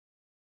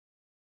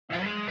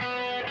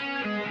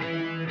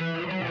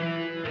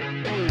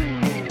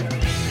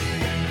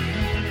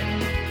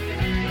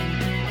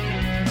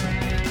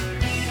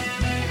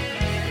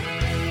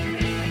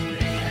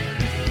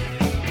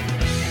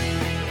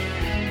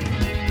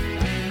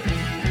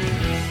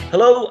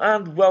Hello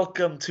and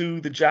welcome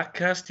to the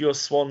Jackcast, your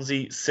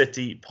Swansea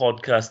City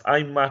podcast.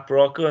 I'm Matt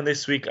Barocco, and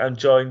this week I'm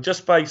joined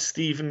just by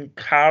Stephen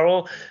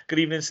Carroll. Good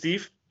evening,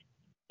 Steve.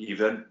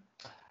 Evening.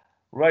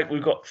 Right,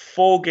 we've got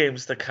 4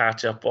 games to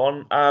catch up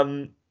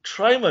on.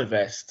 Try my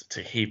best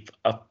to keep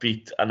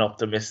upbeat and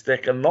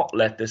optimistic and not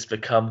let this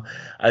become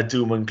a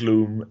doom and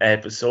gloom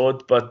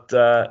episode. But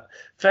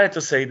fair to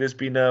say there's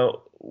been a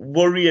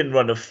worrying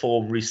run of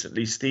form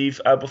recently, Steve.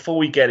 Before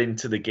we get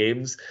into the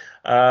games,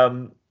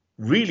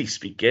 really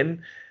speaking,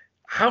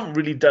 haven't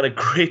really done a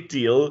great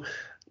deal.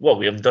 Well,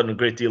 we haven't done a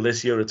great deal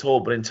this year at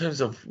all, but in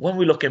terms of when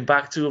we're looking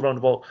back to around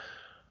about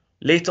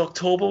late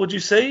October, would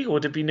you say? Or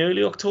would it been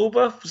early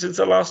October since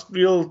the last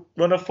real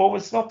run of form?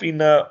 It's not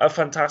been a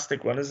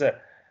fantastic run, is it?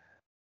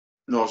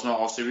 No, it's not.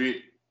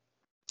 Obviously,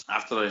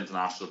 after the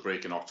international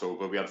break in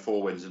October, we had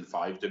 4 wins in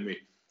 5, didn't we?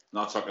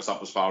 And that took us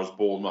up as far as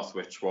Bournemouth,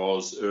 which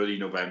was early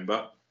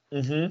November.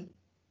 Mm-hmm.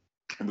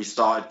 And we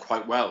started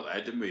quite well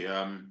there, didn't we?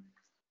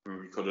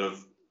 We could have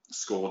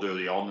scored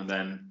early on and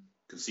then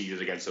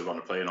conceded against a run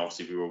of play, and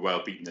obviously we were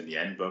well beaten in the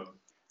end. But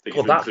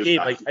that game,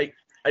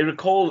 I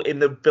recall in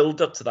the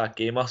build-up to that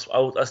game, us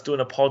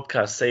doing a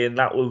podcast saying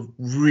that will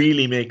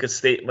really make a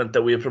statement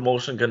that we're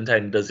promotion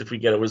contenders if we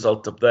get a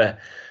result up there.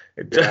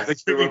 It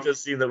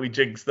does seem that we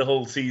jinxed the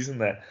whole season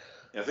there.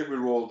 Yeah, I think we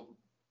were all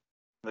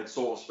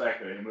sort of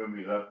speculating, weren't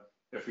we, that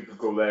if we could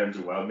go there and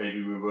do well,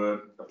 maybe we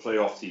were a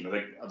playoff team.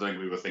 I don't think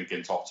we were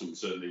thinking top 2,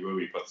 certainly, were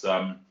we? But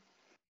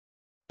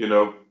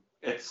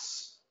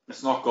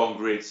it's not gone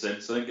great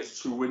since. I think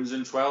it's 2 wins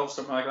in 12,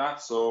 something like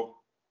that. So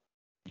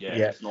yeah.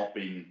 It's not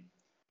been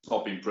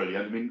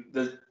brilliant. I mean,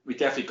 we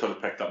definitely could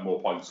have picked up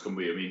more points, couldn't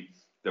we? I mean,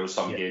 there were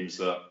some games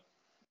that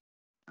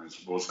I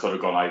suppose could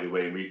have gone either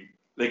way.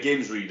 The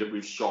games really that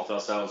we've shot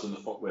ourselves in the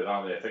foot with,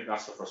 aren't they? I think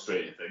that's the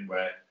frustrating thing,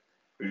 where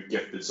we've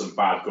gifted some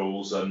bad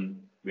goals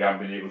and we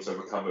haven't been able to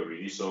recover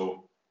really.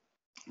 So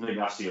I think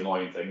that's the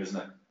annoying thing, isn't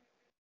it?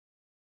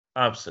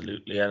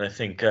 Absolutely, and I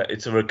think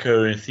it's a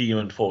recurring theme.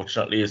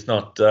 Unfortunately, it's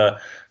not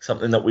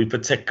something that we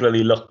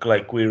particularly look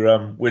like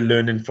we're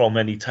learning from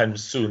anytime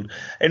soon.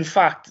 In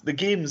fact, the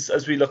games,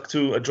 as we look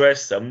to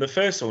address them, the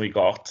first one we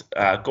got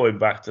going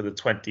back to the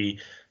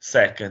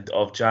 22nd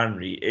of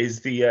January is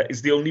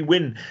the only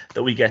win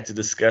that we get to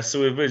discuss.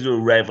 So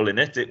we'll revel in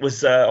it. It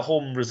was a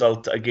home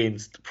result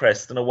against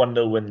Preston, a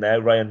 1-0 win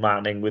there. Ryan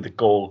Manning with a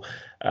goal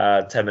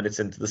 10 minutes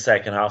into the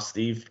second half.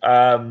 Steve.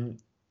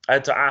 I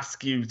had to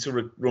ask you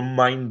to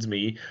remind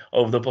me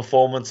of the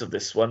performance of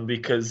this one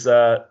because,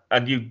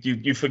 and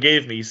you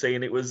forgave me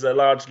saying it was a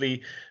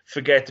largely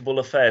forgettable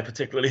affair,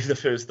 particularly the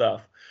first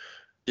half.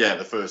 Yeah,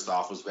 the first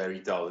half was very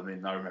dull. I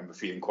mean, I remember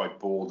feeling quite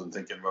bored and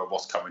thinking, well,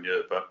 what's coming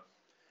here? But,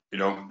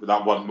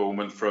 that one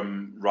moment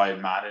from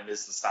Ryan Manning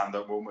is the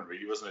standout moment,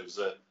 really, wasn't it? It was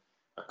a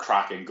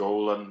cracking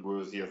goal and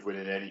worthy of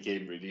winning any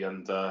game, really.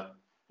 And,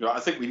 I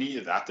think we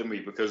needed that, didn't we?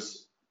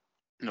 Because,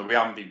 we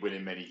haven't been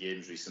winning many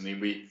games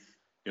recently.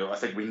 I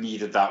think we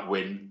needed that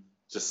win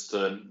just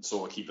to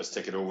sort of keep us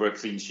ticking over. A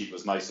clean sheet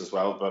was nice as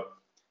well, but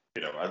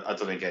I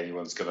don't think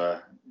anyone's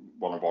gonna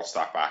want to watch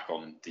that back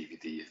on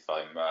DVD if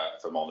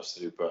I'm honest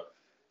with you. But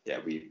yeah,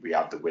 we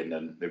had the win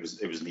and it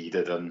was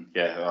needed, and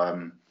we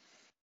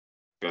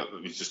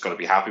just got to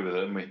be happy with it,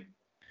 haven't we?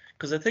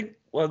 Because I think,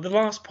 well, the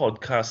last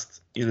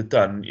podcast you'd have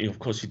done, of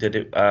course you did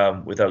it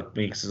without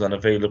me because it was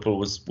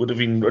unavailable, would have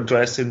been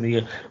addressing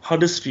the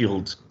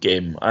Huddersfield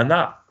game, and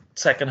that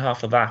second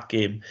half of that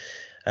game.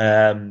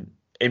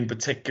 In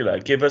particular,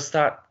 give us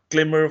that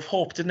glimmer of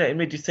hope, didn't it? It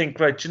made you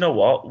think, right, you know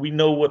what? We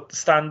know what the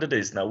standard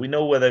is now. We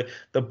know where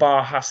the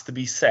bar has to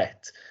be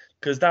set.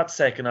 Because that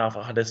second half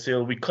of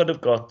Huddersfield, we could have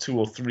got 2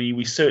 or 3.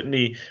 We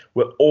certainly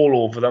were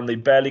all over them. They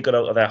barely got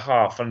out of their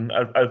half. And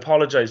I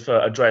apologise for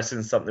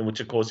addressing something which,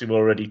 of course, you've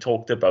already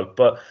talked about.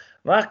 But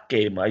that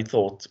game, I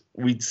thought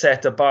we'd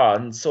set a bar.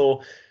 And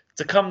so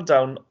to come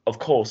down, of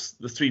course,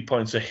 the 3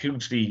 points are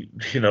hugely,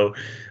 we were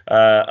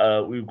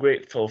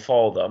grateful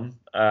for them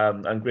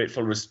and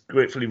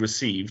gratefully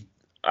received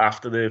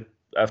after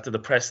the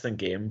Preston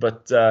game.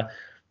 But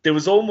there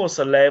was almost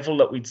a level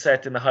that we'd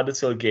set in the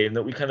Huddersfield game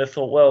that we kind of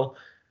thought, well,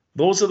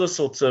 those are the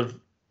sorts of,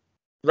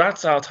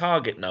 that's our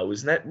target now,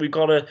 isn't it? We've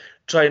got to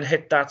try and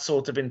hit that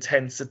sort of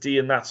intensity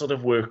and that sort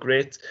of work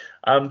rate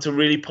to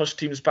really push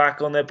teams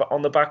back on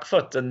the back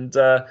foot. And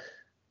to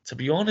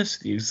be honest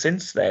with you,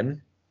 since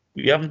then,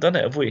 we haven't done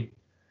it, have we?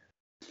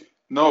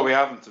 No, we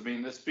haven't. I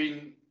mean,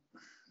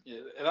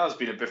 it has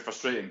been a bit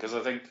frustrating because I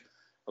think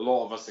a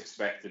lot of us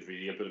expected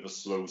really a bit of a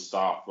slow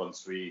start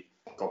once we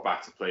got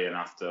back to playing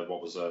after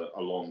what was a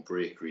long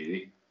break,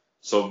 really.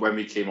 So when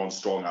we came on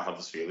strong at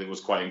Huddersfield, it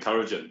was quite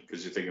encouraging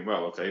because you're thinking,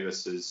 well, okay,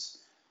 this is,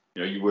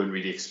 you weren't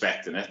really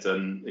expecting it,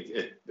 and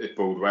it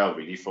bode well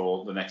really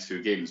for the next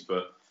few games.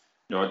 But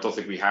I don't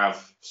think we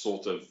have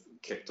sort of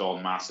kicked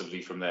on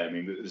massively from there. I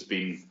mean, there's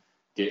been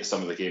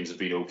some of the games have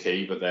been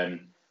okay, but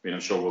then I'm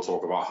sure we'll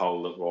talk about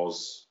Hull that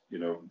was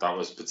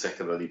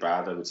particularly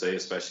bad, I would say,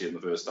 especially in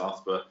the first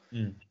half. But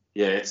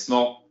yeah, it's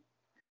not.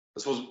 I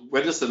suppose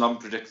we're just an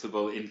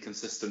unpredictable,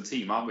 inconsistent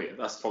team, aren't we?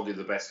 That's probably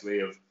the best way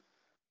of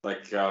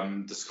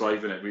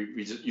describing it.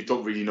 You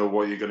don't really know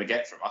what you're going to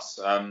get from us.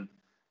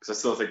 Because I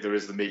still think there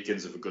is the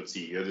makings of a good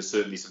team here. There's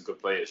certainly some good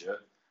players here,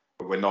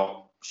 but we're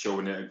not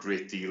showing it a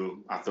great deal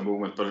at the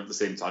moment. But at the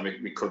same time,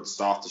 we could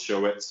start to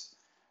show it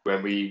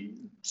when we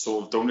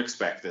sort of don't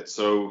expect it.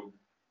 So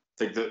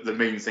I think the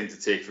main thing to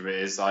take from it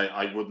is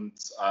I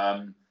wouldn't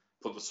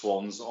put the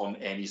Swans on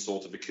any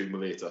sort of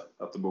accumulator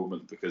at the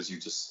moment, because you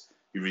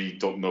really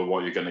don't know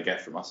what you're going to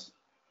get from us.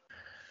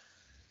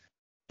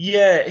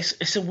 Yeah,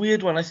 it's a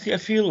weird one. I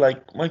feel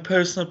like my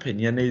personal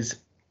opinion is,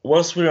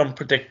 whilst we're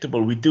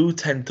unpredictable, we do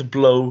tend to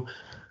blow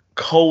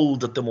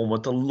cold at the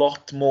moment a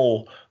lot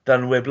more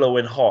than we're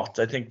blowing hot.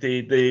 I think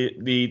the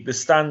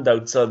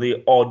standouts are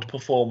the odd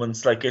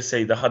performance, like I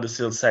say, the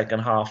Huddersfield second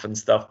half and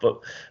stuff. But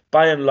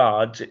by and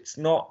large, it's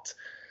not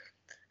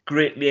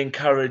greatly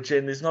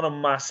encouraging. There's not a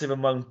massive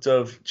amount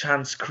of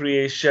chance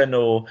creation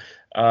or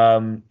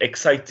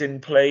exciting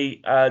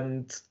play.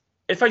 And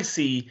if I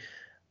see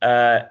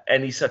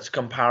any such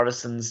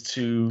comparisons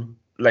to,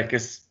 like I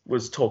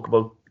was talk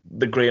about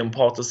the Graham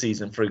Potter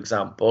season, for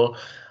example,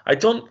 I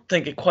don't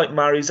think it quite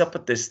marries up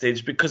at this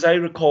stage, because I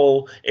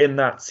recall in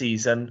that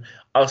season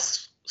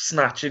us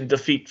snatching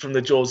defeat from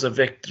the jaws of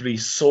victory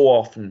so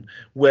often,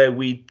 where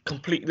we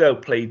completely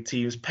outplayed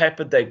teams,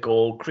 peppered their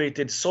goal,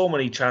 created so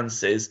many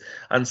chances,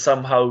 and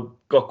somehow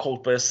got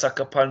caught by a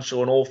sucker punch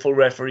or an awful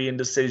referee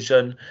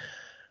indecision.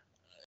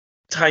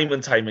 Time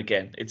and time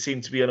again, it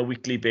seemed to be on a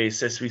weekly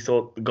basis. We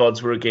thought the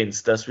gods were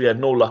against us. We had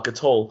no luck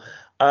at all.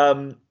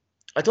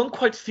 I don't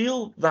quite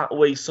feel that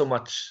way so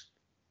much,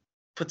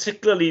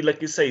 particularly,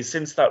 like you say,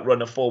 since that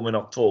run of form in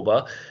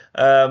October.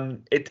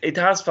 It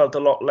has felt a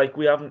lot like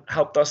we haven't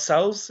helped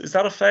ourselves. Is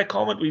that a fair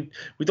comment?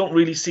 We don't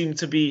really seem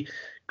to be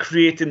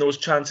creating those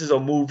chances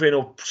or moving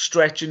or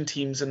stretching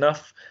teams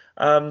enough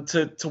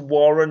to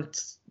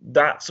warrant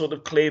that sort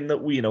of claim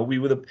that we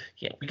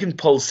can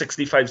pull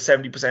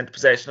 65-70%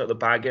 possession at the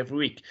bag every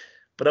week.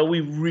 But are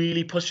we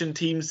really pushing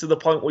teams to the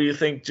point where you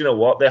think, do you know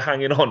what, they're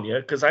hanging on here?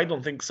 Because I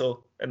don't think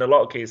so in a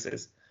lot of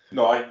cases.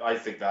 No, I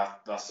think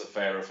that's a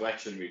fair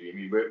reflection, really. I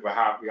mean,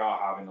 we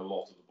are having a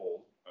lot of the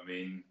ball. I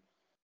mean,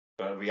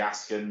 but are we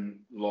asking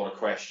a lot of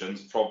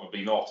questions?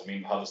 Probably not. I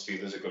mean,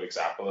 Huddersfield is a good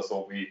example. I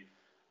thought we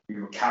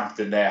were camped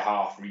in their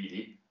half,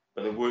 really,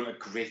 but there weren't a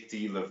great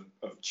deal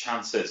of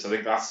chances. I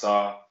think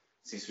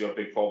seems to be a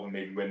big problem.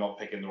 Maybe we're not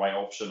picking the right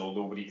option, or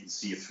nobody can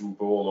see a through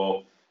ball,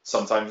 or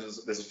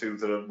sometimes there's a few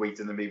that are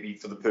waiting maybe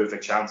for the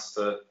perfect chance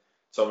to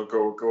have a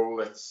goal.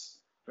 It's,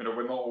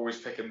 we're not always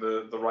picking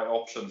the right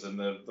options in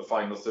the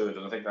final third,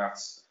 and I think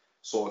that's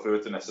sort of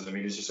hurting us. And I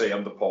mean, as you say,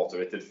 under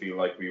Potter, it did feel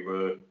like we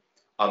were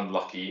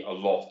unlucky a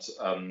lot,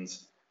 and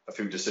a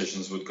few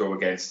decisions would go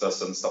against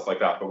us and stuff like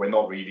that. But we're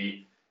not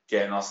really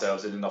getting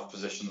ourselves in enough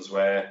positions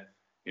where,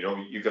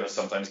 you're going to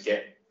sometimes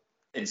get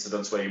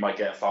incidents where you might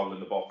get a foul in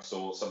the box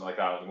or something like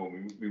that at the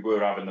moment. We were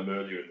having them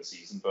earlier in the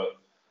season, but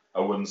I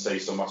wouldn't say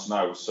so much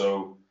now.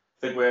 So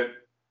I think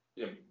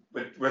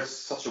we're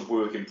such a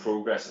work in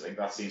progress. I think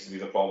that seems to be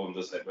the problem,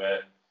 doesn't it? Where,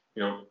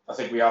 I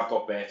think we have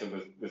got better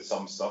with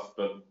some stuff,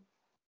 but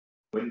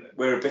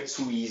we're a bit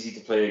too easy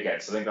to play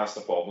against. I think that's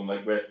the problem.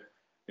 Like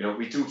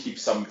we do keep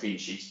some clean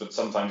sheets, but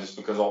sometimes it's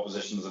because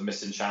oppositions are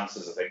missing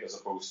chances, I think, as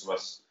opposed to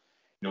us,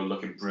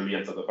 looking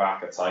brilliant at the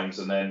back at times.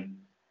 And then,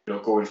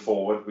 going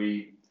forward,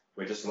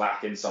 we're just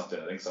lacking something.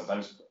 I think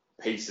sometimes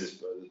pace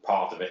is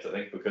part of it, I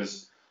think,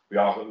 because we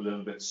are a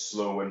little bit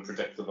slow and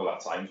predictable at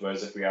times,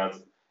 whereas if we had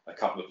a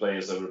couple of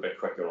players that were a bit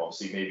quicker,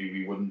 obviously, maybe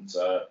we wouldn't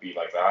be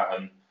like that,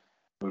 and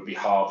it would be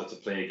harder to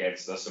play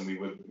against us, and we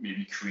would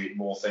maybe create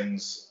more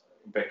things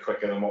a bit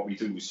quicker than what we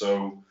do.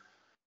 So,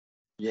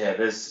 yeah,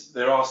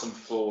 there are some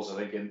flaws, I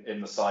think,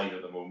 in the side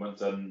at the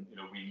moment, and,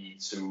 we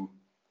need to,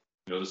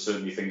 there's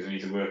certainly things we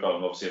need to work on,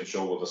 and obviously I'm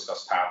sure we'll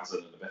discuss Patterson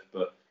in a bit,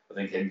 but I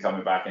think him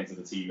coming back into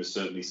the team is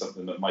certainly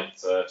something that might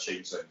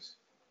change things.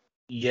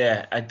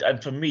 Yeah,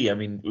 and for me, I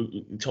mean,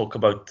 we talk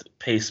about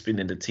pace being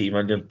in the team,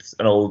 and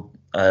an old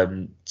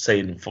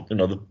saying,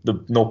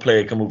 the no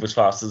player can move as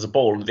fast as a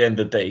ball. At the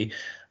end of the day,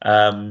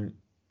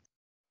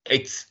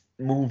 it's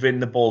moving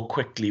the ball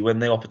quickly when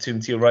the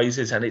opportunity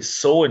arises, and it's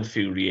so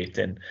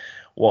infuriating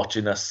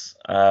watching us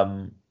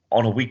on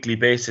a weekly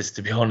basis,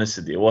 to be honest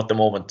with you. At the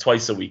moment,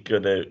 twice a week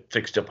of the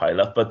fixture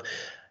pile-up, but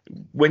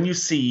when you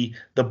see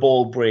the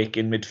ball break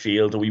in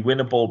midfield, or we win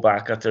a ball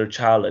back after a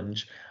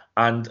challenge,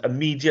 and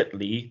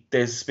immediately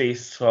there's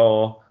space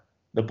for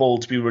the ball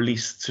to be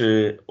released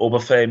to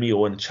Obafemi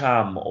or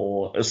Cham,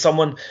 or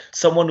someone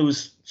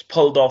who's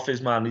pulled off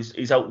his man,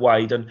 he's out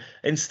wide, and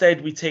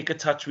instead we take a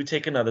touch, we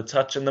take another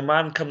touch, and the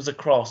man comes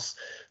across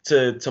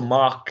to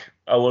mark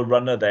our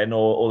runner then,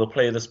 or the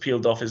player that's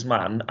peeled off his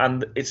man,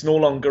 and it's no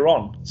longer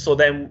on. So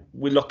then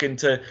we're looking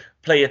to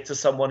play it to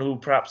someone who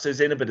perhaps is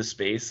in a bit of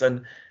space,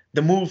 and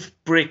the move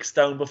breaks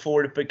down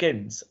before it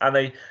begins.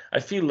 And I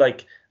feel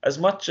like, as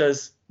much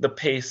as the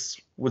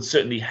pace would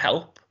certainly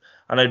help,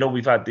 and I know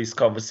we've had these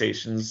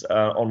conversations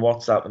on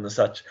WhatsApp and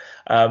such,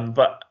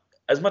 but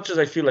as much as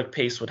I feel like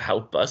pace would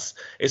help us,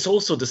 it's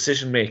also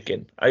decision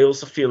making. I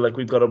also feel like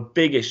we've got a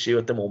big issue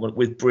at the moment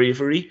with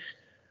bravery.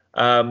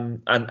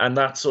 And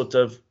that sort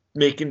of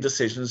making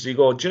decisions. You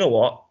go, do you know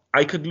what?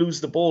 I could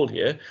lose the ball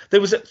here.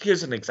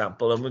 Here's an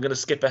example, and we're going to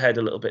skip ahead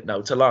a little bit now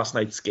to last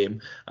night's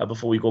game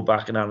before we go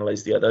back and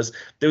analyse the others.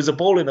 There was a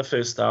ball in the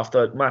first half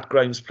that Matt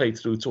Grimes played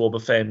through to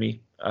Obafemi,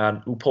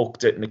 who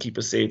poked it and the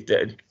keeper saved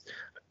it.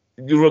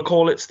 You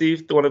recall it,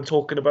 Steve, the one I'm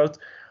talking about?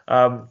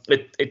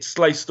 It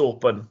sliced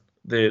open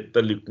the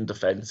Luton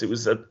defence. It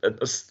was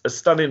a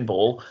stunning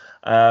ball,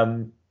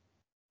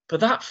 but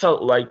that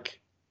felt like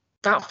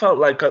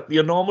the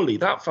anomaly.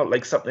 That felt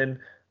like something.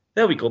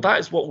 There we go. That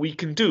is what we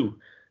can do.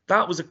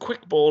 That was a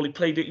quick ball. He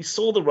played it. He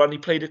saw the run. He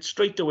played it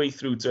straight away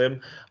through to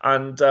him,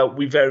 and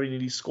we very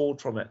nearly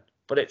scored from it.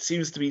 But it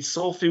seems to be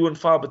so few and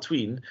far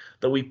between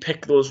that we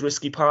pick those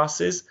risky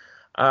passes.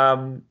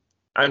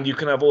 And you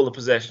can have all the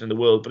possession in the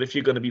world, but if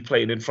you're going to be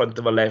playing in front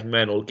of 11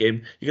 men all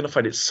game, you're going to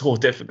find it so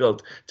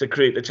difficult to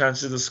create the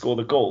chances to score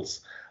the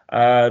goals.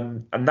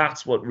 And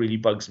that's what really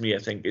bugs me, I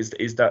think, is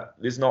that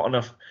there's not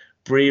enough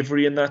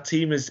bravery in that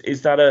team.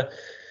 Is that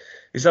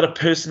a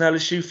personnel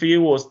issue for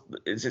you, or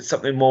is it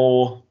something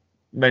more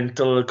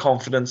mental,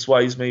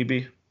 confidence-wise,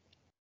 maybe?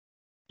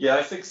 Yeah,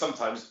 I think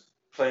sometimes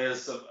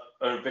players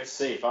are a bit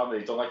safe, aren't they?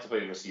 They don't like to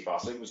play risky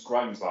passes. It was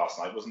Grimes last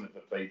night, wasn't it,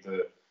 that played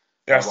the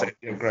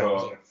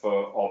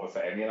for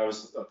Obafemi, and I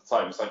was at the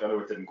time, it's like, I know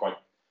it didn't quite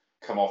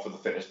come off with the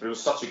finish, but it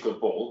was such a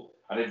good ball,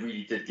 and it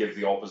really did give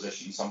the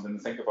opposition something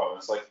to think about. And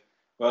it's like,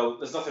 well,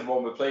 there's nothing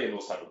wrong with playing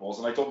those type of balls,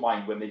 and I don't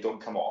mind when they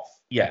don't come off.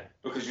 Yeah.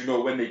 Because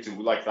when they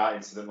do, like that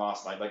incident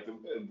last night, like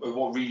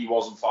what really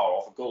wasn't far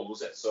off a goal,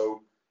 was it?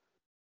 So,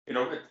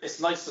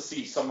 it's nice to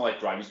see someone like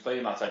Grimes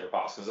playing that type of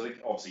pass, because I think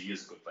obviously he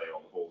is a good player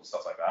on the ball and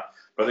stuff like that.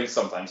 But I think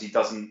sometimes he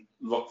doesn't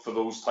look for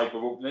those type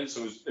of openings.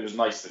 So it was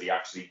nice that he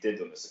actually did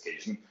on this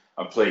occasion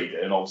and played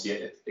it, and obviously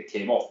it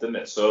came off, didn't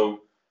it?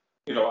 So,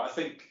 I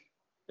think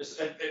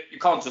you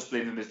can't just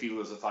blame the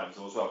midfielders at times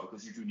as well,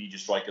 because you do need your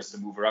strikers to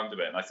move around a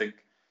bit. And I think,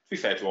 to be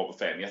fair to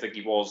Obafemi, I think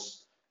he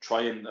was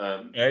trying.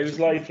 Yeah, he was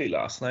lively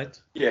last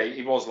night. Yeah,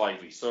 he was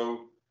lively.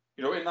 So,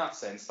 in that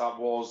sense, that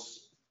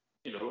was,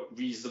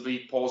 reasonably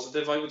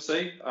positive, I would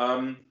say.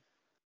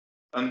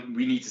 And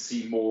we need to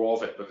see more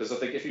of it, because I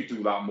think if you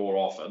do that more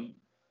often,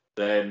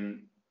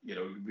 then,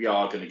 we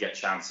are going to get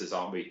chances,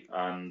 aren't we?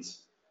 And,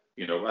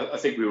 I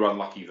think we were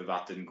unlucky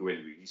that didn't go in,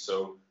 really.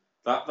 So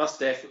that's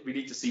definitely, we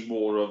need to see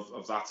more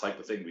of that type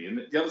of thing, really.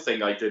 And the other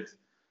thing I did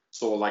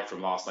sort of like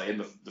from last night in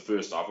the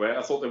first half, where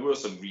I thought there were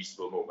some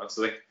reasonable moments.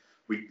 I think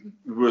we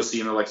were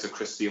seeing the likes of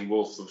Christian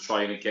Wolf of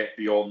trying to get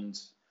beyond,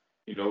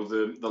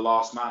 the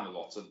last man a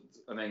lot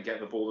and then get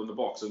the ball in the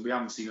box. And we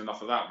haven't seen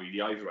enough of that,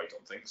 really, either, I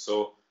don't think.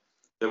 So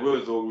there were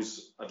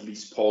those, at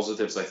least,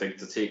 positives, I think,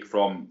 to take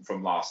from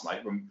last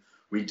night.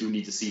 We do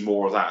need to see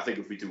more of that. I think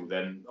if we do,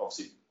 then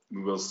obviously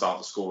we will start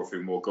to score a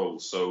few more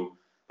goals. So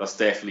that's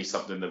definitely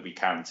something that we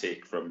can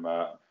take from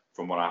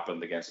what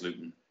happened against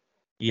Luton.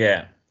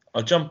 Yeah.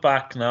 I'll jump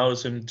back now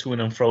as I'm to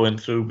and fro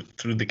through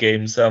the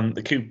games.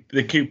 The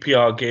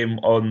QPR game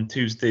on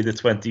Tuesday the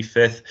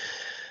 25th.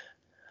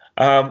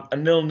 A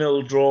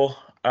 0-0 draw.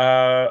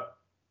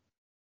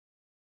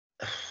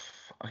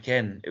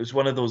 Again, it was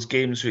one of those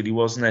games, really,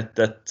 wasn't it?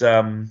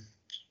 That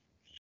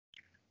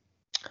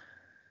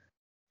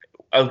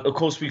of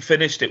course we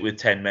finished it with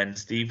 10 men,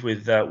 Steve,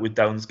 with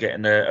Downs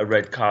getting a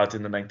red card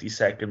in the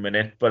 92nd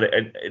minute. But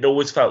it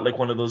always felt like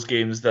one of those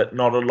games that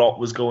not a lot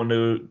was going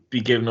to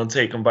be given or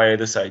taken by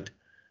either side.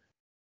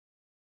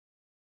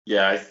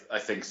 Yeah, I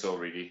think so,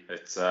 really.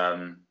 It's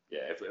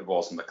it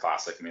wasn't a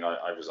classic. I mean,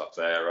 I was up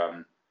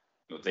there.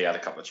 They had a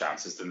couple of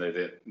chances, didn't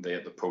they? They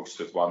had the post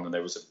with one, and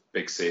there was a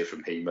big save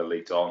from Hamer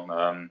late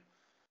on.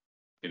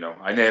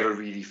 I never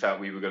really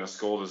felt we were going to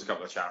score. There was a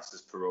couple of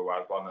chances. Perot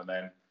had one, and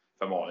then, if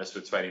I'm honest,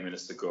 with 20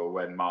 minutes to go,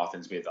 when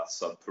Martin's made that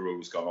sub,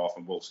 Perot's gone off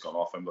and Wolf's gone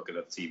off, I'm looking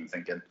at the team and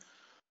thinking,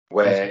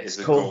 where is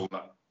the goal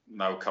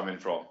now coming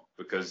from?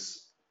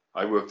 Because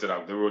I worked it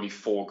out. There were only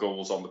 4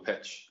 goals on the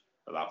pitch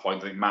at that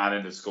point. I think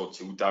Manning had scored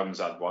 2, Downs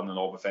had 1, and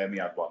Obafemi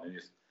had 1.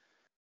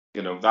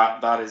 And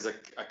that is a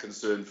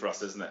concern for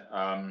us, isn't it?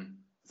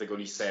 I think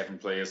only 7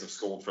 players have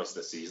scored for us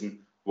this season.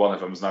 One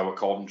of them is now a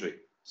Coventry.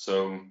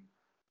 So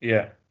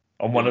yeah,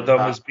 and one of them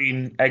has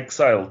been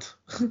exiled.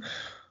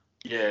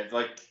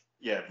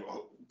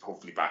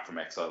 Hopefully back from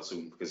exile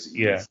soon, because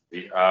he yeah. needs to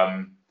be.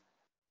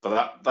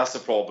 But that's the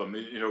problem.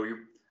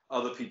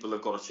 Other people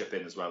have got to chip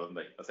in as well, haven't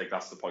they? I think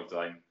that's the point that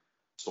I'm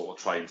sort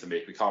of trying to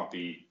make. We can't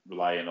be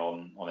relying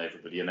on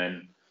everybody, and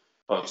then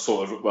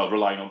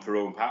relying on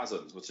Perot and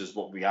Patterson, which is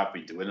what we have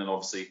been doing. And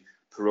obviously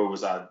Perot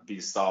has been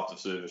starved of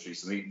service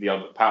recently. The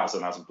other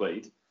Patterson hasn't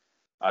played,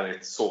 and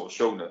it's sort of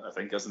shown it, I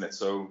think, hasn't it?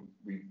 So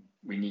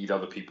we need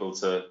other people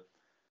to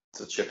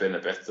chip in a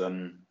bit,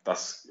 and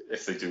that's,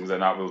 if they do,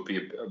 then that will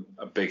be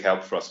a big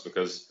help for us,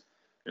 because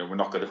we're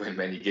not going to win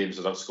many games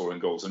without scoring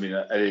goals. I mean,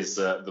 it is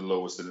the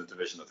lowest in the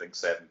division, I think,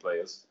 7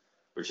 players,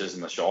 which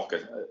isn't a shock,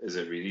 is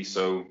it really?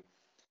 So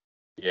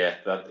yeah,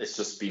 that it's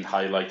just been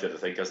highlighted, I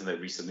think, hasn't it,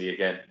 recently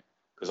again?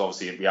 Because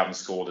obviously we haven't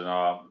scored in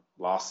our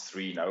last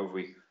 3 now, have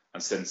we?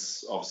 And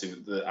since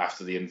obviously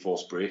after the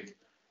enforced break,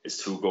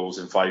 it's 2 goals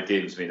in 5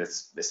 games. I mean,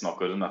 it's not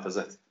good enough, is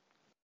it?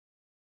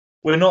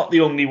 We're not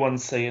the only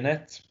ones saying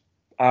it.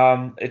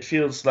 It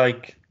feels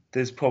like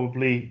there's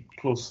probably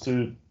close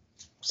to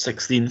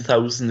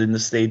 16,000 in the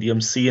stadium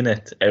seeing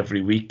it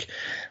every week,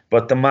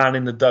 but the man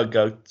in the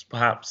dugout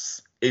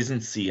perhaps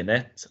isn't seeing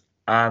it.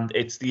 And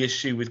it's the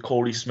issue with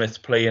Corey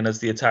Smith playing as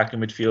the attacking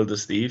midfielder,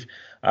 Steve.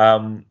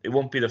 It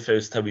won't be the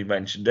first time we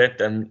mentioned it,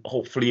 and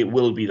hopefully it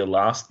will be the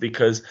last,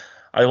 because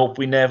I hope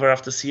we never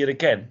have to see it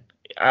again.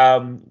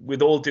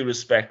 With all due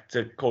respect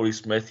to Corey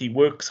Smith, he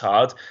works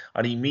hard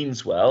and he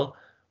means well,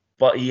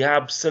 but he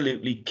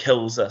absolutely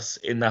kills us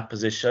in that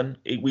position.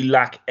 We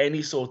lack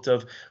any sort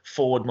of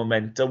forward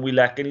momentum. We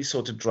lack any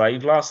sort of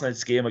drive. Last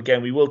night's game,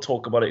 again, we will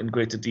talk about it in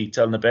greater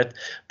detail in a bit,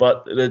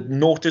 but the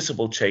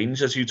noticeable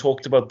change, as you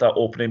talked about that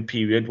opening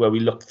period where we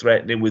looked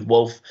threatening with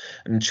Wolf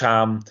and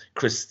Cham,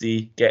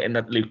 Christie getting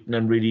at Luton,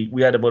 and really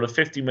we had about a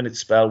 50-minute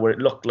spell where it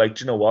looked like,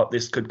 you know what,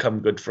 this could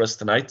come good for us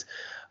tonight.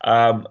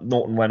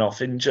 Norton went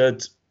off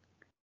injured.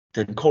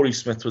 Then Corey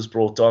Smith was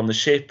brought on, the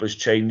shape was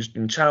changed,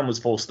 and Chan was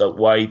forced out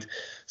wide.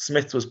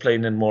 Smith was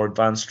playing in a more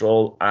advanced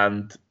role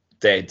and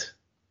dead.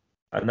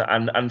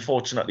 And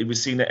unfortunately, we've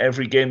seen it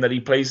every game that he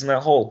plays in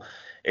that hole.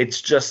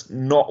 It's just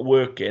not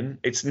working.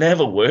 It's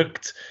never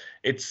worked.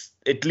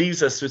 It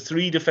leaves us with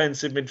three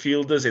defensive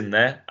midfielders in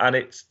there, and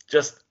it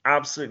just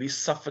absolutely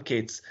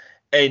suffocates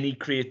any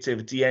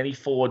creativity, any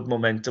forward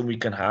momentum we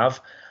can have.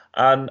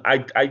 And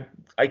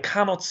I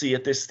cannot see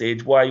at this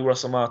stage why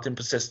Russell Martin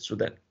persists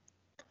with it.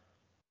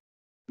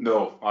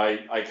 No,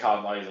 I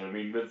can't either. I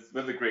mean, with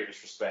the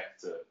greatest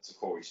respect to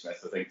Corey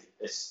Smith, I think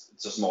it's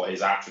just not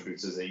his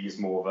attributes, is it? He's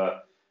more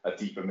of a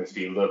deeper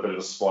midfielder, a bit of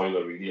a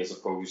spoiler, really, as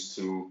opposed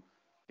to,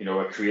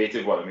 a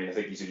creative one. I mean, I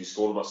think he's only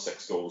scored about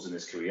 6 goals in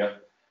his career.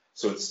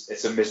 So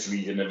it's a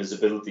misreading of his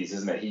abilities,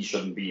 isn't it? He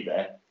shouldn't be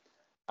there.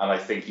 And I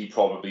think he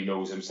probably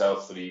knows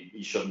himself that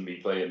he shouldn't be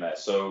playing there.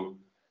 So,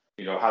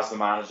 has the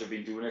manager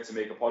been doing it to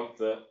make a point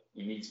that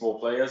he needs more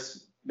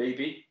players?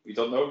 Maybe. We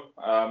don't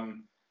know.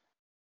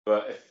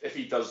 But if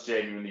he does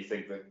genuinely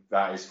think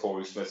that is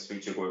Corey Smith's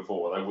future going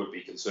forward, I would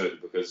be concerned,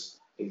 because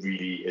it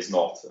really is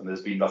not. And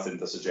there's been nothing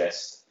to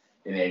suggest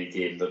in any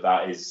game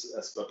that is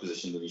a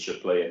position that he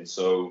should play in.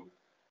 So,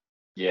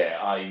 yeah,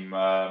 I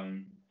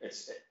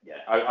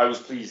was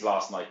pleased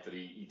last night that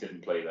he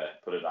didn't play there,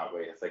 put it that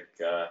way. I think,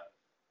 that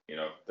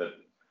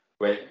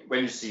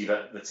when you see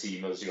that the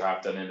team, as you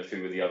have done in a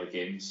few of the other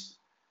games,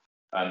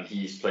 and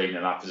he's playing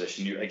in that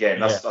position,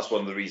 that's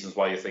one of the reasons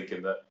why you're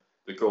thinking that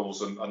the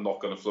goals are not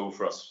going to flow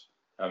for us.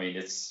 I mean,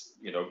 it's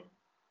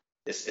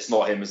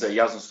not him, is it? He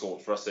hasn't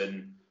scored for us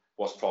in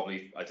what's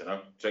probably, I don't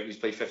know, do you think he's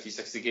played 50,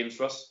 60 games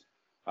for us?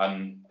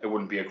 And it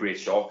wouldn't be a great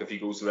shock if he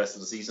goes the rest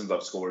of the season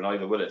without scoring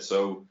either, would it?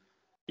 So,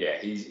 yeah,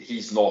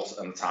 he's not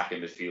an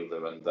attacking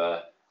midfielder, and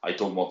I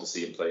don't want to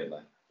see him playing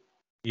there.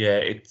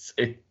 Yeah,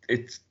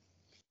 it's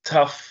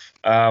tough.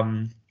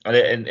 And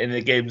in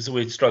the games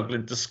we're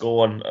struggling to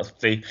score on,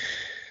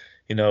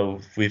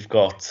 we've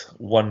got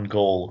 1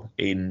 goal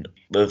in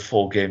the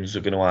 4 games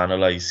we're going to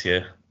analyse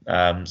here.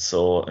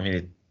 So, I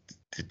mean,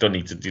 you don't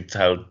need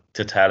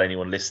to tell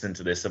anyone listening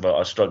to this about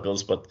our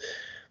struggles, but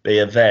they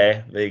are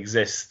there, they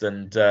exist,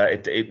 and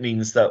it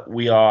means that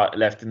we are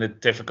left in a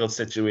difficult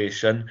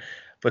situation,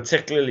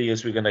 particularly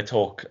as we're going to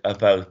talk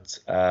about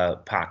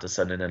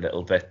Patterson in a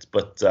little bit.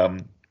 But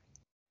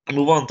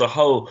move on to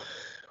Hull,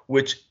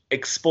 which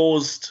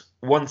exposed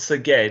once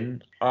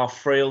again our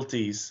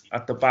frailties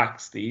at the back,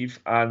 Steve.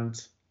 And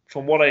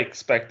from what I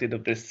expected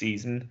of this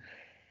season,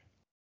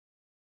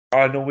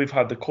 I know we've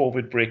had the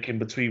COVID break in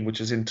between, which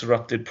has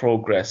interrupted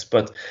progress,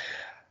 but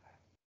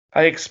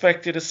I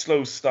expected a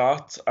slow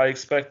start. I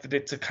expected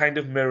it to kind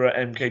of mirror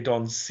MK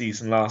Don's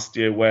season last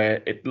year,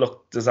 where it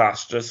looked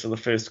disastrous for the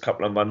first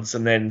couple of months,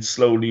 and then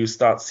slowly you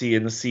start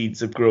seeing the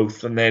seeds of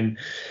growth, and then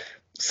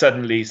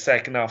suddenly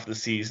second half of the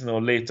season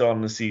or later on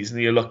in the season,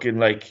 you're looking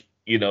like,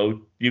 you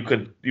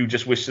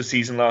just wish the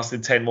season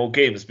lasted 10 more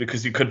games,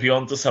 because you could be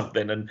onto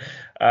something.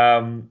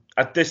 And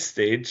at this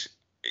stage,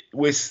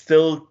 we're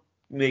still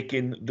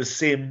making the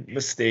same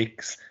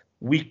mistakes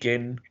week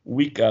in,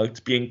 week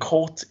out, being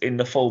caught in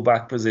the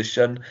fullback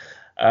position,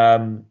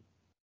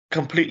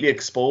 completely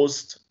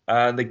exposed.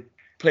 And the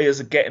players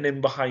are getting in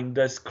behind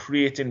us,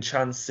 creating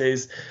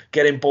chances,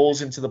 getting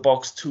balls into the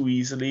box too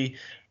easily.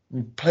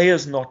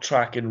 Players not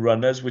tracking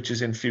runners, which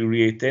is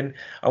infuriating.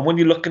 And when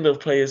you look at the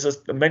players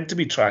that are meant to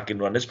be tracking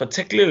runners,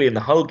 particularly in the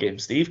Hull game,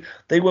 Steve,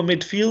 they were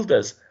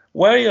midfielders.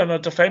 Why are our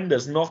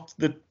defenders not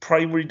the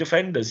primary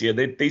defenders here?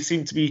 They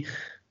seem to be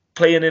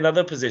playing in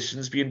other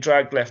positions, being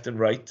dragged left and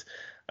right.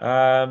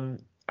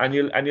 And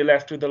you're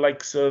left with the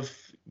likes of,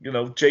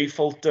 Jay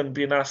Fulton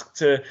being asked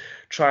to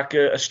track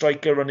a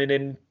striker running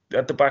in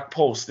at the back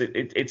post.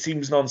 It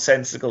seems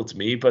nonsensical to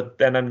me, but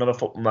then I'm not a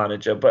football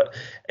manager. But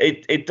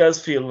it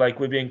does feel like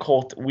we're being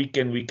caught week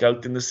in, week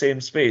out in the same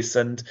space.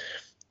 And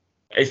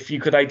if you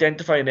could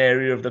identify an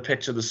area of the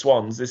pitch of the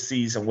Swans this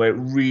season where it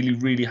really,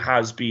 really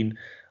has been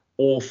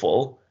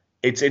awful,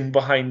 it's in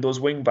behind those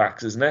wing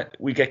backs, isn't it?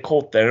 We get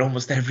caught there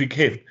almost every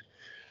game.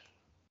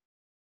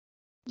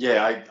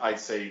 Yeah, I'd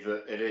say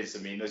that it is. I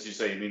mean, as you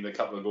say, the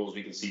couple of goals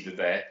we conceded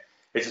there,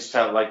 it just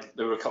felt like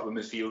there were a couple of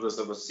midfielders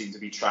that seemed to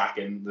be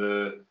tracking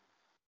the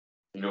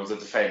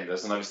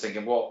defenders, and I was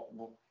thinking,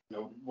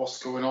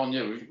 what's going on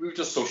here? We were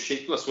just so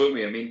shapeless, weren't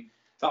we? I mean,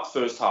 that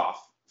first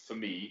half for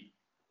me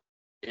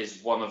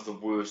is one of the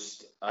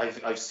worst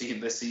I've seen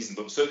this season,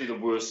 but certainly the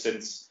worst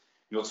since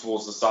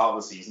towards the start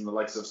of the season. The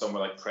likes of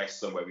somewhere like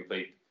Preston, where we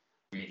played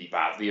really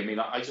badly. I mean,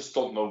 I just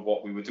don't know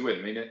what we were doing.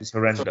 I mean, it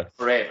took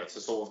forever to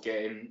sort of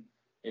get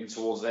in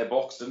towards their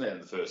box, didn't it, in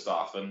the first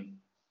half? And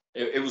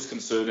it was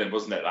concerning,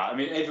 wasn't it? That, I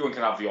mean, everyone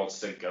can have the odd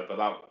stinker, but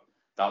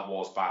that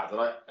was bad.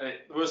 And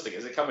the worst thing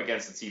is, it come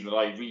against a team that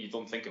I really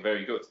don't think are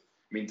very good.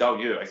 I mean, down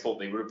here, I thought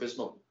they were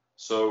abysmal.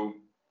 So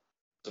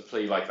to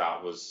play like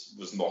that was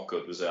not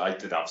good, was it? I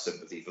did have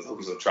sympathy for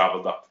those that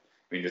travelled up.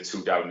 I mean, the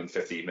 2 down in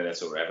 15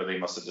 minutes or whatever. They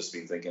must have just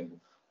been thinking,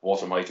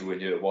 what am I doing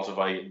here? What have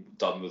I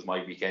done with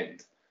my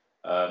weekend?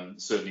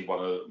 Certainly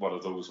one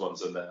of those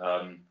ones, and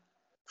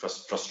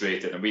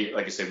frustrating. And we,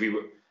 like I said, we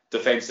were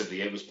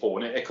defensively, it was poor.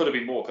 And it could have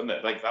been more, couldn't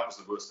it? Like, that was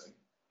the worst thing.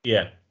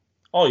 Yeah.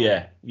 Oh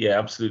yeah,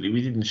 absolutely.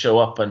 We didn't show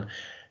up, and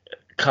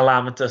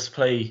calamitous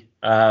play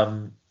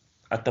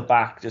at the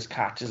back just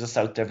catches us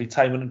out every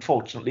time. And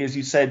unfortunately, as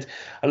you said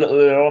a little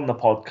earlier on the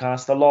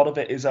podcast, a lot of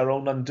it is our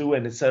own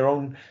undoing. It's our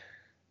own,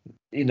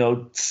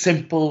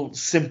 simple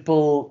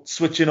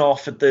switching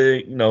off at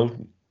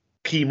the,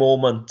 key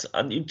moment.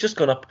 And you've just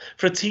gone up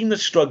for a team that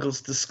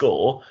struggles to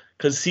score.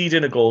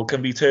 Conceding a goal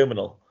can be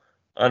terminal,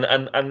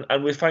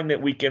 and we're finding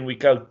it week in,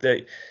 week out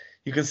that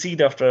you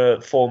concede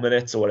after 4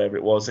 minutes or whatever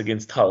it was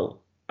against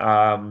Hull,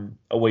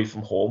 away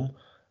from home,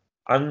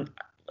 and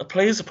the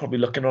players are probably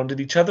looking around at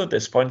each other at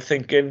this point,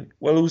 thinking,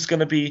 well, who's going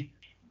to be,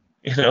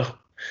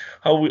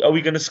 are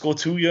we going to score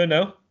 2 here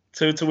now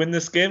to win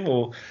this game?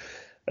 Or,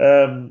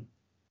 and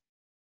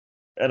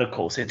of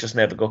course, it just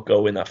never got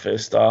going that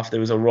first half. There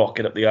was a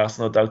rocket up the arse,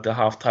 no doubt, at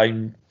half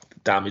time.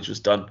 Damage was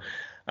done.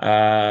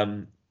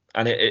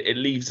 And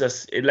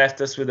it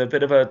left us with a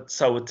bit of a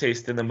sour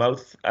taste in the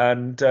mouth.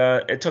 And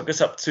it took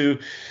us up to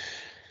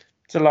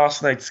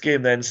last night's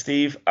game then,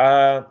 Steve.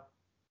 I'll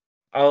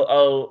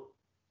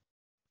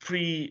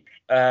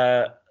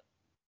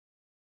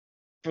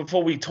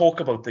before we talk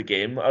about the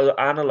game, I'll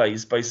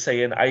analyse by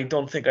saying I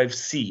don't think I've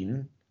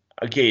seen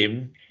a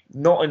game,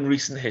 not in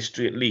recent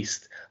history at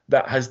least,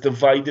 that has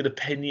divided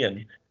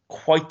opinion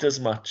quite as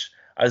much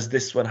as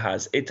this one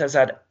has. It has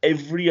had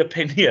every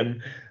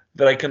opinion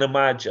that I can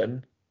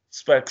imagine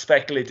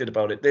speculated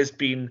about it.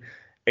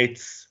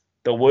 It's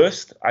the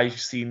worst. I've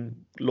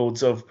seen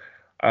loads of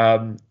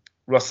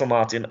Russell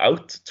Martin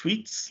out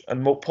tweets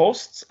and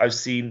posts.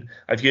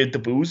 I've heard the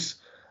boos.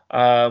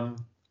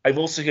 I've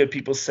also heard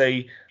people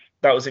say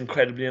that was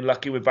incredibly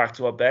unlucky. We're back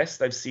to our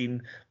best. I've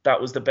seen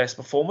that was the best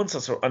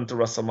performance under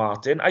Russell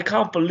Martin. I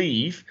can't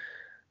believe,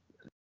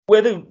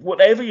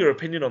 whatever your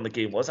opinion on the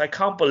game was, I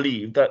can't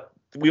believe that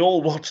we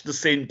all watched the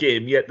same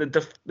game, yet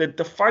the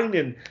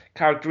defining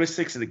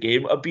characteristics of the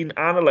game are being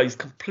analysed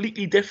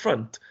completely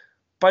different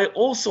by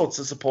all sorts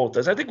of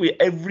supporters. I think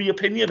every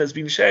opinion has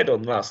been shared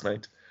on last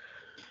night.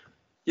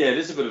 Yeah, it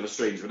is a bit of a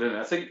strange one, isn't it?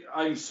 I think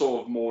I'm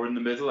sort of more in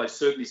the middle. I've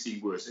certainly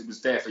seen worse. It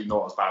was definitely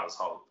not as bad as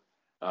Hull.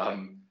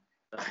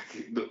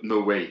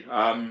 No way.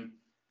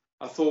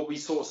 I thought we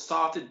sort of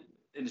started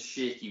in a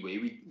shaky way.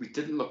 We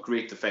didn't look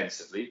great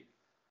defensively.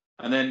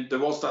 And then there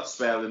was that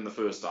spell in the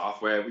first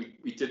half where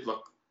we did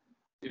look,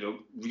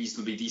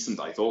 reasonably decent,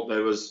 I thought.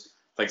 There was,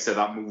 like I said,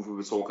 that move we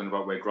were talking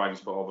about where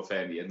Grimes put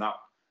Obafemi, and that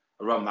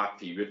around that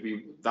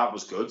period, that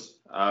was good.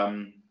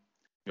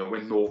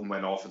 When Norton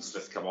went off and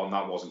Smith come on,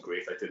 that wasn't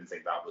great. I didn't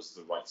think that was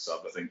the right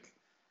sub. I think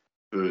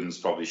Burns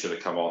probably should have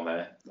come on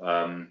there.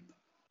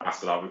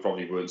 After that, we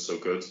probably weren't so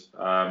good.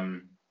 I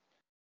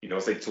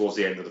think towards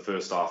the end of the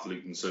first half,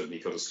 Luton certainly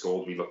could have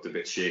scored. We looked a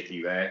bit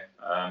shaky there.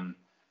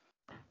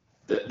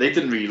 They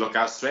didn't really look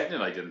as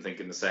threatening, I didn't think,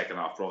 in the second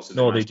half. Obviously,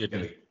 no, they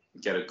didn't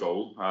get a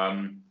goal.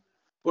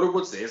 What I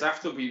would say is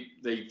after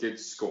they did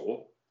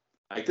score,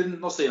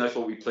 not saying I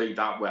thought we played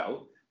that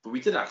well, but we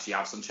did actually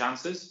have some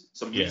chances,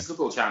 some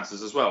reasonable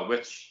chances as well,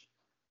 which,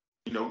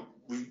 we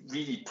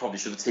really probably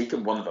should have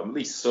taken one of them at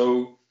least.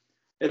 So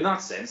in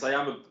that sense, I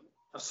am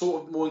a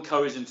sort of more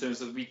encouraged in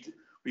terms of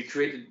we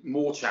created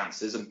more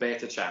chances and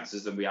better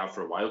chances than we have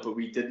for a while, but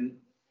we didn't.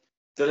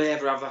 Did I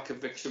ever have that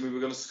conviction we were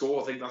going to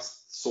score? I think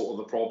that's sort of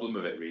the problem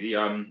of it, really.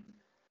 And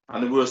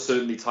there were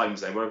certainly times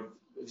there where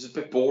it was a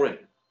bit boring.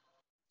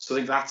 So I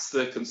think that's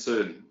the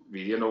concern,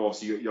 really. I know,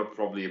 obviously, you're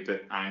probably a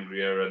bit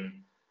angrier and,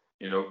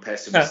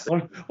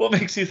 pessimistic. What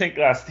makes you think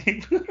that,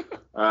 Steve?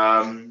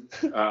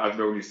 I've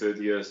known you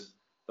 30 years.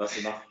 That's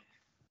enough.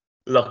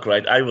 Look,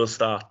 right, I'll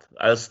start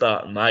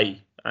my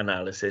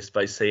analysis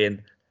by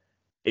saying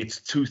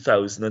it's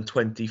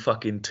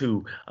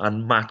 2022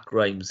 and Matt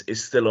Grimes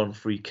is still on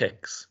free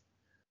kicks.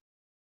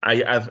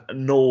 I have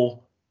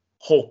no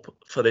hope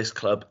for this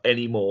club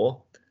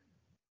anymore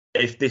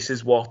if this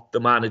is what the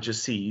manager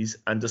sees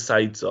and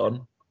decides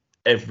on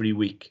every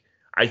week.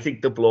 I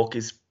think the bloke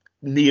is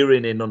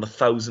nearing in on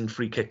 1,000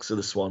 free kicks for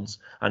the Swans,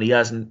 and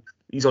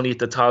he's only hit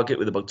the target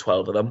with about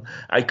 12 of them.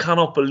 I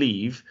cannot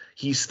believe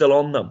he's still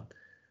on them.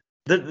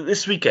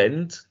 This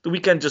weekend, the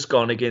weekend just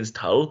gone against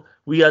Hull,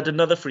 we had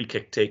another free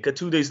kick taker.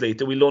 2 days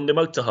later, we loaned him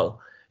out to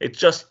Hull. It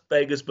just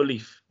beggars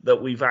belief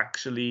that we've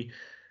actually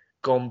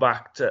gone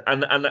back to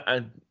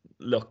and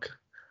look,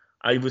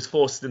 I was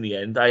forced in the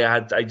end.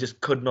 I just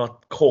could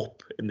not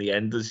cope in the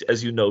end,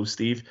 as you know,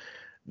 Steve.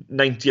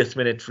 90th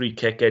minute free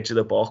kick, edge of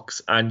the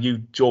box, and you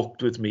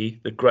joked with me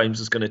that Grimes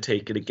was going to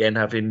take it again,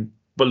 having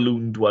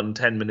ballooned one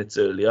 10 minutes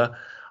earlier.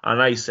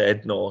 And I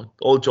said, no,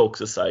 all jokes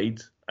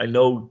aside, I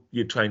know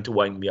you're trying to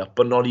wind me up,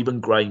 but not even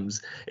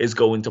Grimes is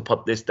going to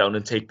put this down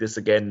and take this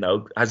again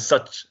now, as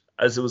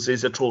it was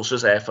his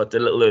atrocious effort a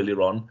little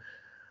earlier on.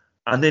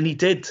 And then he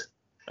did,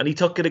 and he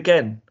took it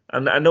again.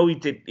 And I know he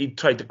did. He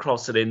tried to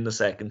cross it in the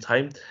second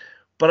time,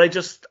 but I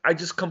just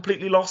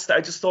completely lost it.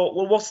 I just thought,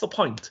 well, what's the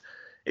point?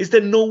 Is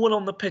there no one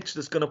on the pitch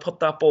that's going to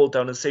put that ball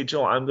down and say,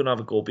 Joe, I'm going to have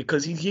a go,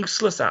 because he's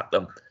useless at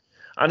them?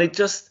 And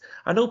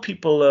I know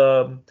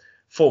people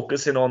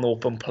focusing on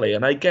open play,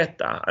 and I get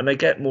that, and I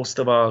get most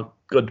of our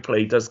good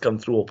play does come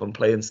through open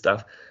play and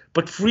stuff.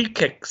 But free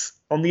kicks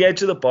on the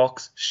edge of the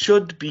box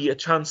should be a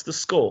chance to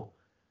score.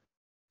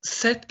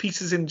 Set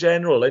pieces in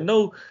general. I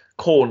know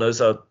corners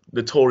are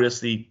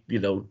notoriously,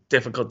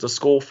 difficult to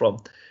score from,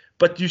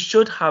 but you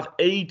should have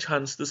a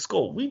chance to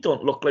score. We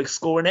don't look like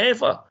scoring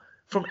ever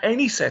from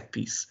any set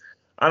piece.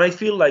 And I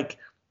feel like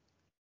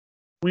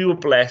we were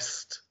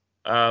blessed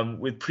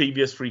with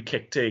previous free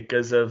kick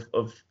takers of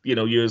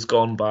years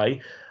gone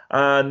by,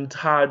 and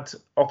had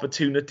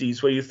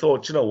opportunities where you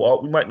thought, you know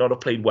what, we might not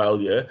have played well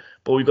here,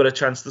 but we got a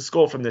chance to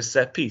score from this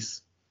set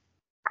piece.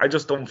 I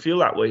just don't feel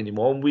that way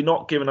anymore. And we're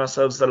not giving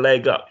ourselves a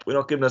leg up. We're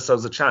not giving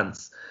ourselves a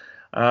chance.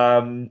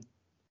 I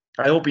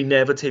hope he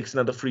never takes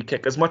another free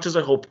kick. As much as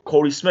I hope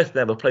Corey Smith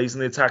never plays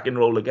in the attacking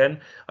role again,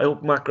 I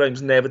hope Matt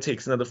Grimes never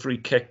takes another free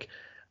kick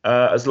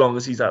as long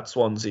as he's at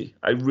Swansea.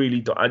 I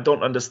really don't. I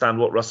don't understand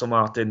what Russell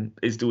Martin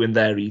is doing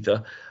there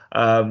either.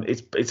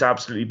 It's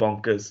absolutely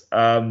bonkers.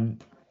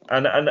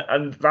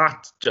 And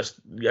that, just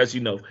as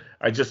you know,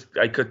 I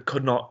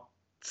could not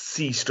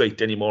see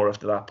straight anymore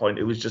after that point.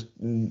 It was just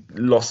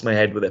lost my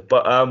head with it.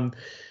 But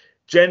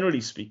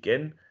generally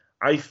speaking,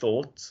 I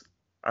thought,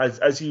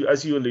 as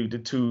you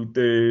alluded to,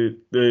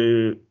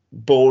 the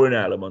boring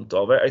element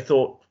of it,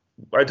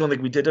 I don't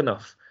think we did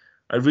enough.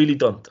 I really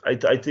don't. I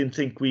didn't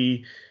think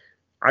we.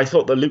 I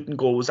thought the Luton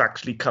goal was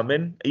actually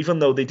coming, even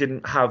though they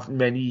didn't have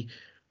many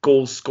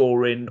goal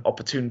scoring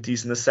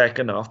opportunities in the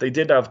second half. They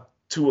did have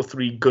 2 or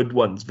 3 good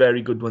ones,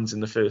 very good ones in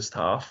the first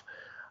half.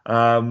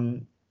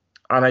 And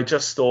I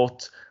just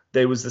thought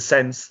there was the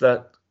sense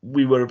that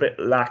we were a bit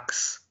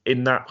lax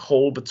in that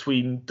hole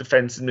between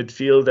defence and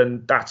midfield,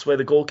 and that's where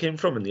the goal came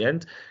from in the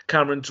end.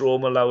 Cameron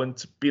Jerome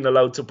being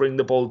allowed to bring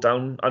the ball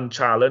down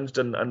unchallenged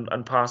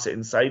and pass it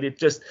inside.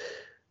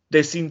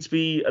 There seemed to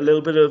be a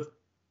little bit of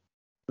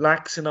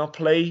lax in our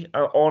play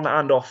on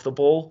and off the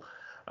ball.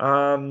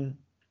 And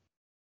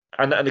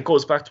it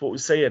goes back to what we were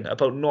saying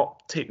about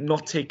not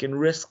taking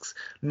risks,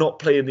 not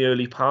playing the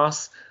early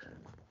pass.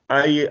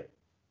 I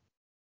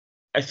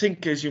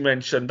think, as you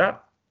mentioned,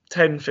 that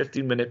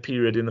 10-15 minute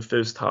period in the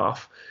first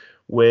half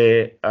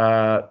where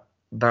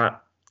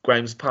that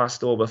Grimes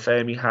passed over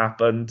Femi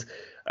happened,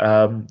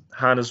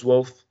 Hannah's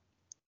Wolf.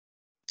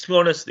 To be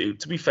honest,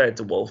 to be fair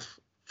to Wolf,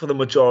 for the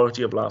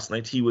majority of last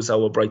night, he was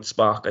our bright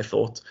spark, I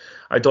thought.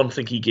 I don't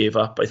think he gave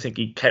up. I think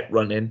he kept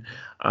running,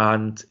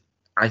 and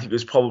I think it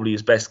was probably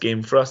his best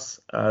game for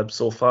us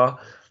so far.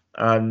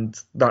 And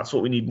that's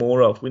what we need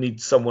more of. We need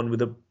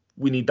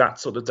we need that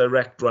sort of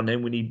direct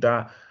running. We need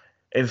that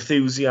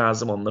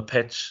enthusiasm on the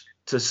pitch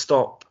to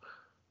stop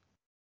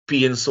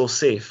being so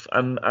safe.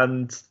 And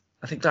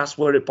I think that's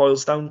where it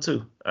boils down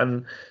to.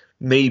 And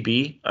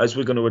maybe, as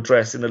we're going to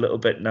address in a little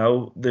bit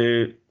now,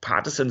 the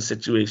Patterson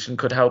situation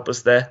could help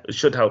us there. It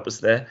should help us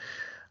there.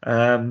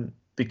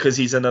 Because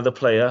he's another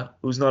player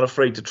who's not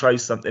afraid to try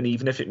something,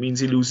 even if it means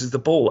he loses the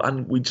ball.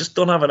 And we just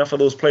don't have enough of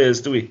those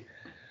players, do we?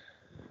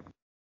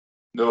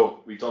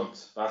 No, we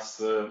don't. That's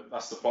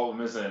the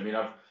problem, isn't it? I mean,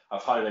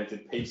 I've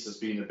highlighted pace as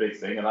being a big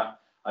thing, and I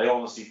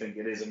honestly think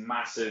it is a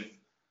massive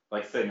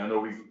thing. I know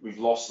we've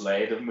lost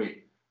Laird, haven't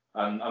we?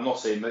 And I'm not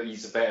saying that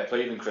he's a better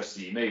player than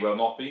Christie. He may well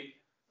not be,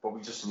 but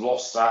we just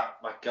lost that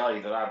guy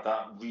that had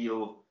that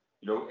real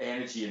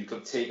energy and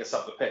could take us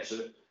up the pitch.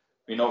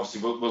 I mean,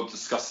 obviously we'll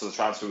discuss the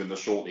transfer window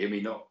shortly. I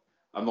mean,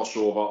 I'm not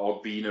sure about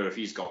Ogbina if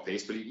he's got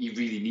pace, but he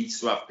really needs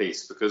to have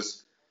pace,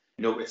 because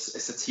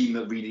it's a team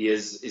that really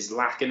is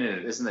lacking in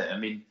it, isn't it? I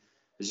mean,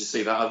 as you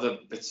say, that other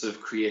bits of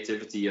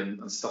creativity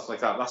and stuff like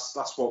that.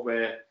 That's what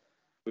we're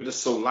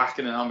just so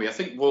lacking in, aren't we? I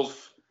think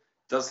Wolf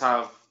does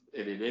have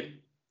it in him,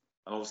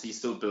 and obviously he's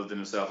still building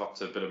himself up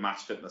to a bit of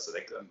match fitness, I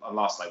think. And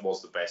last night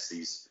was the best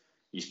he's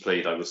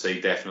played, I would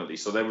say, definitely.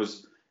 So there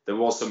was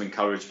some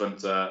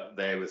encouragement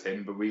there with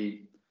him, but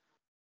we've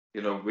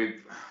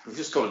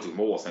just got to do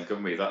more, I think,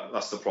 haven't we?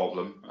 That's the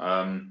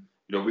problem.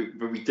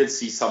 We did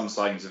see some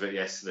signs of it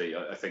yesterday,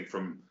 I think,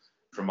 from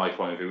my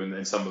point of view,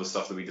 and some of the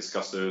stuff that we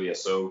discussed earlier.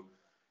 So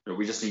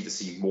we just need to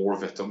see more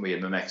of it, don't we, in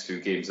the next few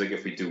games? I think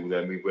if we do,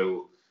 then we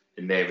will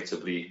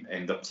inevitably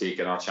end up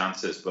taking our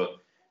chances. But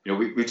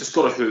we just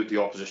got to hurt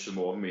the opposition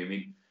more. I mean,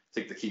 I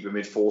think the keeper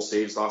made 4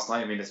 saves last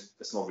night. I mean,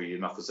 it's not really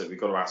enough, is it? We've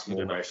got to ask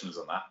more questions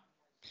than that.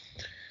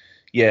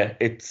 Yeah,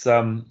 it's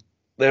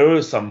there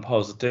are some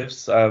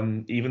positives,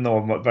 even though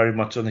I'm very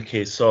much on the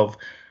case of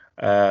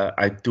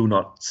I do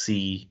not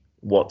see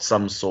what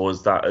some saw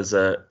as that as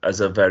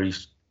a very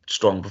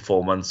strong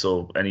performance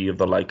or any of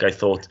the like. I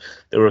thought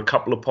there were a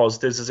couple of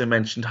positives, as I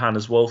mentioned.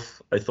 Hannes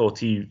Wolf, I thought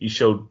he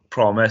showed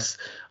promise.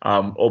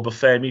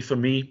 Obafemi, for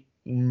me,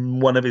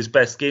 one of his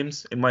best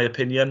games, in my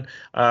opinion.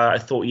 I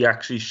thought he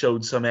actually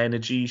showed some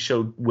energy,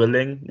 showed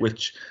willing,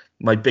 which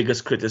my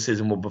biggest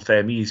criticism of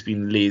Obafemi, he's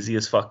been lazy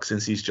as fuck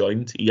since he's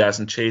joined. He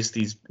hasn't chased,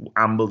 he's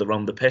ambled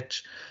around the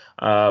pitch.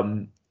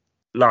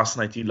 Last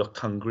night he looked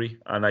hungry,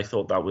 and I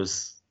thought that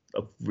was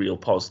a real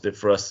positive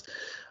for us.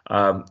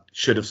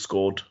 Should have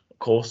scored, of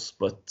course,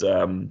 but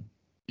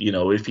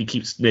if he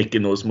keeps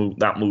making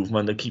that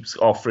movement and keeps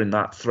offering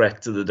that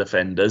threat to the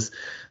defenders,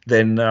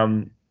 then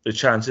the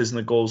chances and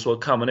the goals will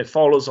come. And it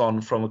follows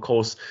on from, of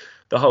course,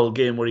 the whole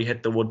game where he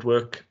hit the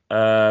woodwork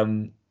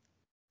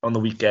on the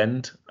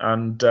weekend,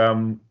 and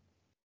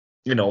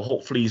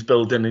hopefully he's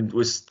building and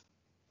was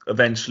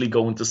eventually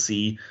going to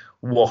see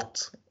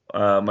what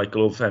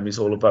Michael Obafemi is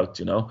all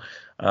about.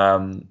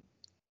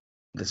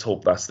 Let's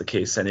hope that's the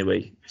case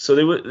anyway.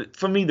 So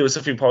for me, there was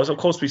a few positives. Of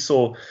course, we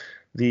saw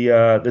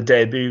the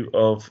debut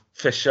of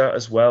Fisher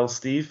as well,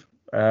 Steve.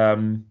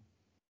 Don't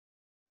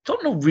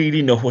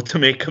really know what to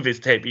make of his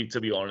debut,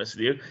 to be honest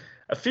with you.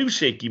 A few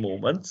shaky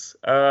moments,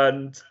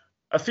 and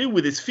a few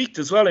with his feet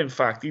as well, in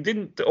fact. He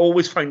didn't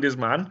always find his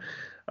man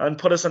and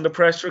put us under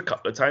pressure a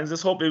couple of times.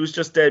 Let's hope it was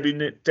just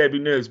debut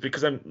nerves,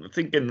 because I'm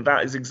thinking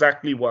that is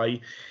exactly why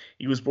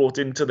he was brought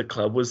into the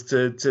club, was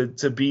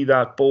to be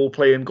that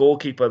ball-playing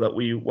goalkeeper that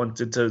we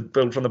wanted to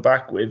build from the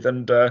back with.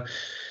 And,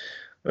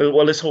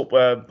 let's hope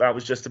that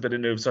was just a bit of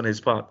nerves on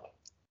his part.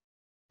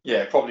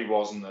 Yeah, it probably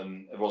wasn't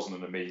an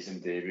amazing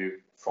debut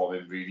from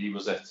him, really,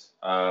 was it?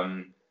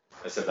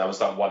 I said that was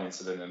that one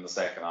incident in the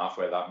second half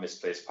where that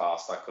misplaced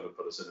pass that could have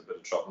put us in a bit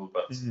of trouble.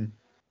 But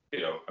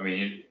I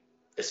mean,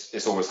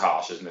 it's always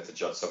harsh, isn't it, to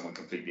judge someone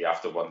completely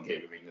after one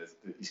game? I mean,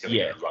 he's going to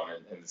get run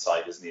in the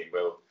side, isn't he?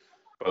 We'll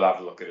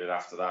have a look at it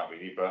after that,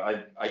 really.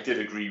 But I did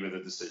agree with the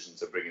decision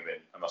to bring him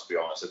in. I must be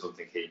honest. I don't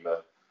think Hamer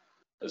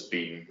has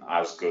been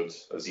as good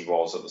as he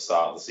was at the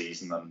start of the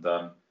season,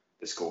 and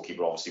this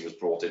goalkeeper obviously was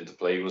brought into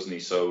play, wasn't he?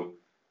 So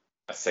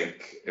I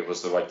think it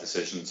was the right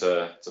decision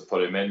to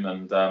put him in,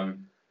 and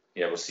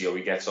we'll see how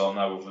he gets on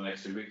now over the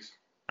next few weeks.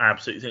 I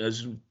absolutely think,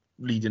 as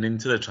leading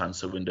into the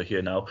transfer window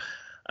here now,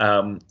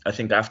 I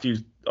think after you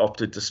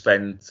opted to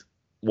spend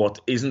what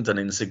isn't an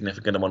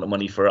insignificant amount of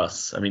money for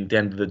us, I mean, at the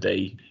end of the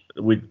day,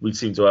 we don't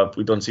seem to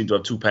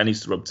have 2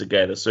 pennies to rub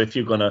together. So if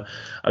you're going to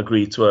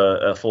agree to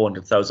a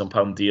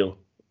 £400,000 deal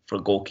for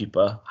a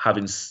goalkeeper,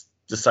 having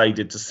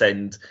decided to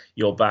send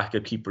your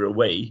backup keeper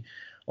away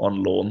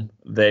on loan,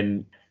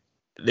 then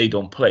they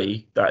don't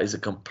play. That is a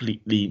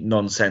completely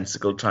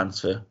nonsensical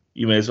transfer.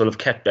 You may as well have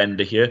kept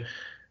Bender here,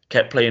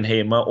 kept playing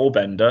Hamer or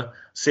Bender,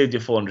 saved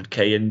your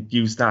 400k, and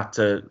used that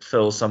to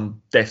fill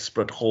some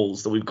desperate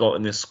holes that we've got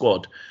in this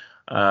squad.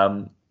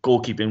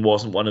 Goalkeeping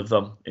wasn't one of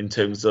them, in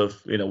terms of,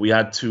 we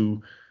had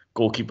 2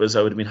 goalkeepers.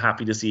 I would have been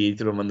happy to see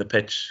either of them on the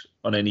pitch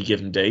on any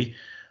given day.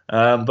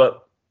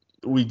 But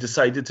we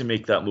decided to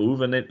make that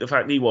move, and the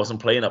fact that he wasn't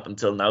playing up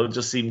until now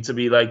just seemed to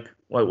be like,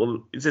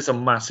 well, is this a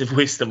massive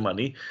waste of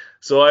money?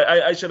 So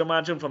I should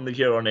imagine from the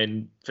here on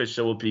in,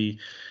 Fisher will be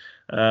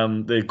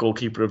the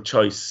goalkeeper of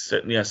choice.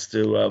 Certainly has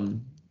to,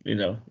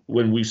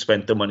 when we've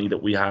spent the money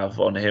that we have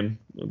on him,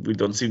 we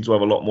don't seem to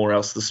have a lot more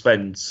else to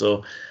spend.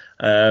 So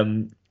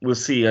we'll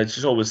see. I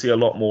just always see a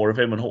lot more of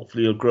him, and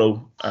hopefully he'll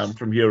grow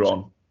from here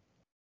on.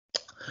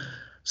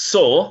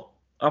 So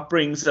that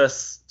brings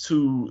us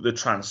to the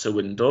transfer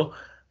window.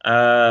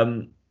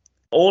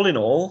 All in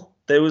all,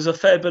 there was a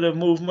fair bit of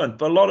movement,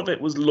 but a lot of it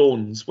was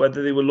loans,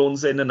 whether they were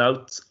loans in and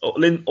out,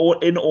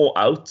 or in or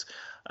out.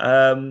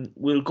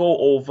 We'll go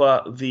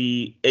over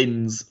the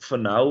ins for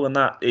now, and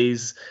that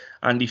is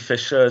Andy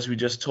Fisher, as we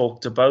just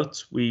talked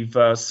about. We've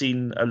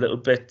seen a little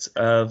bit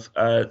of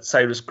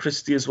Cyrus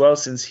Christie as well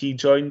since he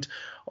joined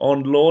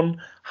on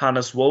loan.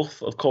 Hannes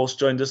Wolf, of course,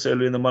 joined us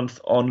earlier in the month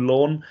on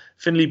loan.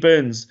 Finley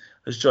Burns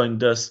has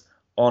joined us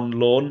on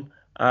loan.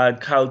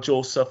 And Kyle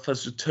Joseph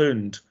has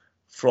returned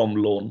from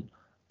loan.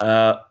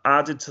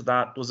 Added to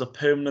that was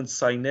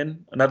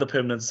another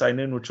permanent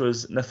signing, which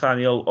was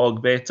Nathaniel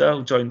Ogbeta,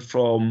 who joined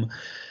from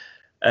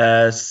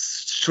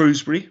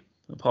Shrewsbury,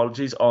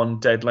 on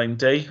deadline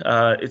day.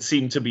 It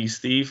seemed to be,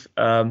 Steve,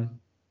 an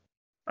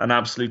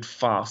absolute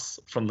farce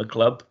from the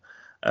club.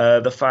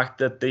 The fact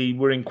that they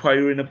were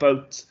inquiring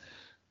about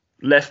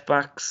left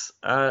backs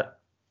at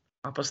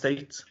Upper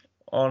State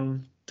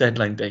on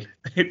deadline day.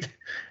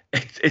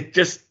 It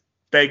just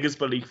beggars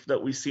belief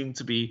that we seem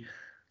to be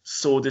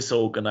so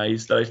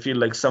disorganised that I feel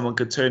like someone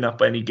could turn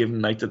up any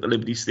given night at the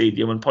Liberty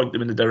Stadium and point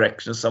them in the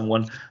direction of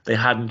someone they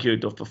hadn't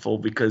heard of before,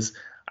 because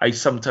I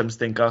sometimes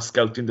think our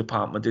scouting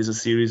department is a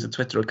series of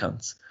Twitter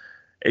accounts.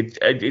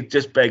 It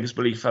just beggars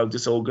belief how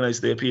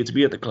disorganised they appear to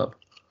be at the club.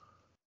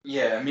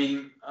 Yeah, I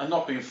mean, I'm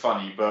not being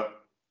funny,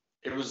 but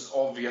it was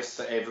obvious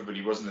to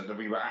everybody, wasn't it, that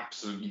we were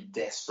absolutely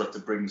desperate to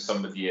bring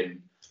somebody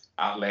in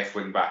at left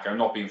wing back. I'm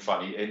not being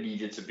funny. It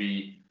needed to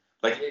be,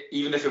 like,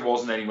 even if it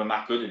wasn't anyone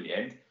that good in the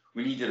end,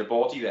 we needed a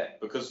body there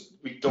because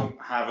we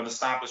don't have an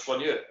established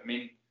one yet. I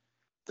mean,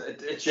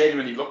 it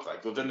genuinely looked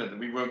like, though, didn't it, that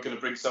we weren't going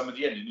to bring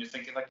somebody in, and you're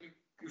thinking, like,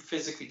 you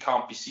physically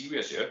can't be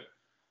serious here.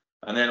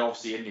 And then,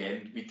 obviously, in the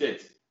end, we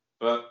did.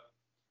 But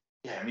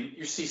yeah, I mean,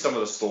 you see some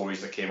of the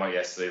stories that came out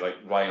yesterday, like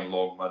Ryan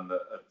Longman,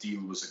 a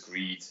deal was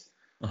agreed,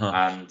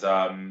 and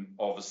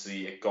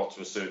obviously it got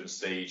to a certain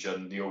stage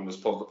and the owners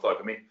pulled the plug.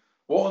 I mean,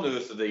 what on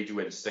earth are they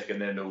doing sticking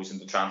their nose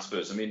into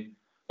transfers? I mean,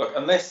 look,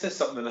 unless there's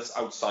something that's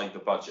outside the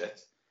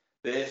budget,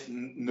 their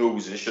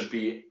noses should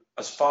be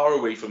as far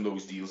away from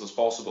those deals as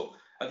possible.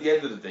 At the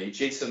end of the day,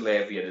 Jason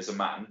Levian is a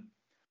man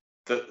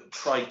that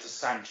tried to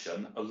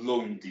sanction a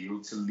loan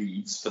deal to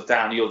Leeds for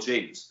Daniel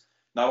James.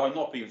 Now, I'm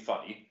not being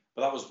funny,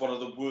 but that was one of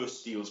the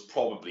worst deals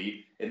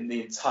probably in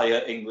the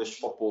entire English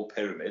football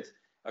pyramid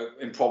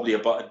in probably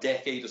about a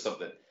decade or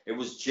something. It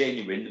was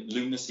genuine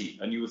lunacy.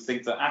 And you would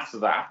think that after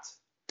that,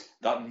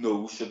 that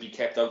nose should be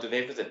kept out of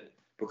everything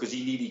because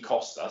he nearly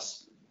cost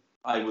us,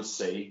 I would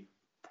say,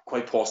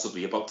 quite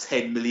possibly about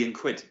 10 million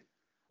quid.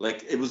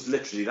 Like, it was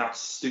literally that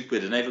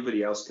stupid, and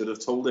everybody else could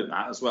have told him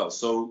that as well.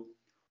 So,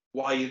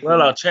 why?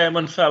 Well, our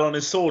chairman fell on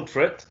his sword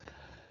for it.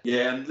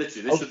 Yeah, and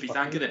literally, they should be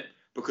thanking it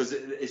because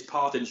his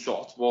parting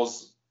shot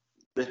was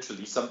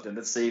literally something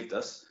that saved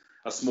us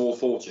a small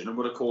fortune and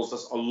would have caused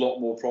us a lot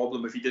more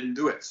problem if he didn't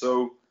do it.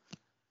 So,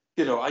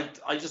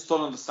 I just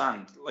don't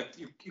understand. Like,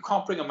 you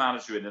can't bring a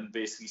manager in and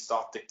basically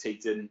start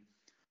dictating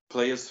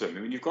players to him.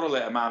 I mean, you've got to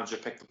let a manager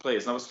pick the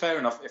players. Now, it's fair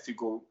enough if you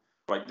go,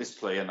 right, this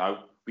player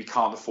now, we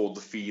can't afford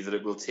the fee that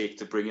it will take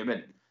to bring him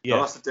in. Yeah.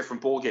 Now, that's a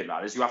different ballgame,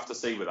 that is. You have to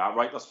say with that,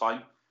 right, that's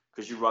fine,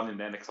 because you're running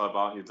in a club,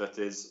 aren't you, that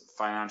is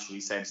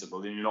financially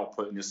sensible and you're not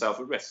putting yourself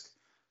at risk.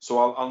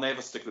 So I'll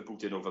never stick the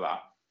boot in over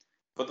that.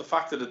 But the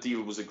fact that a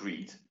deal was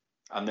agreed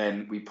and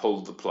then we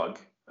pulled the plug,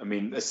 I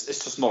mean, it's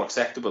just not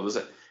acceptable, is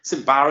it? It's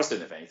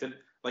embarrassing, if anything.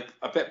 Like,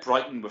 I bet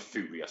Brighton were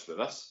furious with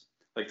us.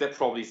 Like, they're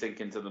probably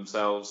thinking to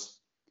themselves,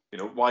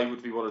 why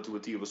would we want to do a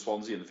deal with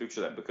Swansea in the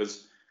future then?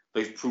 Because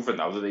they've proven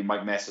now that they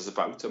might mess us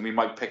about and we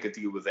might pick a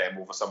deal with them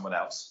over someone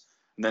else.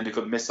 And then they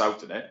could miss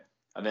out on it.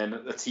 And then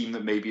a team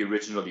that maybe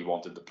originally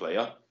wanted the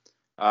player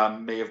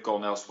may have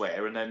gone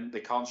elsewhere and then they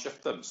can't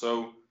shift them.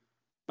 So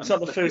it's not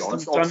the first time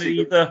we've done it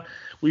either.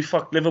 We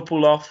fucked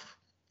Liverpool off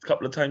a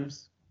couple of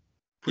times.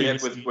 Yeah,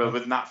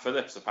 with Nat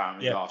Phillips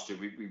apparently last year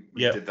we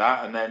did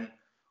that, and then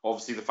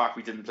obviously the fact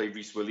we didn't play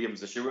Reece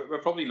Williams this year, we're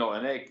probably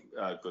not in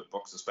a good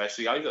books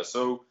especially either.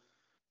 So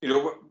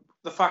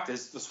the fact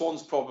is the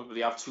Swans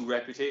probably have two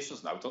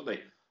reputations now, don't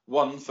they?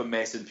 One for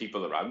messing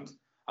people around,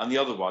 and the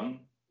other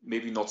one,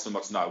 maybe not so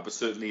much now, but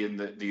certainly in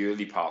the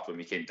early part when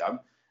we came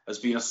down, has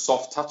been a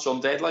soft touch on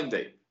deadline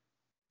day.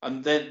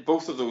 And then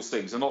both of those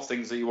things are not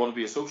things that you want to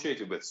be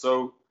associated with.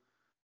 So,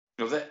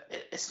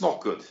 it's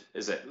not good,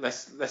 is it?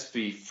 Let's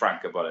be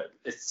frank about it.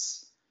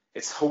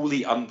 It's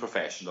wholly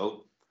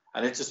unprofessional,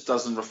 and it just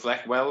doesn't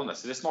reflect well on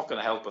us. And it's not going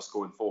to help us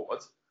going forward.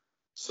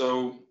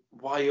 So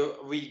why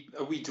are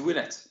we doing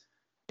it?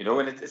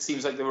 And it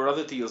seems like there were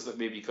other deals that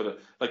maybe could have,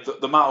 like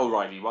the Matt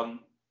O'Reilly one.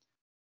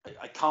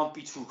 I can't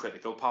be too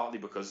critical, partly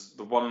because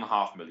the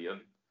 1.5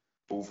 million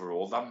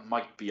overall, that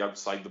might be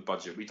outside the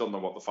budget. We don't know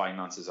what the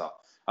finances are.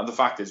 And the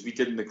fact is, we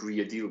didn't agree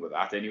a deal with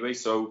that anyway.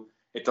 So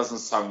it doesn't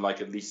sound like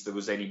at least there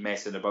was any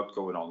messing about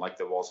going on like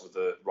there was with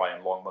the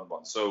Ryan Longman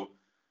one. So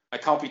I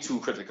can't be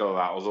too critical of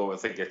that, although I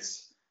think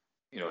it's,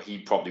 he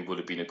probably would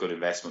have been a good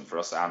investment for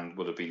us and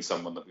would have been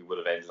someone that we would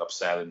have ended up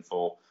selling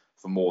for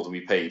more than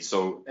we paid.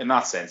 So in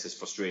that sense, it's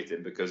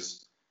frustrating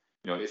because,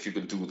 if you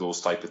can do those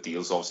type of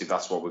deals, obviously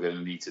that's what we're going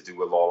to need to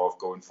do a lot of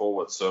going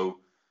forward. So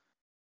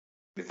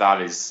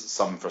that is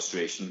some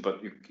frustration,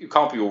 but you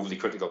can't be overly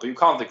critical. But you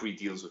can't agree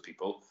deals with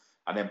people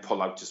and then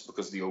pull out just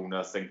because the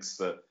owner thinks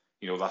that,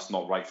 that's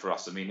not right for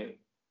us. I mean,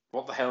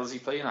 what the hell is he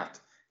playing at?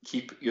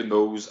 Keep your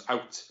nose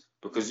out,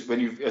 because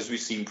as we've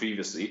seen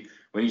previously,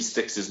 when he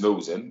sticks his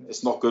nose in,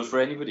 it's not good for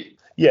anybody.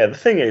 Yeah, the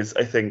thing is,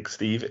 I think,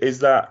 Steve, is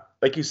that,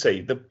 like you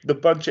say, the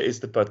budget is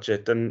the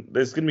budget, and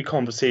there's going to be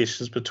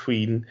conversations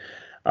between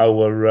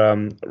our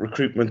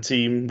recruitment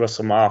team,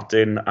 Russell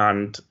Martin,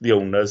 and the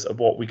owners of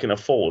what we can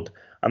afford.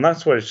 And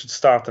that's where it should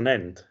start and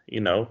end.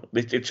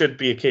 It should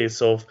be a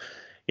case of,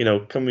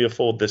 can we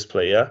afford this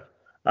player?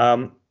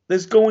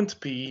 There's going to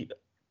be,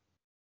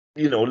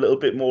 a little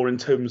bit more in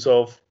terms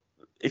of,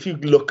 if you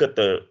look at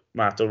the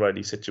Matt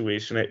O'Reilly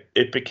situation,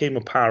 it became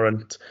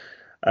apparent,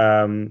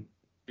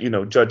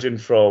 judging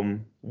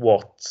from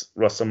what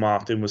Russell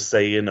Martin was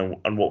saying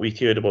and what we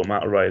heard about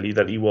Matt O'Reilly,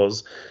 that he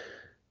was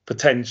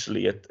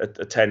potentially a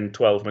 10,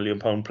 12 million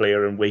pound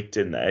player and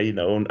waiting there,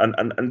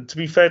 and to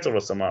be fair to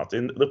Russell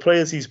Martin, the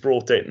players he's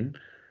brought in,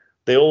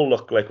 they all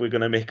look like we're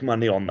going to make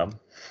money on them.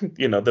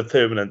 The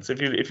permanents.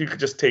 If you could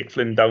just take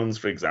Flynn Downs,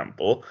 for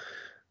example,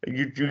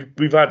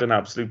 we've had an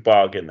absolute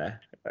bargain there.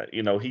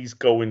 He's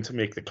going to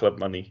make the club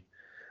money,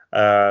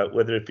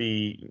 whether it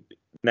be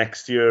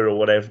next year or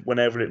whatever,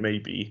 whenever it may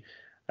be,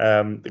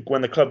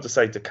 when the club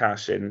decide to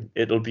cash in,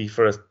 it'll be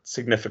for a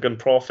significant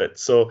profit.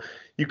 So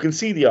you can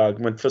see the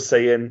argument for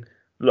saying,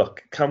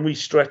 look, can we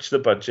stretch the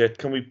budget?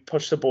 Can we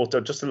push the boat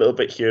out just a little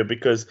bit here?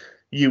 Because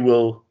you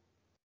will,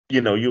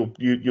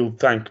 you'll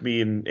thank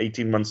me in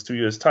 18 months, 2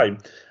 years' time.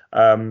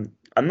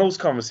 And those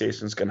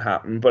conversations can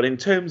happen. But in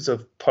terms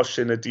of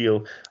pushing a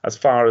deal as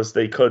far as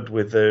they could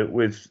with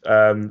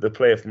the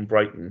player from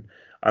Brighton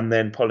and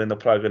then pulling the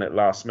plug in at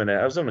last minute,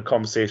 I was having a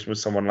conversation with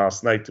someone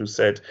last night who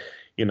said,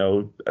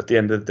 at the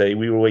end of the day,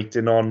 we were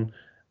waiting on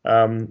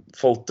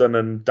Fulton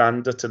and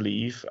Danda to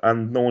leave,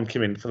 and no one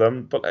came in for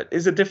them. But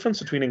there's a difference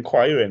between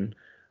inquiring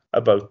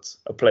about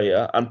a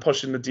player and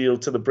pushing the deal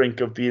to the brink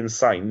of being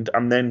signed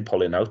and then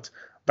pulling out.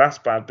 That's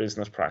bad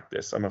business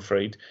practice, I'm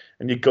afraid.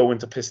 And you're going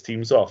to piss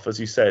teams off, as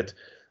you said.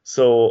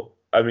 So,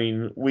 I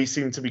mean, we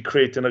seem to be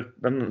creating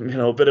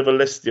a bit of a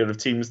list here of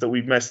teams that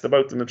we've messed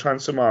about in the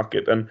transfer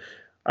market, and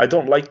I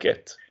don't like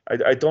it.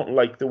 I don't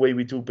like the way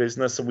we do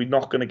business, and we're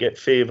not going to get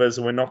favours,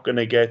 and we're not going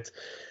to get,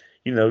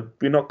 we're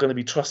not going to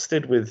be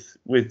trusted with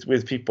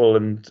people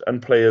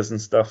and players and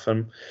stuff.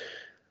 And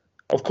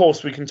of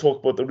course, we can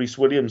talk about the Reece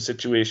Williams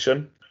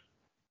situation.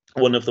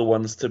 One of the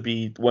ones to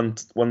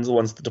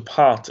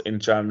depart in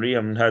January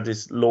and had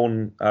his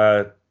loan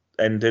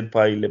ended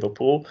by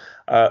Liverpool.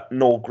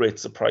 No great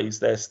surprise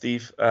there,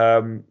 Steve.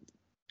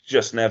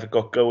 Just never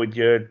got going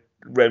here.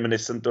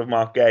 Reminiscent of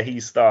Mark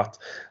Gahey's start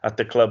at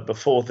the club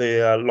before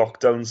the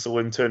lockdown, so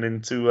him turn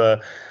into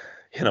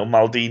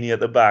Maldini at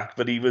the back.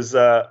 But he was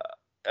at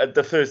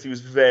the first he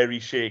was very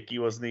shaky,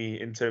 wasn't he,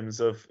 in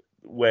terms of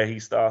where he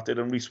started,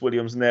 and Reece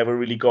Williams never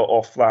really got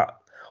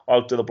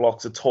out of the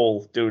blocks at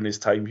all during his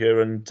time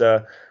here, and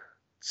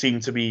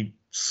seemed to be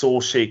so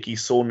shaky,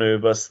 so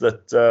nervous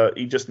that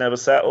he just never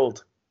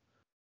settled.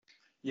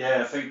 Yeah,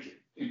 I think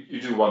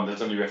you do wonder,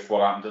 don't you, if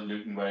what happened at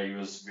Luton, where he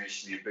was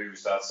racially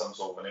abused, had some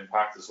sort of an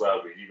impact as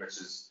well, really, which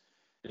is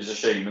a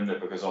shame, isn't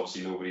it? Because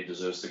obviously nobody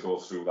deserves to go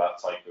through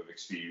that type of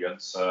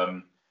experience.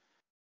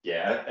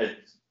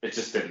 It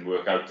just didn't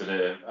work out, did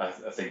it? I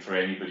think for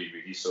anybody,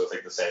 really. So I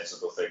think the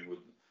sensible thing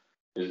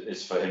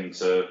is for him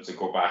to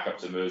go back up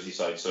to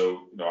Merseyside.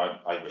 So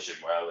I wish him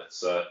well.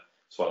 It's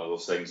one of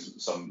those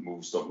things. Some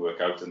moves don't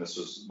work out, and this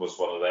was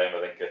one of them.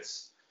 I think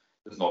there's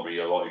not really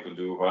a lot you can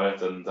do about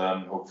it, and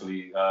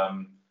hopefully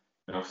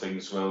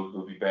things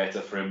will be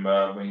better for him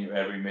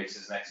whenever he makes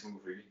his next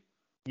move, really.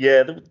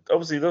 Yeah,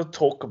 obviously they'll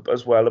talk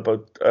as well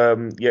about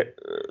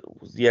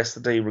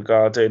yesterday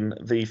regarding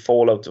the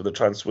fallout of the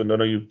transfer window. I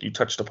know you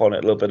touched upon it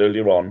a little bit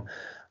earlier on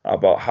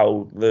about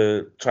how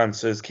the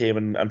transfers came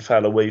and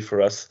fell away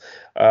for us.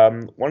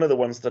 One of the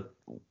ones that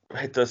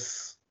hit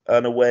us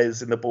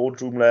unawares in the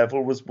boardroom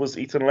level was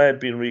Ethan Laird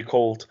being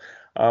recalled,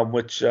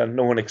 which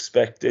no one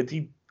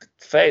expected.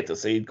 Fair to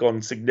say he'd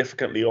gone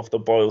significantly off the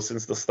boil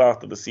since the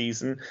start of the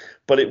season,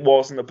 but it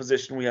wasn't a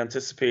position we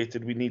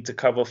anticipated we need to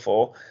cover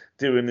for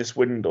during this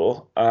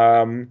window.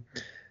 I'm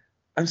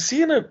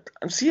seeing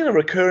a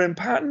recurring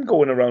pattern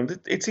going around.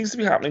 It seems to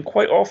be happening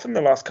quite often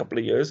the last couple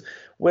of years,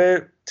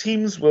 where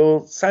teams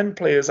will send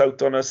players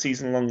out on a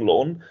season-long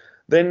loan,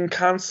 then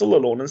cancel the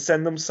loan and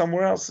send them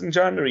somewhere else in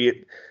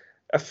January.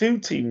 A few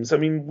teams, I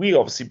mean, we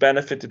obviously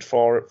benefited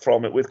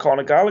from it with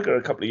Conor Gallagher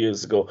a couple of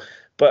years ago,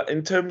 but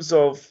in terms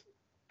of,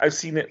 I've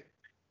seen it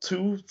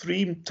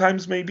 2-3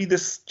 times maybe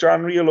this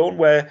January alone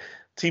where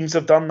teams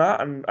have done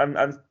that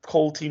and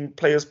called team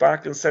players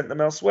back and sent them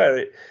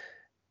elsewhere.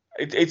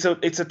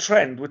 It's a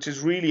trend which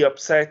is really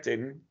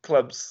upsetting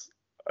clubs,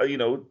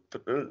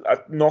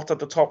 not at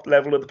the top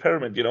level of the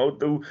pyramid,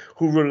 who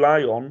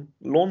rely on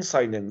loan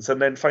signings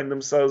and then find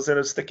themselves in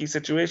a sticky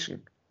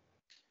situation.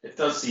 It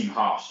does seem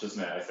harsh,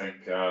 doesn't it? I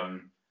think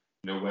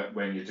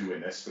when you're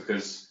doing this,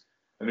 because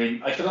I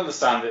mean I can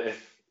understand it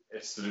if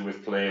it's to do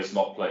with players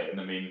not playing.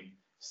 I mean,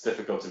 it's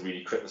difficult to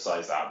really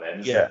criticise that then,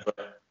 isn't it?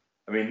 But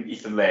I mean,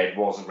 Ethan Laird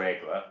was a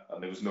regular,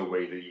 and there was no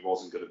way that he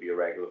wasn't going to be a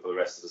regular for the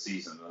rest of the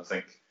season. And I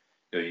think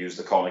you use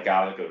the Conor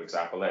Gallagher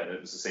example then.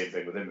 It was the same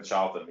thing with him at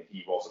Charlton. I mean,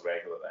 he was a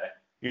regular there.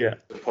 Yeah.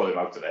 To pull him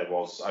out of there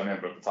I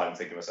remember at the time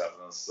thinking to myself,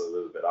 that's a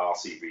little bit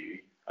arsey,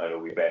 really. I know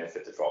we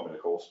benefited from it,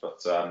 of course, but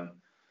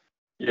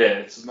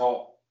it's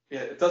not. Yeah,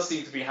 it does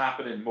seem to be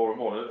happening more and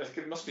more. I think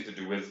it must be to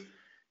do with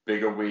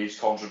bigger wage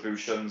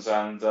contributions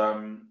and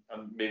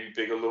maybe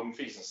bigger loan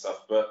fees and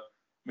stuff. But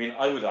I mean,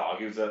 I would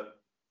argue that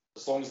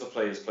as long as the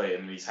player's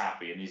playing and he's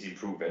happy and he's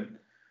improving,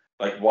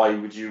 like why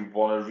would you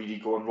want to really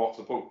go and rock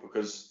the boat?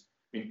 Because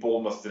I mean,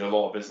 Bournemouth did a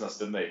lot of business,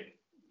 didn't they?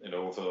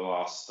 For the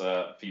last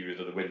period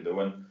of the window.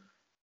 And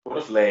what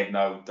if Laird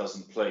now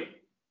doesn't play?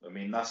 I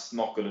mean, that's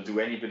not going to do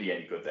anybody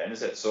any good then,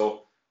 is it?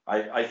 So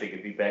I think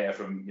it'd be better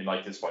from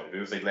United's point of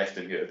view if they'd left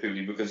him here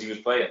purely because he was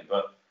playing.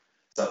 But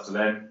it's up to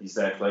them. He's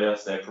their player.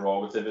 It's their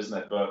prerogative, isn't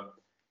it? But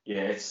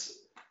yeah,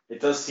 it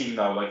does seem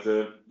now like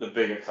the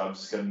bigger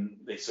clubs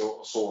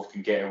sort of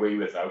can get away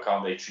with now,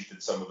 can't they?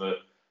 Treated some of the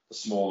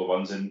smaller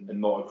ones in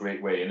not a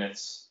great way, and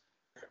it's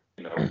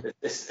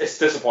it's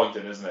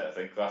disappointing, isn't it? I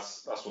think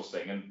that's what's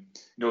thing. And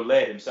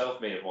Laird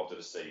himself may have wanted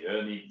to stay here,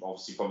 and he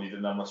obviously probably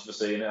didn't have much of a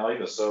say in it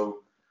either.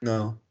 So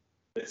no.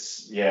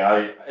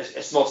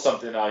 It's not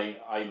something I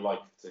like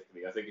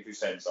particularly. I think if you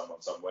send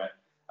someone somewhere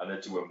and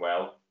they're doing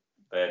well,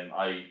 then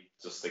I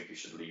just think you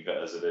should leave it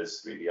as it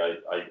is. Really,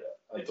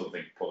 I don't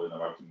think pulling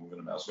them out and moving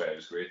them elsewhere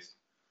is great.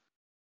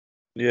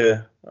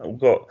 Yeah, we've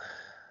got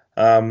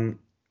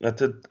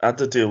had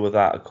to deal with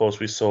that. Of course,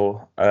 we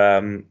saw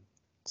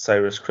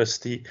Cyrus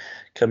Christie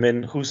come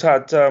in, who's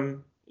had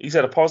he's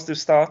had a positive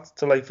start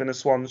to life in a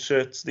Swan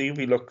shirt. Steve,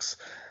 he looks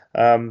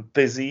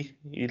busy.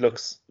 He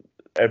looks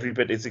every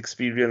bit as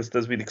experienced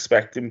as we'd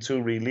expect him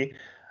to, really,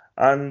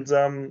 and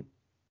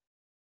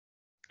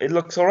it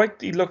looks all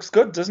right. He looks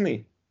good, doesn't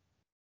he?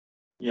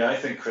 Yeah, I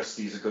think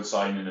Christie's a good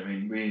signing. I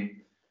mean,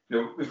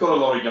 we've got a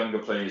lot of younger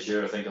players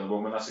here. I think at the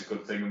moment that's a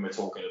good thing when we're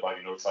talking about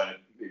trying to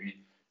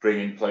maybe bring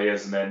in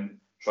players and then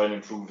try and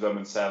improve them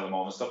and sell them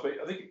on and stuff. But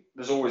I think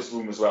there's always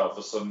room as well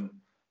for some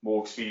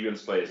more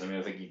experienced players. I mean,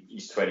 I think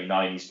he's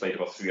 29. He's played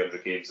about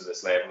 300 games at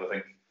this level. I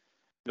think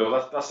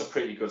that's a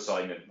pretty good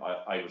signing.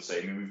 I would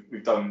say. I mean,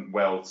 we've done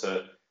well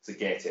to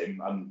get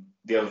him. And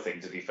the other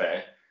thing, to be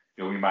fair,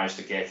 we managed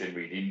to get him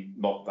really.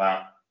 Not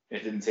that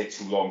it didn't take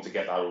too long to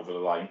get that over the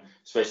line,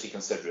 especially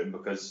considering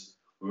because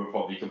we were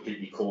probably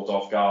completely caught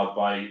off guard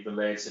by the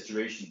leg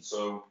situation.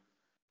 So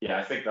yeah,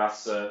 I think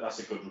that's a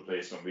good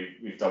replacement.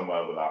 We've done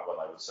well with that one,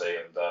 I would say,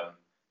 and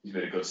he's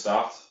made a good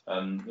start,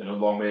 and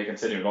long may it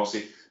continue. And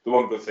obviously, the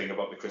one good thing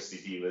about the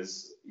Christie deal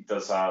is he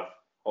does have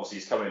obviously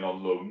he's coming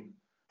on loan.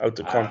 Out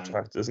of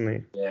contract, isn't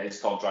he? Yeah,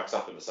 his contract's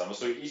up in the summer,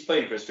 so he's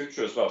playing for his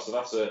future as well.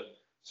 So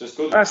it's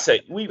good. That's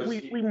it.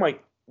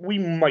 We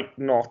might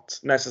not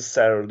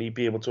necessarily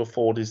be able to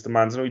afford his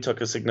demands. I know he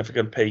took a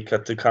significant pay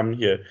cut to come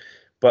here,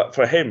 but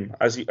for him,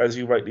 as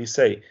you rightly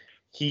say,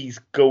 he's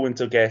going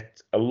to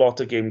get a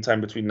lot of game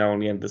time between now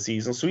and the end of the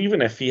season. So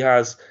even if he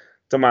has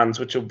demands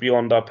which are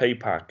beyond our pay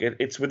packet,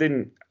 it's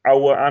within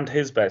our and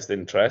his best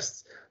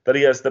interests that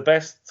he has the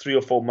best 3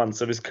 or 4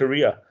 months of his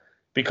career,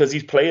 because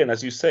he's playing,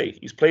 as you say,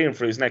 he's playing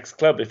for his next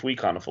club if we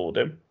can't afford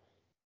him.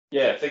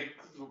 Yeah, I think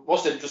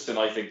what's interesting,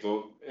 I think,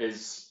 though,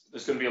 is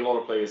there's going to be a lot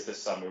of players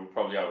this summer who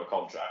probably out of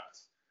contract.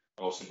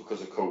 And also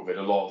because of COVID,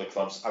 a lot of the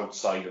clubs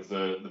outside of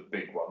the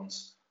big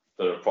ones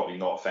that are probably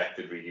not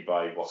affected really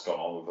by what's gone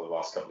on over the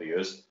last couple of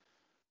years.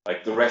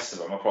 Like the rest of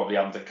them are probably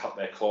having to cut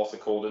their cloth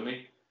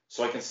accordingly.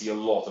 So I can see a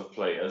lot of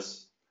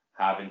players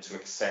having to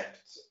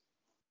accept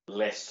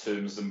less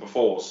terms than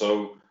before.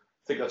 So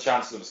I think the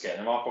chances of us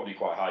getting him are probably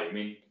quite high. I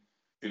mean,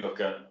 if you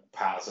look at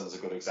Patterson's a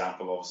good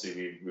example.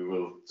 Obviously, we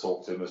will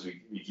talk to him as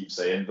we keep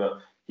saying, but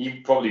he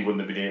probably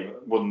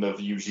wouldn't have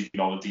usually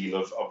been on a deal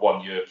of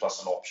 1 year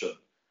plus an option,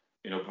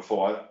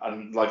 before.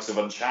 And likes of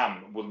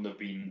Uncham wouldn't have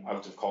been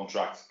out of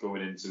contract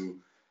going into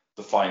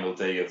the final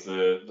day of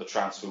the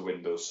transfer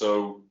window.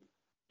 So,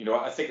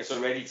 I think it's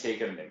already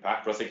taken an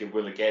impact, but I think it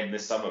will again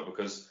this summer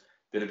because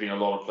there have been a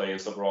lot of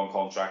players that were on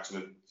contracts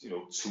with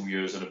 2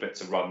 years and a bit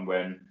to run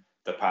when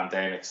the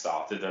pandemic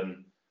started,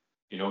 and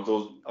a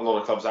lot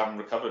of clubs haven't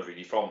recovered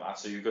really from that.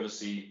 So you're going to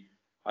see,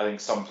 I think,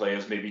 some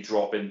players maybe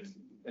drop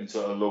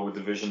into a lower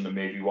division than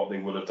maybe what they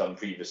would have done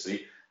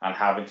previously and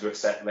having to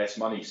accept less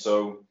money.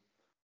 So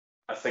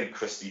I think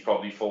Christie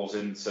probably falls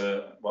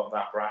into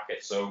that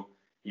bracket. So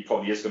he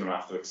probably is going to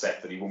have to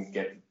accept that he won't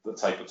get the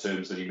type of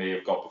terms that he may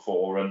have got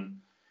before. And,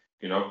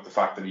 the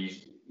fact that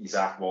he's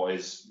at what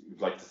is,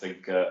 you'd like to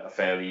think, a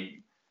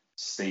fairly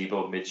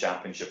stable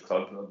mid-championship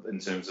club in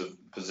terms of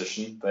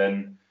position,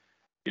 then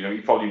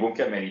he probably won't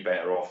get many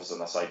better offers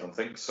than us, I don't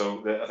think.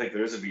 So I think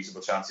there is a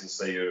reasonable chance he'll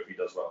stay here if he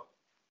does well.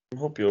 I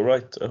hope you're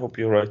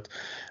right.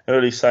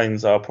 Early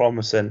signs are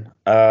promising.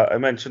 I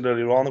mentioned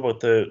earlier on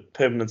about the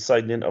permanent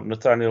signing of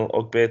Nathaniel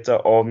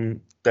Ogbeta on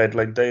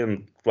deadline day,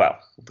 and well,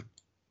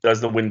 as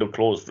the window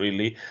closed,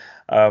 really,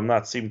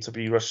 that seemed to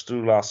be rushed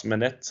through last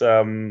minute.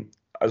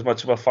 As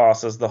much of a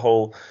farce as the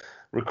whole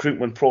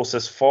recruitment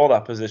process for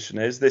that position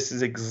is, this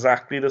is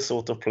exactly the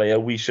sort of player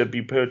we should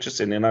be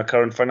purchasing in our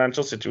current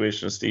financial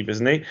situation, Steve,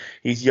 isn't he?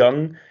 He's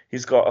young.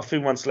 He's got a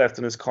few months left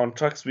in his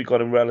contracts. We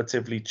got him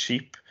relatively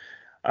cheap.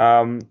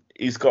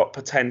 He's got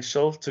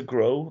potential to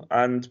grow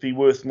and be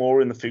worth more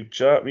in the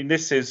future. I mean,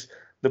 this is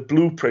the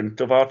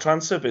blueprint of our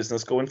transfer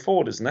business going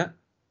forward, isn't it?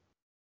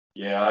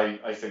 Yeah,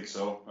 I think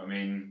so. I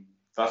mean,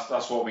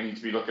 that's what we need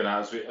to be looking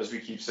at, as we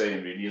keep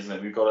saying, really, isn't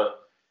it? We've got to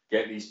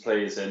get these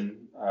players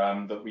in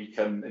that we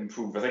can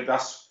improve. I think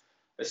that's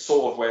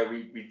sort of where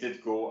we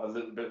did go a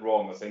little bit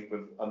wrong, I think,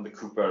 under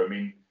Cooper. I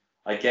mean,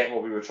 I get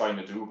what we were trying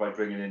to do by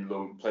bringing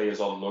in players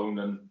on loan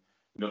and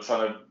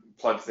trying to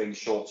plug things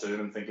short term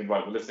and thinking,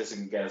 right, well, if this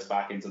can get us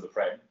back into the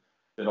Prem,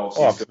 then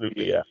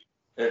obviously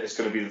it's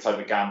going to be the type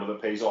of gamble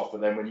that pays off.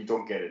 But then when you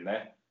don't get in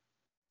there,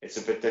 it's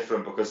a bit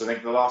different, because I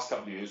think the last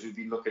couple of years we've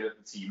been looking at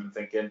the team and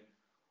thinking,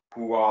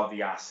 who are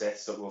the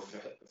assets that will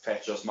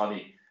fetch us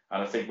money?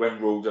 And I think when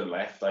Roden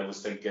left, I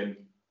was thinking,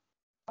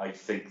 I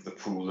think the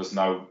pool has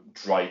now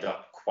dried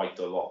up quite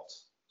a lot.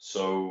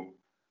 So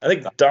I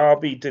think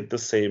Derby did the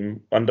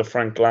same under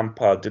Frank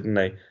Lampard, didn't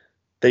they?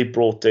 They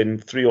brought in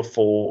 3 or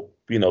 4,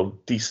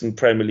 decent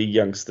Premier League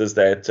youngsters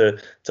there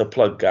to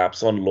plug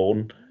gaps on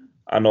loan,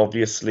 and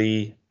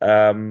obviously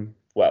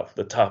well,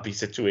 the Derby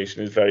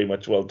situation is very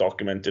much well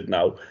documented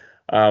now.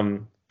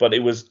 But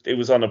it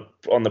was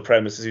on the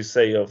premise, as you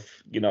say, of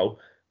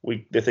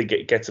if they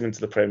gets them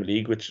into the Premier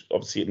League, which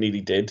obviously it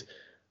nearly did.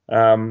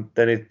 Then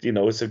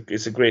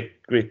it's a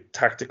great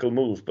tactical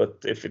move. But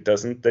if it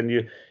doesn't, then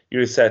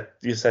you're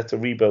set to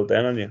rebuild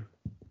then, aren't you?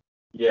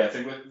 Yeah, I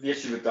think the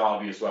issue with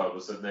Derby as well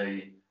was that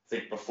I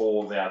think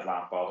before they had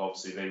Lampard,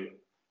 obviously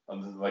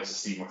under the likes of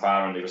Steve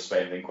McLaren, they were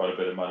spending quite a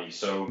bit of money.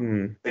 So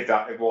I think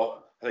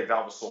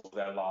that was sort of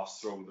their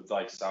last throw of the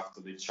dice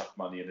after they chucked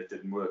money and it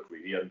didn't work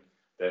really, and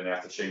then they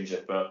had to change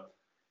it. But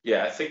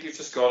yeah, I think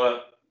you've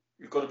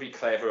got to be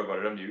clever about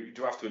it, and you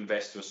do have to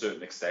invest to a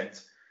certain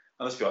extent.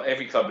 And let's be honest,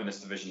 every club in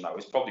this division now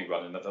is probably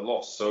running at a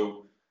loss.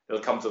 So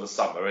it'll come to the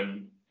summer,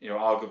 and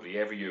arguably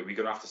every year we're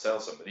going to have to sell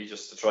somebody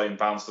just to try and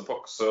balance the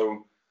books.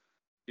 So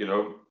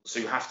so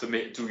you have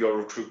to do your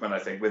recruitment, I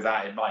think, with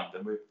that in mind.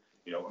 And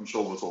I'm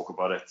sure we'll talk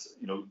about it,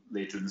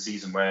 later in the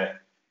season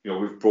where,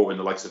 we've brought in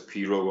the likes of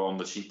Pirro on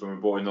the cheap and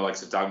we've brought in the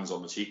likes of Downs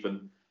on the cheap,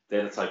 and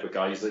they're the type of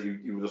guys that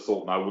you would have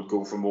thought now would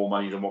go for more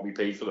money than what we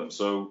paid for them.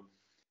 So,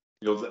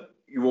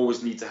 you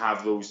always need to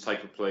have those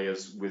type of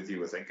players with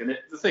you, I think. And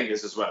the thing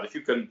is as well, if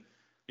you can,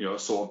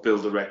 sort of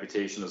build a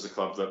reputation as a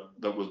club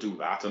that will do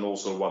that, and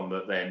also one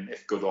that then,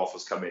 if good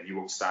offers come in, you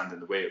won't stand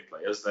in the way of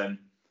players, then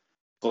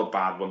not a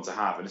bad one to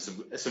have, and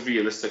it's a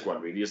realistic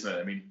one, really, isn't it?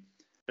 I mean,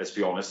 let's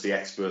be honest, the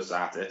experts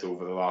at it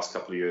over the last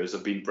couple of years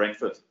have been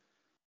Brentford.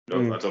 I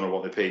don't know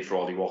what they paid for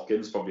Ollie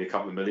Watkins, probably a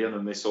couple of million,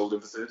 and they sold him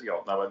for 30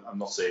 odd. Now, I'm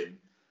not saying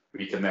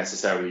we can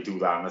necessarily do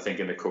that, and I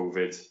think in the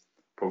COVID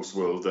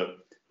post-world that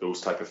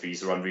those type of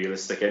fees are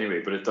unrealistic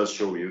anyway, but it does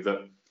show you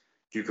that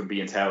if you can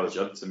be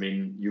intelligent, I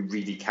mean, you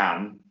really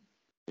can,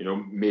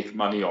 make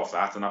money off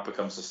that, and that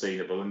becomes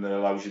sustainable, and it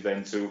allows you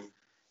then to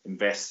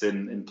invest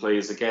in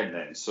players again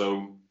then.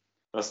 So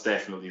that's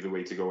definitely the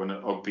way to go. And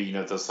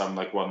Ogbina does sound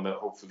like one that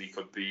hopefully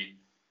could be,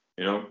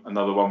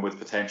 another one with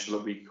potential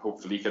that we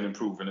hopefully can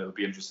improve. And it'll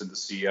be interesting to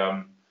see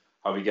how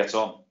he gets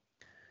on.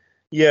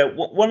 Yeah,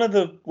 one of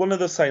the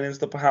signings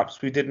that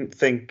perhaps we didn't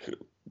think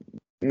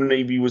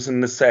maybe was a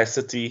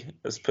necessity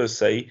as per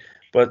se,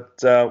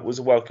 but was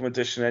a welcome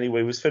addition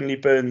anyway, was Finley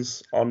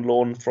Burns on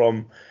loan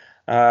from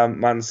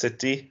Man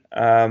City.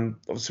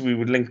 Obviously, we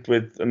were linked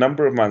with a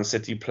number of Man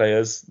City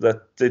players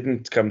that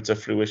didn't come to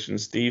fruition,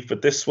 Steve.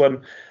 But this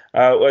one,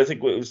 I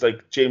think it was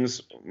like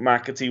James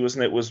McAtee,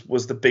 wasn't it?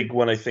 Was the big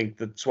one. I think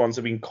that Swans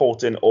have been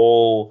caught in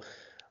all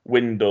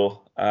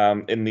window.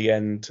 In the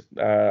end,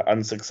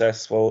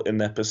 unsuccessful in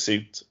their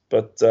pursuit.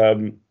 But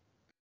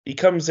he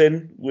comes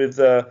in with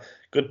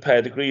good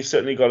pedigree. He's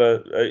certainly got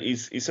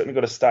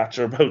a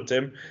stature about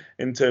him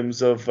in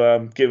terms of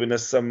giving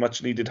us some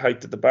much needed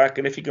height at the back.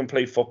 And if he can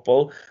play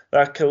football,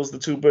 that kills the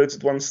two birds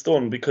with one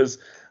stone. Because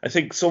I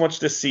think so much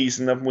this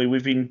season, haven't we?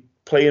 We've been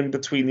playing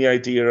between the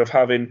idea of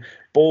having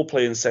ball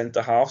playing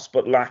centre halves,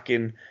 but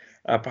lacking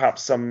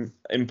perhaps some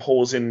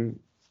imposing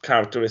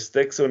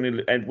characteristics. So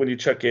when you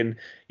chuck in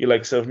you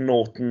like sort of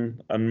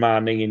Norton and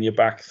Manning in your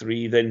back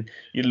three, then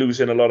you're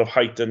losing a lot of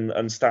height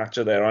and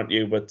stature there, aren't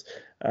you? But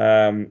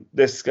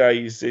this guy,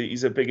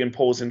 he's a big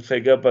imposing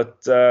figure,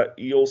 but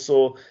he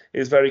also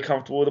is very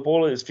comfortable with the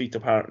ball at his feet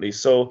apparently.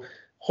 So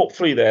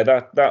hopefully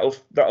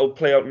that'll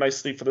play out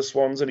nicely for the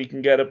Swans, and he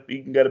can get a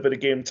bit of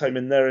game time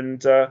in there,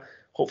 and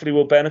hopefully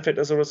we'll benefit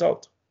as a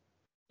result.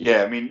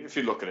 Yeah, I mean, if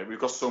you look at it, we've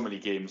got so many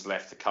games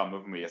left to come,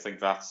 haven't we? I think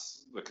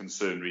that's the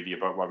concern really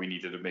about why we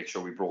needed to make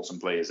sure we brought some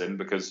players in,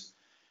 because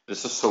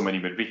there's just so many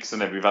midweeks,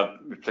 and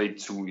we've played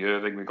 2 years.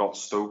 I think we got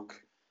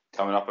Stoke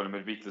coming up in a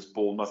midweek. There's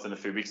Bournemouth in a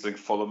few weeks. I think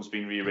Fulham's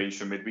been rearranged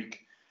for midweek,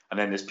 and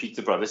then there's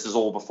Peterborough. This is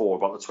all before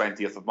about the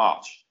 20th of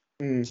March.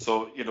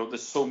 So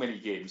there's so many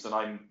games,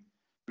 and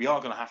we are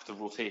going to have to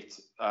rotate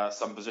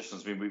some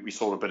positions. I mean, we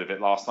saw a bit of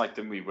it last night,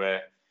 didn't we,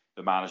 where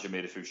the manager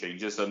made a few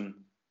changes, and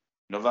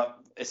that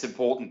it's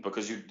important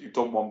because you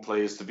don't want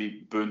players to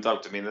be burnt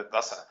out. I mean,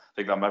 I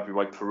think that might be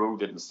why Perot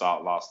didn't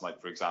start last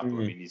night, for example.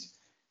 I mean,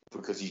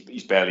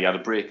 he's barely had a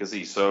break, has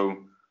he?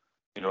 So,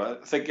 I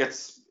think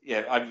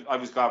I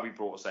was glad we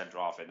brought a centre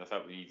half in. I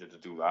felt we needed to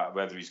do that.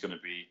 Whether he's going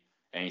to be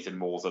anything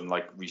more than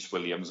like Reece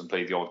Williams and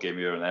play the odd game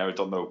here and there, I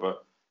don't know.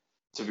 But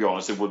to be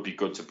honest, it would be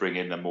good to bring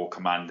in a more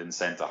commanding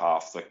centre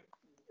half that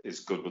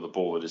is good with the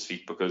ball at his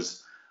feet,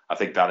 because I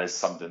think that is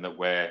something that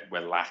we're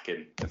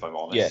lacking, if I'm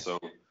honest. Yeah. So,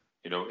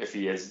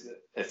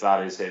 if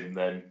that is him,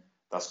 then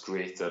that's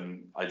great,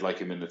 and I'd like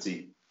him in the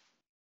team.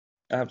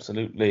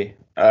 Absolutely.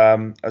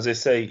 As I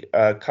say,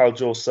 Carl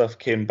Joseph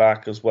came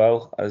back as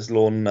well as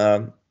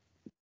loan,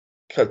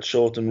 cut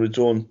short and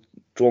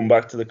drawn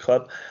back to the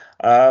club.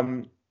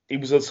 He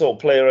was a sort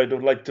of player I'd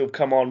have liked to have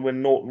come on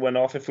when Norton went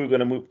off. If we were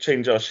going to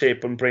change our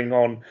shape and bring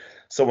on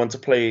someone to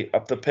play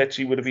up the pitch,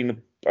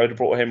 I'd have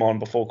brought him on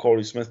before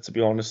Corey Smith, to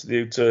be honest with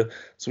you,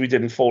 so we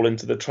didn't fall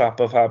into the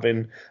trap of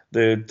having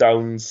the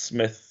Downs,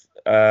 Smith,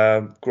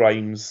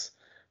 Grimes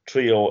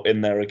trio in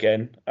there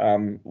again,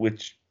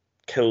 which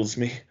kills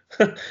me.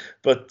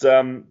 But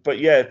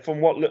yeah,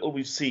 from what little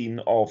we've seen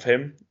of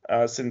him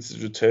since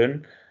his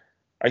return,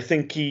 I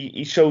think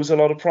he shows a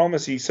lot of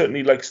promise. He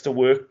certainly likes to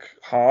work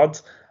hard.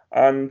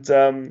 and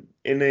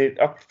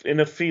in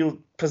a field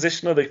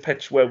position of the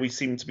pitch where we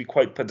seem to be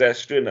quite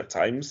pedestrian at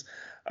times,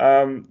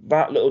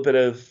 that little bit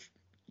of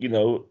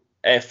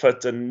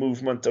effort and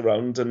movement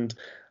around and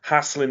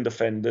hassling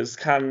defenders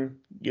can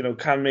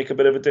make a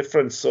bit of a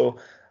difference. So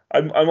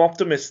I'm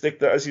optimistic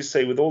that, as you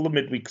say, with all the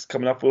midweeks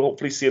coming up, we'll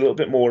hopefully see a little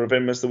bit more of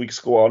him as the weeks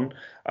go on,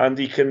 and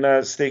he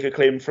can stake a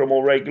claim for a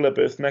more regular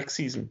berth next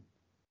season.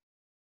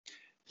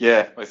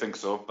 Yeah, I think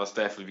so. That's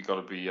definitely got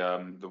to be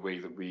the way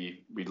that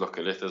we look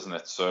at it, isn't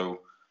it?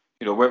 So,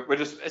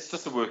 it's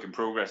just a work in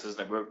progress,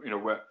 isn't it?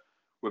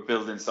 We're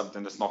building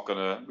something that's not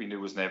we knew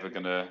was never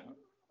gonna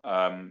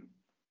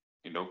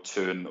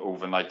turn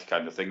overnight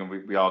kind of thing, and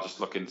we are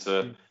just looking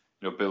to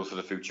build for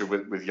the future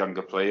with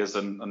younger players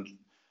and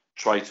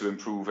try to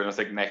improve. And I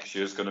think next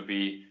year is going to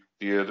be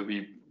the year that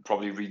we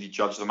probably really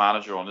judge the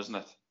manager on, isn't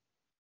it?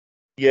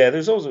 Yeah,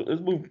 there's also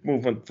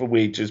movement for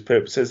wages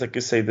purposes. Like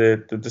I say, the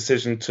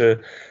decision to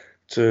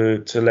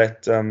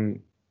let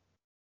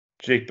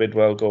Jake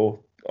Bidwell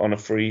go on a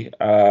free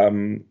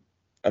and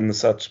the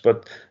such,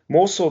 but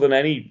more so than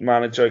any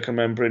manager I can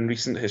remember in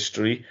recent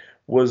history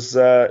is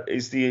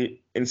the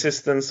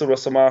insistence of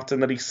Russell Martin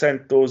that he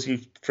sent those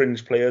youth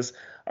fringe players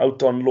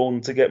out on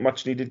loan to get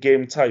much needed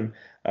game time.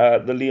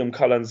 The Liam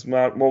Cullens,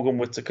 Morgan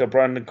Whittaker,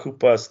 Brandon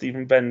Cooper,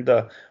 Stephen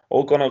Bender,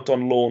 all gone out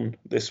on loan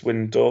this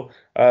window.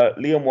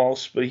 Liam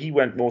Walsh, but he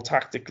went more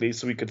tactically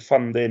so we could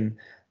fund in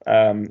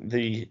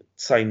the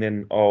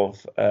signing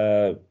of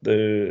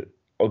the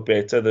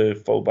Ogbeta,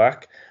 the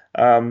fullback.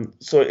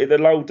 So it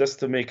allowed us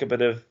to make a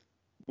bit of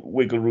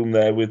wiggle room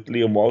there with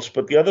Liam Walsh,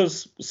 but the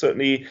others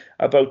certainly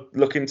about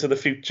looking to the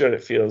future,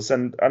 it feels,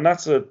 and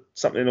that's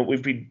something that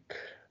we've been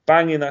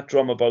banging that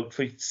drum about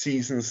for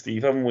seasons,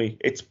 Steve, haven't we?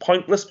 It's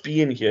pointless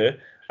being here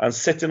and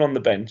sitting on the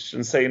bench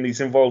and saying he's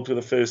involved with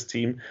the first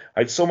team.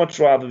 I'd so much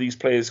rather these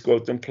players go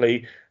out and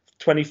play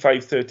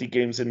 25, 30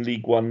 games in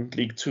League One,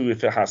 League Two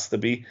if it has to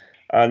be,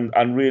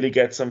 and really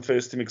get some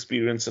first team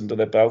experience under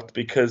their belt,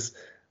 because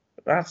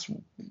that's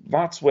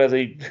where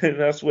they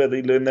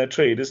learn their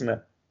trade, isn't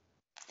it?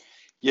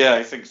 Yeah,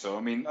 I think so.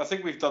 I mean, I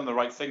think we've done the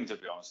right thing, to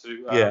be honest.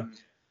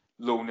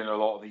 Loaning a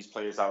lot of these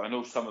players out. I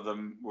know some of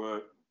them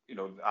were,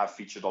 have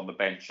featured on the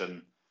bench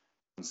and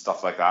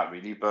stuff like that,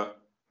 really. But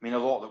I mean, a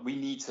lot that we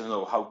need to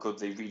know how good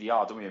they really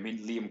are, don't we? I mean,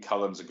 Liam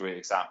Cullen's a great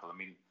example. I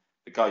mean,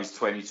 the guy's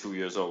 22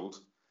 years old.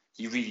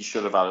 He really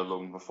should have had a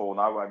loan before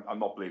now. I'm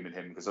not blaming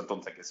him because I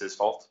don't think it's his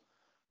fault.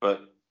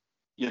 But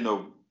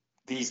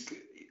these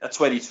at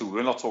 22,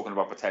 we're not talking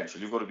about potential.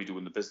 You've got to be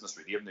doing the business,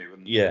 really, haven't you?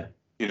 And, yeah.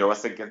 I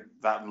think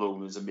that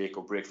loan is a make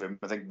or break for him.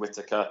 I think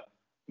Whittaker,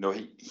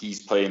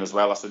 he's playing as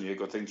well. That's only a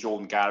good thing.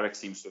 Jordan Garrick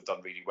seems to have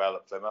done really well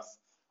at Plymouth.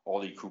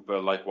 Ollie Cooper,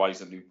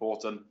 likewise, at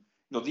Newport. And,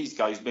 these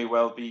guys may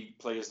well be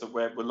players that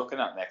we're looking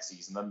at next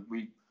season. And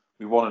we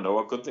want to know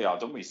how good they are,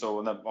 don't we? So,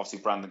 and then obviously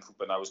Brandon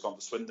Cooper now has gone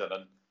to Swindon.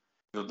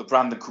 And, the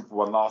Brandon Cooper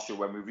one last year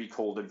when we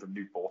recalled him from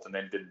Newport and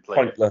then didn't play.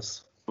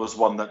 Pointless. Was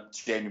one that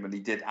genuinely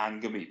did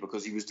anger me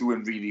because he was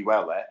doing really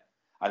well there.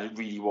 And it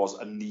really was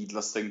a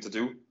needless thing to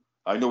do.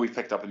 I know he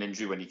picked up an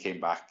injury when he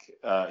came back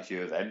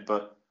here then,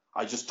 but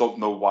I just don't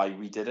know why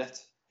we did it.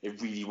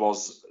 It really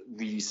was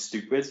really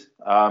stupid.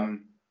 I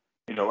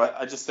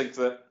just think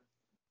that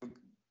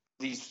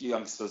these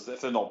youngsters,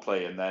 if they're not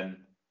playing,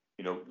 then,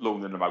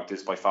 loaning them out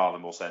is by far the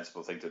more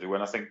sensible thing to do.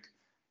 And I think,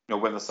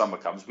 when the summer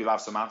comes, we'll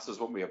have some answers,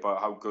 won't we,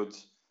 about how good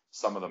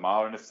some of them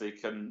are and if they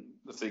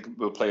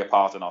will play a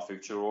part in our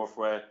future or if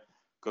we're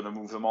going to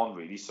move them on,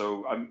 really.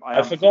 So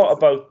I forgot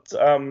about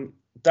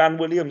Dan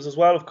Williams as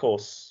well, of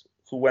course,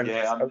 who went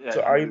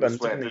to Ireland.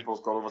 They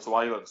both got over to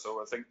Ireland.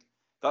 So I think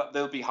that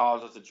they'll be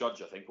harder to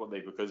judge, I think, won't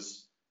they?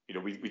 Because,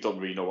 we don't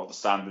really know what the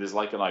standard is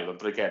like in Ireland.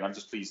 But again, I'm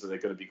just pleased that they're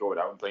going to be going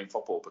out and playing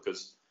football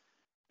because,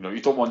 you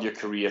don't want your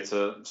career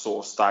to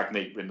sort of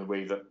stagnate in the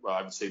way that,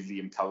 I would say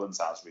Liam Cullens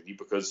has, really,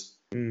 because,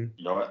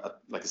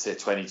 like I say,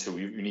 22,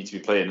 you need to be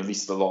playing. At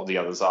least a lot of the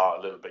others are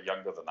a little bit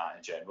younger than that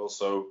in general.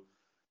 So,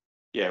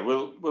 yeah,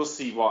 we'll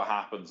see what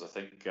happens, I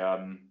think,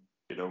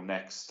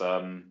 next...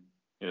 in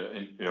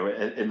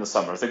the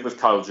summer. I think with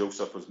Kyle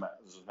Joseph, as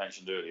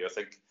mentioned earlier, I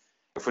think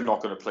if we're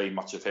not going to play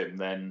much of him,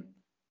 then,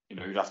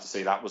 you'd have to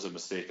say that was a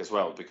mistake as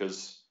well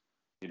because,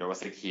 I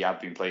think he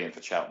had been playing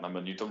for Cheltenham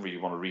and you don't really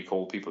want to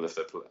recall people if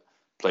they're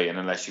playing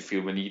unless you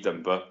feel we need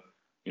them. But,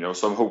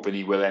 so I'm hoping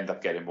he will end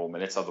up getting more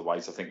minutes.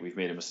 Otherwise, I think we've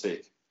made a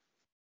mistake.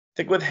 I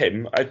think with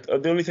him,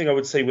 the only thing I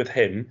would say with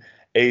him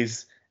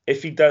is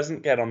if he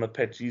doesn't get on the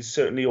pitch, he's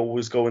certainly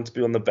always going to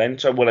be on the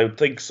bench. Well, I would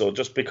think so,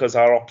 just because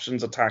our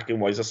options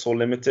attacking-wise are so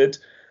limited.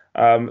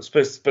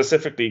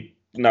 Specifically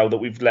now that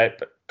we've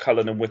let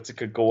Cullen and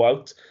Whittaker go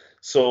out.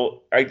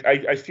 So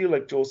I feel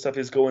like Joseph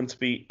is going to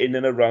be in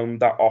and around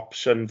that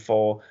option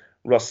for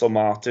Russell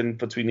Martin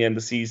between the end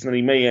of the season. And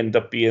he may end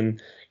up being,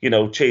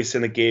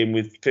 chasing a game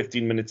with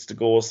 15 minutes to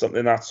go or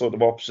something, that sort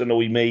of option,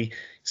 or he may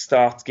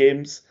start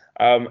games.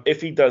 If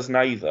he does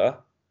neither,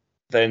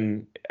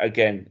 then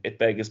again, it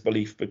beggars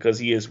belief because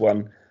he is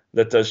one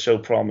that does show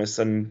promise.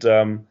 And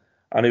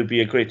and it would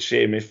be a great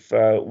shame if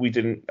we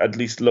didn't at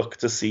least look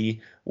to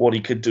see what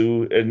he could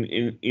do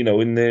in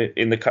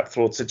the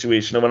cutthroat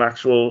situation of an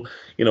actual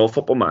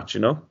football match.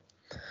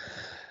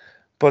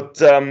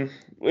 But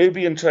it'll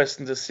be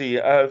interesting to see.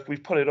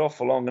 We've put it off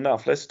for long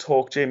enough. Let's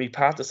talk Jamie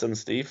Patterson,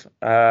 Steve.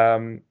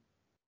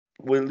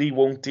 Will he,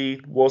 won't he?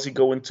 Was he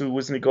going to?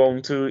 Wasn't he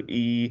going to?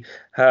 He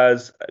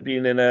has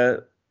been in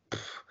a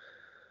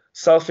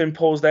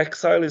self-imposed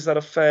exile. Is that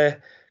a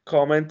fair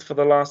comment for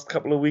the last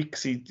couple of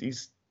weeks?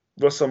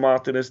 Russell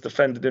Martin has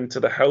defended him to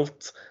the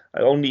hilt.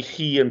 Only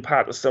he and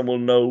Patterson will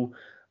know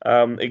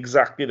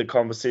exactly the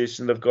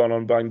conversations that have gone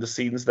on behind the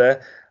scenes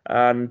there.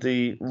 And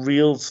the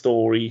real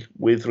story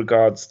with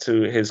regards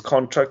to his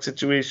contract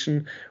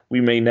situation,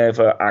 we may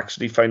never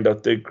actually find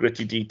out the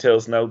gritty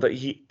details now that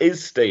he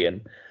is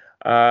staying.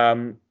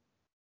 Nothing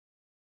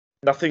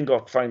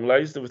got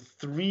finalised. There were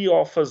 3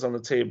 offers on the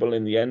table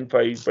in the end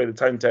by the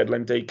time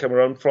deadline day came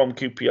around from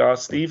QPR,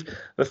 Steve.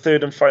 The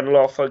third and final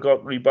offer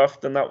got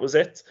rebuffed, and that was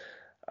it.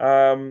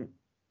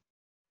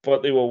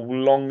 But they were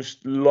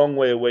long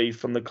way away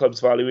from the club's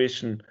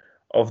valuation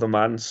of the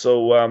man,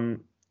 so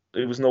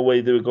there was no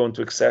way they were going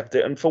to accept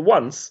it. And for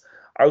once,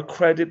 I'll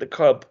credit the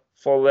club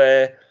for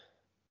their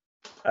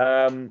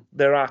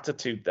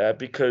attitude there,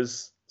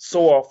 because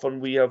so often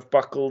we have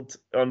buckled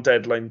on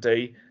deadline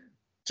day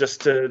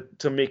just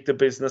to make the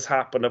business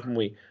happen, haven't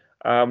we?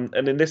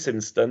 And in this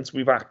instance,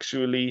 we've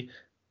actually,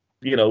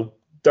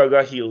 dug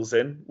our heels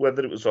in.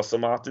 Whether it was Russell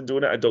Martin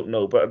doing it, I don't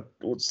know. But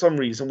for some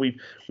reason, we've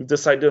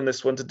decided on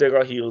this one to dig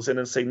our heels in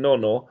and say,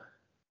 no,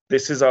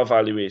 this is our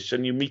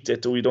valuation. You meet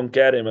it or we don't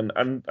get him.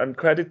 And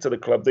credit to the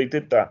club, they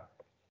did that.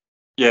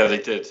 Yeah, they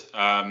did.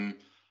 I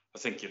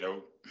think,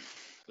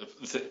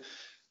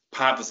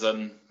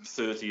 Patterson,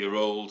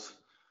 30-year-old,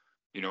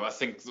 I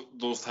think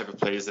those type of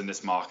players in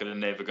this market are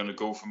never going to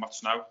go for much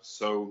now.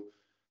 So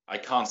I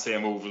can't say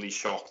I'm overly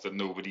shocked that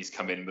nobody's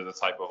come in with the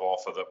type of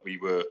offer that we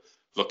were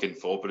looking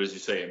for. But as you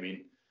say, I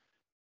mean,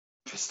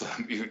 just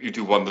you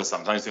do wonder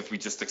sometimes if we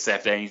just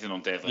accept anything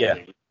on deadline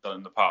day we've done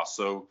in the past.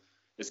 So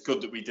it's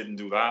good that we didn't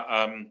do that.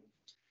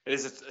 I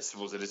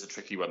suppose it is a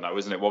tricky one now,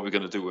 isn't it? What we're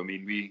going to do? I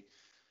mean,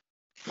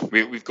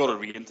 we've got to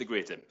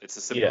reintegrate him. It's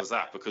as simple as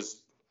that,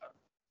 because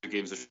the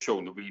games have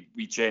shown that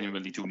we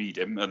genuinely do need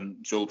him,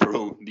 and Joel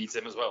Perreault needs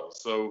him as well.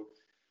 So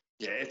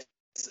yeah,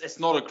 it's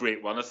not a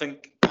great one. I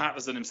think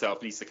Patterson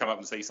himself needs to come up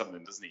and say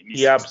something, doesn't he? He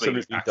needs to explain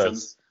his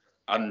actions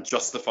and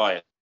justify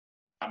it.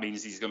 That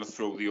means he's going to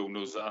throw the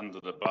owners under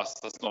the bus.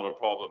 That's not a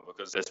problem,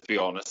 because let's be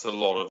honest, a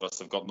lot of us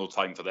have got no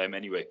time for them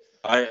anyway.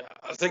 I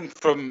think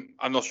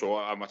I'm not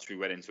sure how much we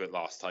went into it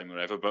last time or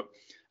whatever, but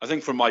I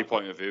think from my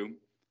point of view,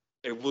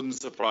 it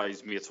wouldn't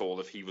surprise me at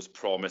all if he was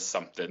promised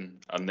something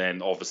and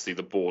then obviously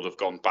the board have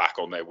gone back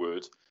on their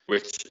word,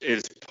 which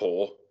is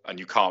poor, and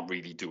you can't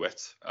really do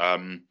it.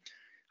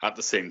 At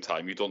the same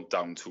time, you don't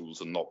down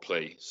tools and not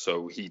play,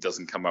 so he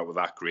doesn't come out with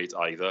that great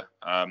either.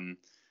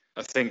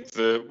 I think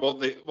what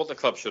the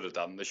club should have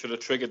done, they should have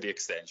triggered the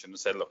extension and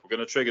said, look, we're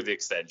going to trigger the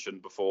extension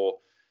before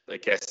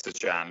it gets to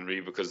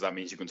January, because that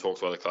means you can talk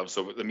to other clubs.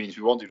 So that means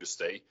we want you to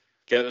stay,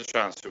 get the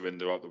transfer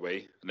window out the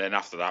way, and then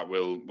after that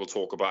we'll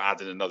talk about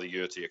adding another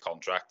year to your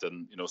contract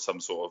and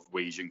some sort of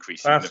wage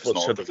increase. That's what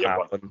should have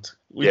happened.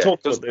 We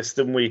talked about this,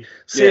 didn't we?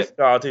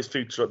 Safeguard his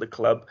future at the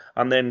club,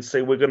 and then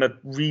say we're going to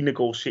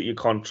renegotiate your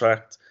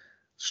contract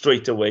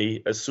straight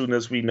away as soon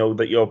as we know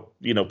that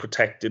you're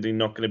protected and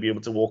you're not going to be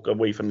able to walk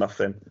away for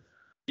nothing.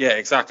 Yeah,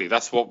 exactly.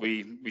 That's what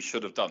we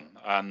should have done.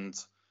 And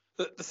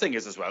the thing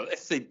is as well,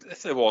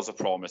 if there was a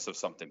promise of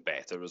something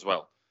better as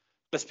well,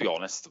 let's be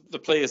honest, the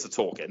players are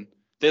talking,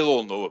 they'll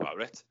all know about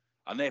it,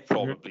 and they're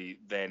probably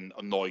then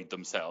annoyed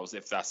themselves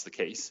if that's the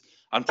case,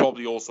 and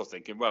probably also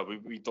thinking, well,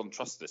 we don't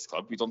trust this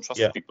club, we don't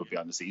trust the people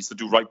behind the scenes to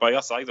do right by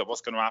us either.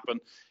 What's going to happen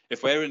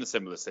if we're in a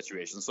similar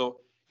situation? So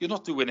you're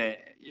not doing it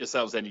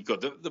yourselves any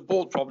good. The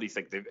board probably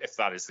think if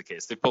that is the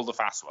case, they pulled a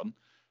fast one,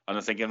 and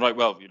they're thinking, right,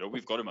 well,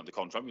 we've got him under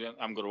contract,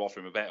 I'm going to offer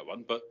him a better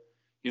one, but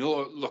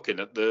looking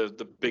at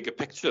the bigger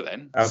picture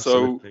then.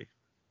 Absolutely.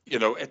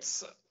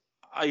 So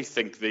I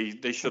think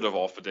they should have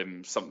offered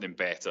him something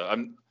better,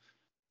 and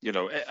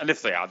and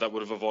if they had, that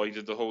would have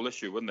avoided the whole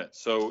issue, wouldn't it?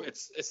 So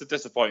it's a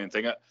disappointing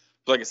thing. But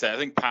like I said, I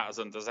think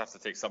Patterson does have to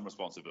take some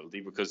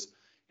responsibility, because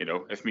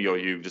if me or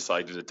you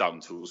decided to down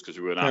tools because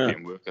we weren't happy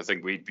in work, I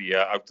think we'd be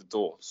out the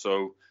door.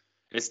 So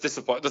it's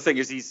disappointing. The thing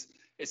is,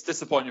 it's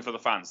disappointing for the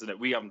fans, isn't it?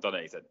 We haven't done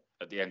anything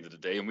at the end of the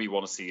day, and we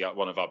want to see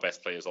one of our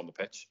best players on the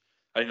pitch.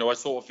 And I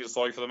sort of feel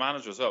sorry for the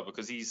manager as well,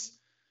 because he's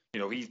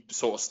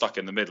sort of stuck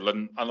in the middle.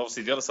 And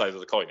obviously the other side of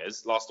the coin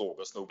is, last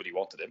August nobody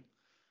wanted him.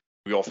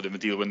 We offered him a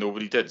deal when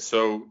nobody did.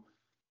 So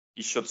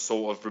he should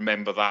sort of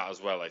remember that as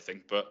well, I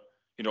think. But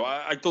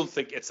I don't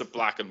think it's a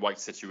black and white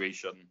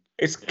situation.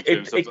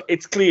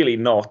 It's clearly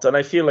not, and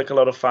I feel like a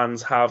lot of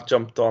fans have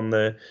jumped on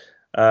the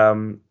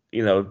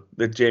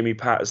Jamie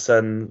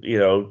Patterson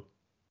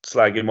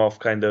slag him off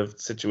kind of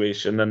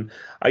situation, and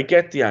I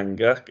get the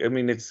anger. I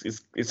mean,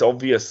 it's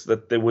obvious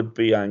that there would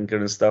be anger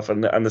and stuff,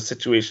 and the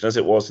situation as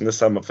it was in the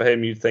summer for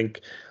him, you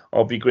think,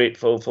 I'll be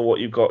grateful for what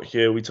you've got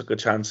here. We took a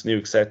chance on you,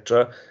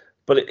 etc.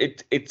 But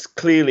it's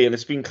clearly, and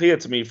it's been clear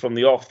to me from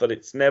the off, that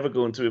it's never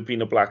going to have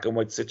been a black and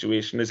white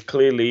situation. It's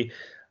clearly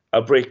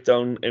a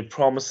breakdown in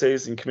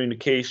promises and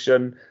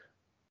communication.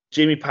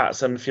 Jamie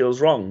Patterson feels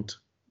wronged.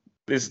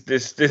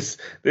 There's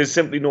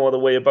simply no other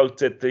way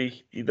about it.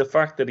 The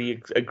fact that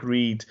he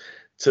agreed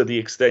to the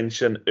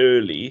extension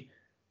early,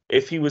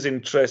 if he was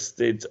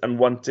interested and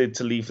wanted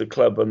to leave the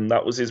club, and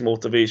that was his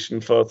motivation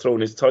for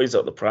throwing his toys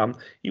out the pram,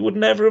 he would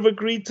never have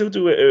agreed to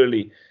do it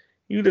early.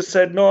 You'd have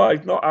said, no,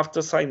 I'd not have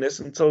to sign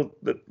this until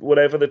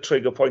whatever the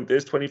trigger point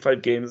is,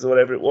 25 games or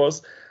whatever it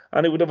was.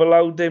 And it would have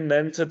allowed him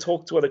then to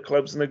talk to other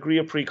clubs and agree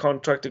a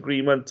pre-contract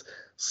agreement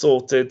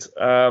sorted.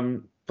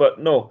 But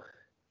no,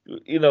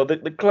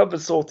 the club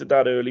has sorted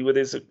that early with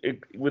his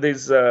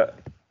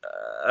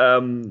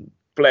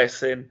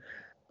blessing,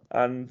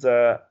 and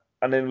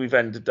then we've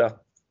ended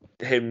up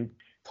him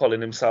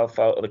pulling himself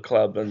out of the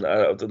club and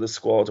out of the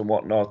squad and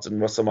whatnot, and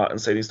Russell Martin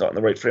saying he's not in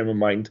the right frame of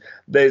mind.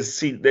 There's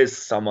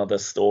some other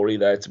story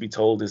there to be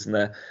told, isn't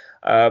there?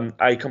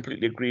 I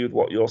completely agree with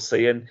what you're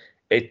saying.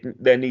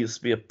 There needs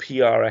to be a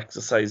PR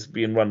exercise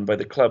being run by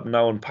the club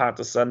now on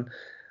Patterson,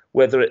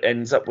 whether it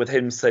ends up with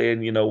him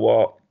saying, you know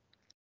what,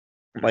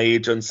 my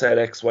agent said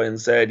X, Y, and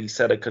Z. He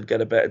said I could get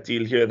a better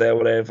deal here, there,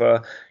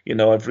 whatever.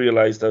 I've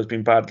realised I was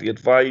being badly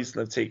advised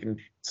and I've taken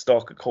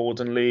stock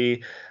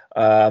accordingly.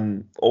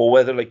 Or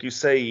whether, like you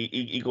say,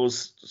 he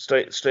goes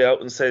straight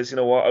out and says, you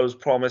know what, I was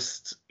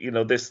promised,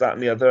 this, that,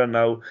 and the other, and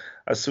now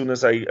as soon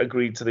as I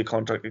agreed to the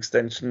contract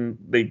extension,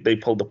 they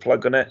pulled the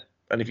plug on it.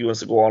 And if he wants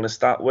to go honest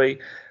that way,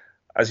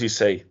 as you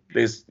say,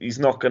 he's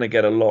not going to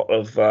get a lot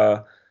of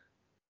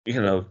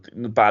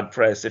bad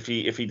press if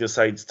he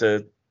decides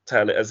to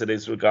tell it as it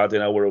is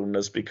regarding our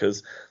owners,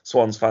 because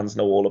Swans fans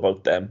know all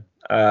about them.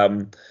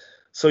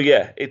 So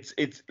yeah,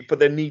 but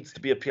there needs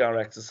to be a PR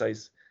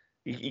exercise.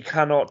 He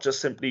cannot just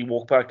simply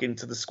walk back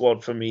into the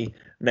squad for me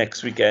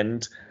next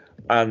weekend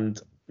and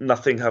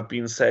nothing have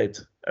been said.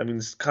 I mean,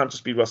 it can't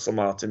just be Russell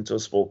Martin to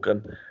have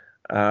spoken.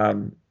 I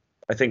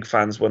think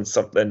fans want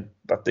something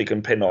that they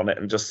can pin on it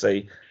and just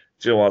say,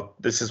 do you know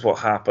what, this is what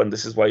happened,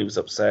 this is why he was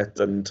upset,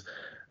 and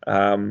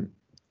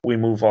we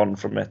move on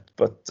from it.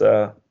 But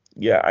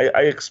yeah,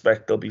 I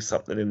expect there'll be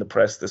something in the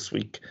press this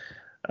week,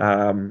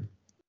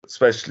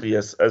 especially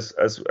as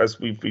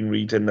we've been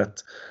reading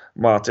that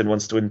Martin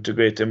wants to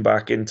integrate him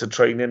back into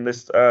training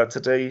this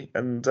today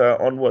and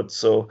onwards.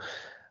 So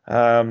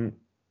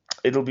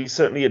it'll be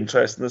certainly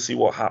interesting to see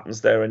what happens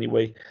there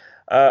anyway.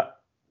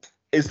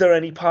 Is there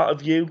any part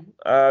of you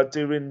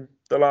during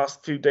the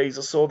last few days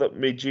or so that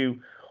made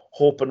you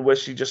hope and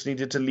wish you just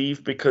needed to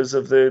leave because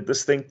of the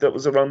stink that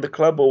was around the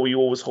club, or were you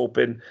always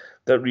hoping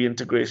that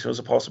reintegration was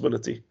a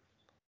possibility?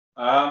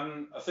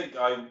 I think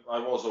I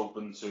was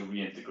open to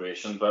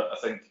reintegration, but I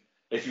think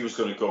if he was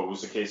going to go, it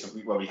was a case of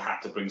we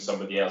had to bring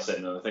somebody else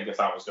in, and I think if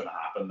that was going to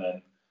happen,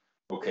 then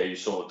okay, you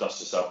sort of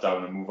dust yourself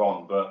down and move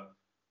on. But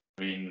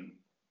I mean,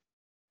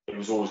 it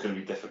was always going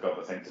to be difficult,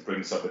 I think, to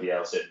bring somebody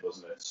else in,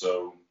 wasn't it?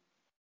 So,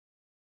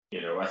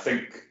 I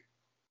think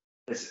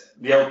it's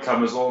the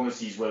outcome, as long as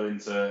he's willing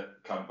to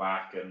come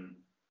back and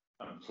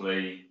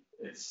play,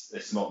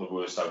 it's not the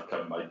worst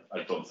outcome,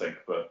 I don't think.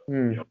 But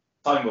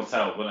time will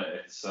tell, won't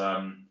it?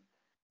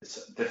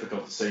 It's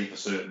difficult to say for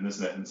certain,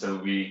 isn't it, until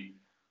we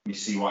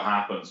see what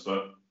happens.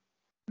 But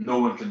no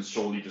one can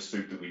surely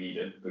dispute that we need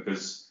it,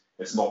 because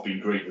it's not been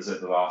great, has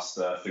it, the last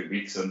few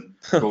weeks, and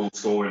goal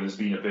scoring has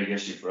been a big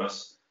issue for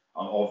us.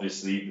 And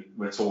obviously,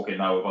 we're talking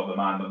now about the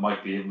man that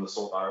might be able to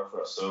sort that out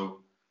for us. So,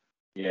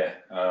 yeah,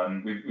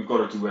 we've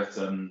got to do it,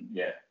 and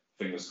yeah,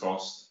 fingers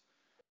crossed,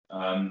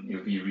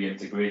 he'll be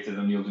reintegrated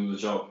and he'll do the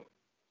job.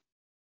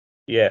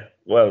 Yeah,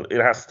 well,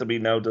 it has to be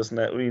now, doesn't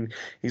it? I mean,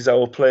 he's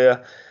our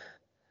player.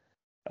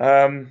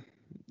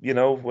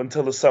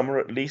 Until the summer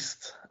at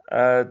least.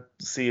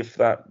 See if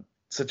that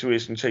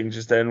situation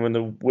changes then when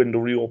the window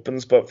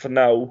reopens. But for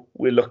now,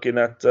 we're looking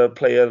at a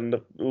player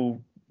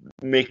who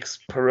makes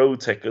Perot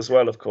tick as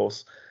well, of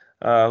course,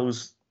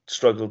 who's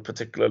struggled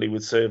particularly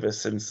with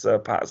service since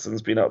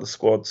Patterson's been out of the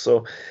squad.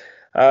 So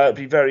it'd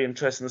be very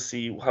interesting to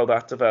see how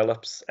that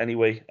develops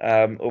anyway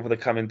over the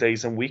coming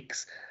days and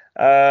weeks.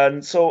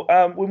 And so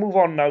we'll move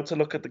on now to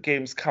look at the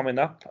games coming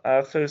up.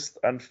 First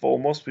and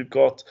foremost, we've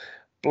got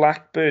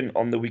Blackburn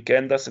on the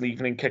weekend. That's an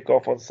evening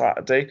kickoff on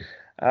Saturday.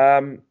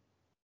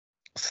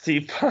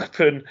 Steve,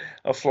 Blackburn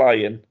are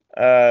flying.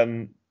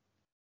 And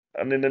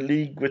in a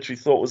league which we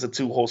thought was a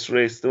two-horse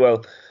race,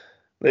 well,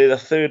 they're the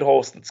third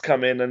horse that's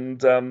come in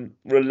and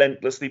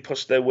relentlessly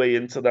pushed their way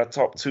into that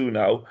top two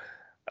now.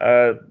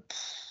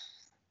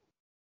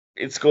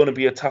 It's going to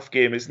be a tough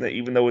game, isn't it?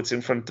 Even though it's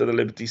in front of the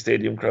Liberty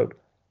Stadium crowd.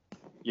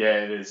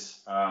 Yeah, it is.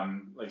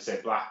 Like I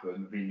said,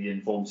 Blackburn have been the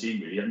informed team,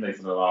 really, haven't they,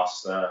 for the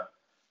last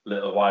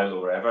little while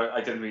or whatever.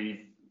 I didn't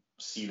really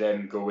see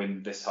them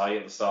going this high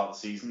at the start of the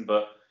season,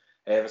 but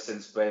ever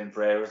since Ben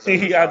Brereton...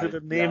 He added a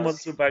name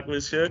onto the back of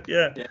his shirt,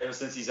 yeah. Yeah, ever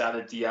since he's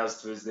added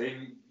Diaz to his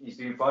name, he's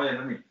been fine,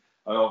 hasn't he?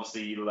 And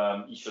obviously,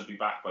 he should be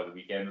back by the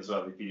weekend as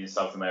well. They've been in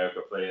South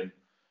America playing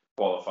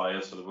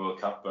qualifiers for the World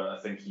Cup, but I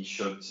think he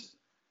should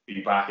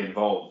be back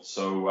involved.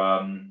 So,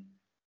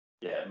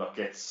 yeah, look,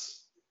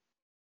 it's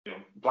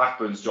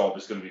Blackburn's job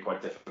is going to be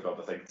quite difficult,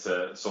 I think,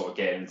 to sort of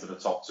get into the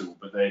top two.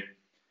 But they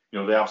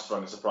have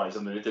sprung a surprise,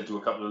 and they did do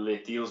a couple of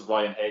late deals.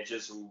 Ryan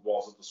Hedges, who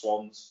was at the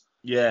Swans,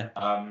 yeah,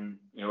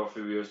 a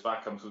few years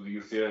back, come through the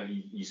youth here.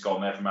 He's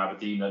gone there from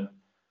Aberdeen, and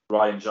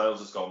Ryan Giles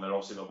has gone there.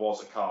 Obviously, there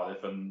was at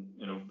Cardiff, and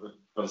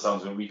by the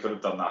sounds of it, we could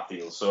have done that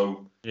deal.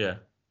 So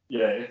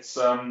it's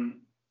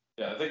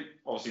I think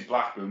obviously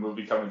Blackburn will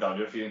be coming down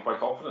here feeling quite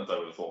confident, I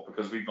would have thought,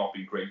 because we've not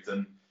been great.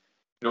 And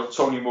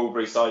Tony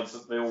Mowbray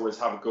sides, they always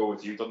have a go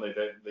at you, don't they?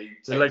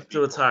 They like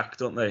to attack,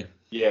 don't they?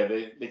 Yeah,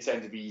 they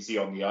tend to be easy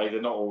on the eye.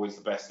 They're not always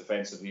the best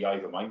defensively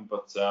either, mind.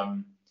 But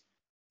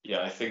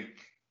I think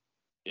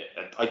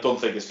I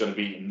don't think it's going to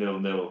be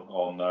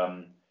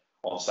 0-0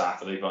 on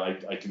Saturday,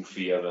 but I do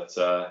fear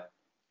that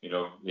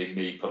they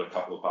may put a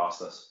couple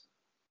past us.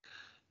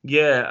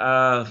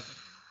 Yeah,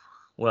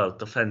 well,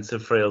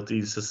 defensive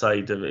frailties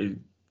aside,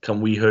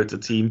 can we hurt a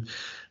team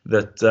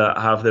that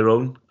have their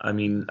own? I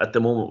mean, at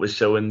the moment we're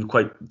showing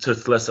quite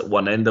toothless at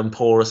one end and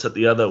porous at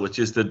the other, which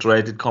is the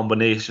dreaded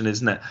combination,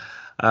 isn't it?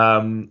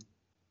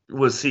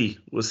 We'll see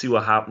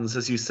what happens.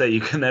 As you say, you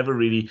can never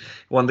really.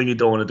 One thing you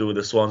don't want to do with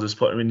the Swans is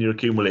put them in your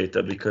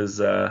accumulator, because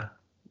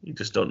you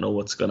just don't know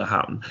what's going to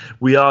happen.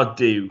 We are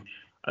due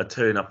a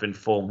turn up in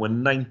form. We're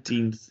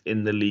 19th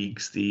in the league,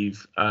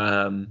 Steve.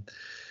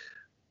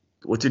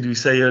 What did we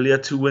say earlier?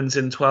 2 wins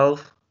in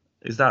 12.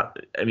 Is that?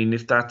 I mean,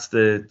 if that's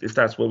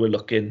where we're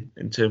looking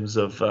in terms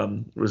of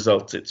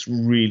results, it's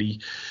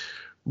really,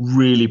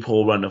 really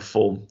poor run of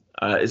form.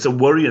 It's a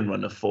worrying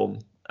run of form,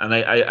 and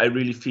I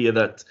really fear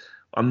that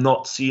I'm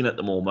not seeing at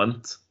the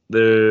moment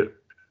the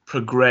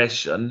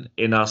progression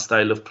in our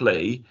style of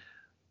play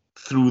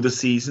through the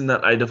season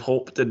that I'd have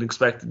hoped and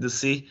expected to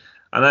see.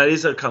 And that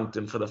is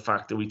accounting for the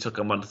fact that we took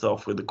a month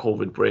off with the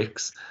COVID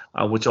breaks,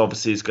 which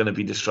obviously is going to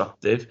be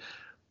disruptive.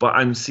 But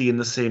I'm seeing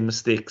the same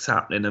mistakes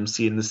happening. I'm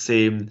seeing the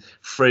same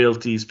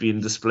frailties being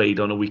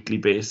displayed on a weekly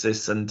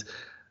basis. And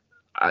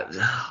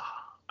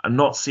I'm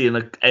not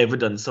seeing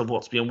evidence of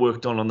what's being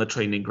worked on the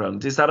training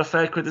ground. Is that a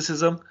fair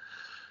criticism?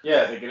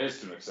 Yeah, I think it is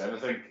to an extent. I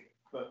think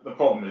the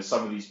problem is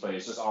some of these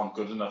players just aren't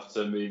good enough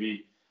to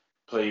maybe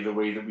play the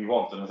way that we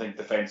want. And I think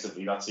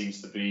defensively that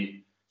seems to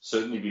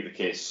certainly be the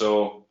case.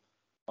 So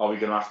are we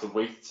going to have to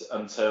wait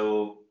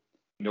until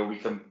we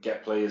can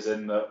get players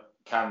in that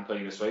can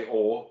play this way,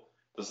 or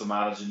does the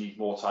manager need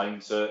more time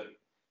to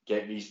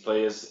get these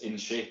players in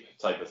shape,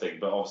 type of thing?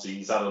 But obviously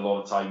he's had a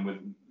lot of time with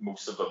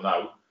most of them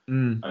now.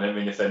 And I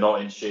mean, if they're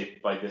not in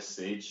shape by this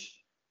stage,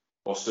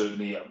 or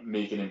certainly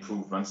making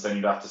improvements, then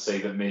you'd have to say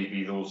that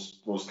maybe those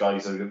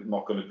guys are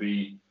not going to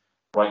be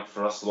right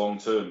for us long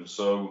term.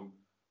 So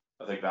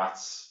I think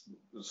that's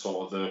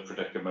sort of the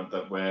predicament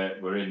that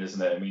we're in,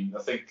 isn't it? I mean,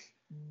 I think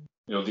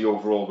the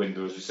overall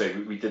window, as you say,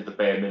 we did the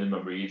bare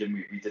minimum read, and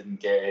we didn't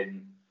get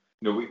in.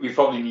 We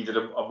probably needed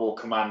a more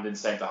commanding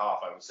centre half,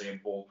 I would say,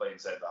 and ball playing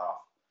centre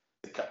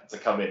half to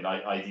come in.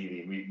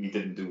 Ideally, we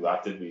didn't do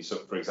that, did we? So,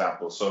 for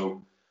example,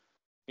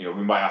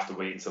 we might have to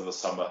wait until the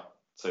summer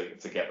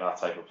to get that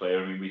type of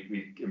player. I mean,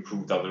 we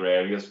improved other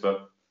areas,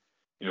 but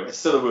it's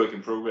still a work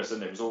in progress,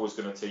 and it was always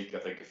going to take, I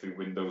think, a few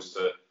windows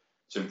to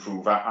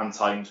improve and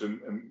time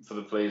for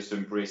the players to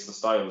embrace the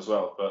style as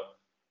well. But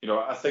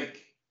I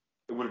think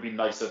it would have been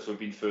nicer to have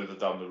been further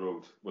down the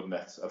road, wouldn't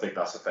it? I think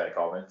that's a fair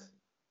comment.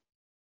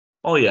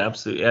 Oh yeah,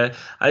 absolutely.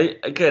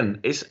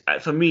 It's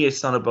for me,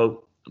 it's not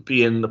about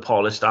being the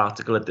polished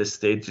article at this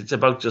stage. It's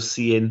about just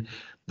seeing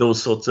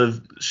those sorts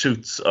of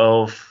shoots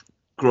of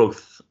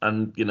growth,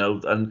 and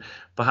and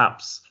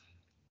perhaps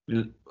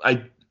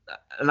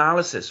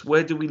analysis.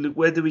 Where do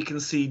we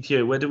concede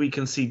here? Where do we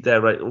concede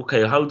there? Right.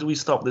 Okay. How do we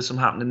stop this from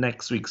happening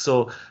next week?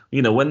 So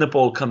when the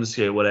ball comes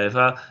here,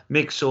 whatever,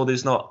 make sure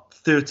there's not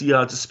 30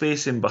 yards of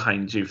space in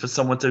behind you for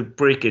someone to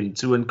break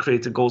into and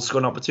create a goal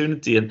scoring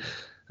opportunity. And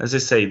as I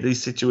say,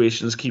 these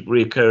situations keep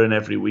reoccurring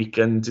every week,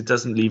 and it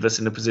doesn't leave us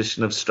in a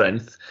position of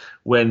strength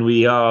when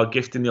we are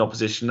gifting the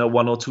opposition a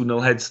 1 or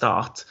 2-0 head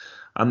start,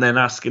 and then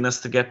asking us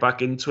to get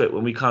back into it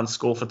when we can't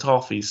score for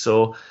toffee.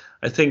 So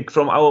I think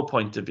from our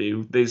point of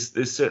view, there's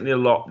certainly a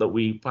lot that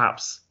we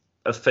perhaps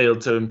have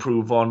failed to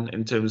improve on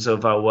in terms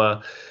of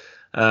our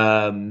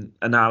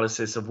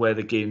analysis of where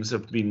the games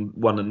have been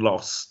won and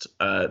lost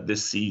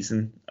this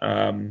season.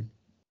 And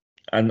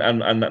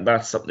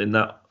that's something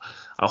that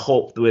I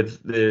hope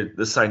with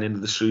the signing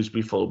of the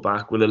Shrewsbury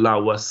fullback will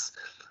allow us,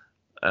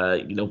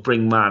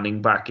 bring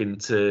Manning back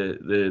into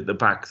the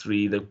back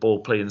three, the ball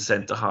playing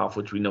centre half,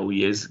 which we know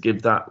he is.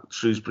 Give that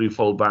Shrewsbury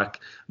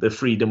fullback the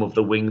freedom of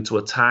the wing to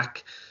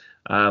attack,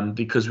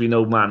 because we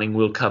know Manning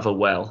will cover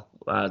well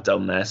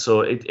down there.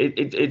 So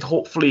it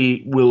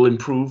hopefully will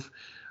improve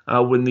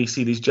when they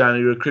see these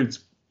January recruits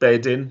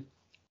bed in.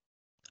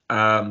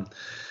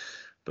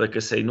 But like I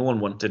say, no one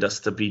wanted us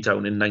to be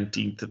down in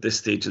 19th at this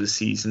stage of the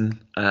season.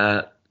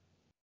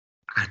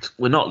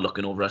 We're not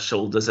looking over our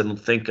shoulders. I don't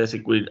think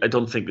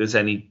there's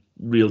any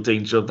real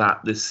danger of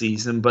that this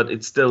season. But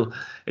it's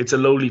a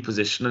lowly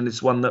position, and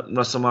it's one that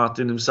Russell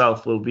Martin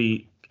himself will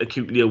be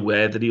acutely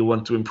aware that he'll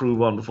want to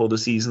improve on before the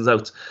season's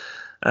out.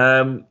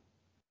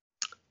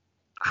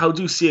 how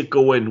do you see it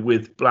going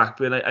with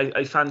Blackburn?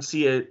 I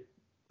fancy it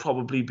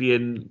probably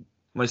being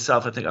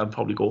myself. I think I'd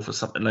probably go for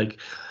something like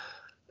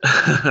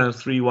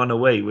 3-1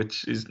 away,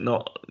 which is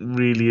not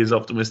really as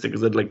optimistic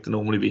as I'd like to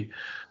normally be.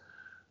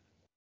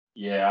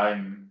 Yeah,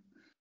 I'm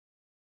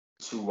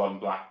 2-1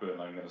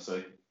 Blackburn, I'm going to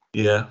say.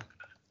 Yeah.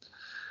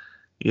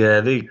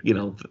 Yeah,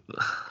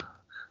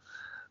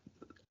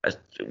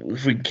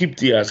 if we keep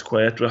Diaz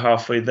quiet, we're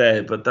halfway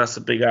there, but that's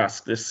a big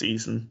ask this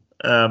season.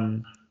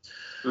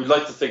 We'd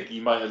like to think he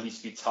might at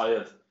least be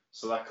tired,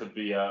 so that could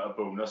be a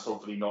bonus.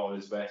 Hopefully not at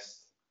his best.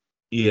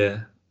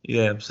 Yeah,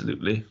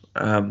 absolutely.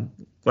 Well,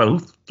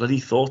 who bloody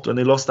thought when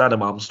they lost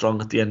Adam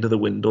Armstrong at the end of the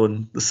window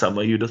in the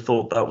summer, you'd have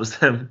thought that was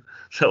them.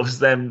 That was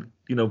them,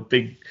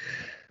 big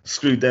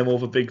screwed them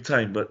over big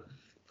time, but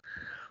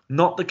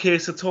not the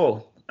case at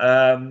all.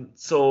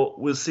 So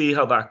we'll see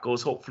how that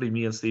goes. Hopefully,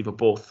 me and Steve are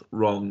both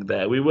wrong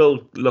there. We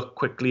will look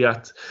quickly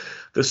at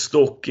the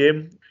Stoke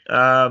game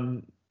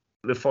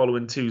the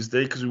following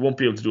Tuesday because we won't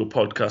be able to do a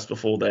podcast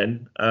before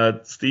then.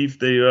 Steve,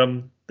 they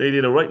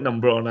did a right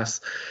number on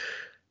us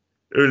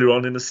earlier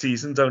on in the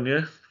season, don't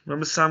you?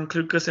 Remember Sam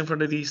Clucas in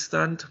front of the East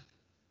Stand?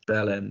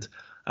 Bell end.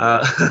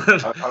 How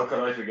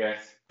can I forget?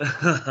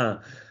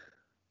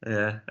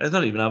 Yeah, I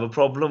don't even have a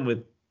problem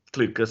with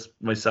Clucas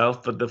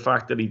myself, but the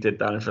fact that he did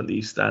that in front of the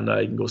East Stand,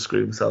 I can go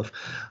screw himself.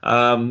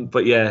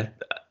 But yeah,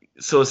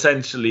 so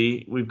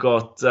essentially we've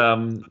got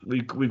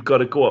we've got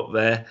to go up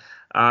there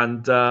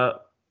and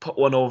put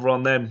one over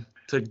on them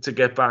to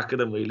get back at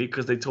them really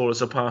because they tore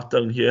us apart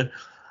down here.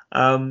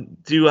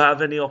 Do you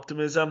have any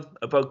optimism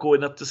about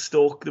going up to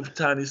Stoke, the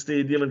Britannia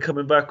Stadium, and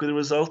coming back with a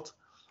result?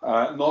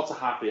 Not a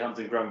happy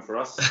hunting ground for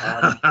us.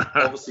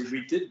 Obviously,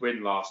 we did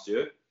win last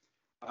year.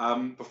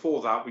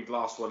 Before that, we'd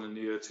last won in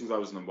the year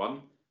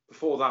 2001.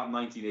 Before that,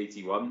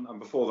 1981. And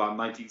before that,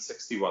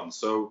 1961.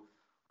 So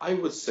I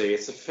would say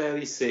it's a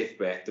fairly safe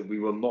bet that we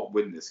will not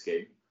win this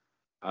game.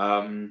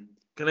 Can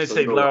I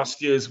say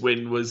last year's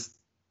win was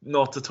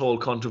not at all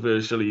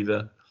controversial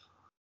either?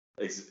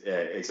 Yeah,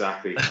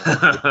 exactly.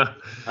 I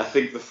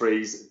think the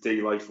phrase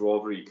daylight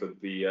robbery could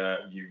be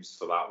used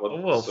for that one.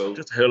 Oh, well, so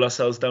just hurl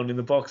ourselves down in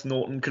the box.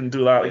 Norton can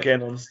do that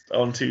again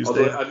on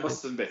Tuesday. Although I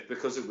must admit,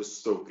 because it was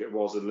Stoke, it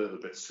was a little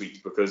bit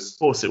sweet because... Of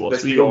course it was.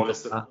 Let's be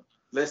honest.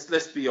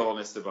 Let's be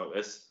honest about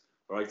this,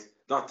 right?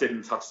 That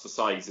didn't touch the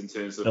sides in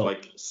terms of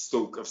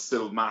Stoke have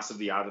still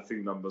massively had a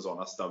few numbers on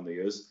us down the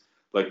years,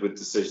 like with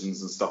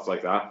decisions and stuff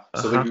like that.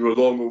 So I think we were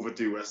long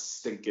overdue a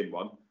stinking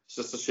one. It's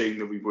just a shame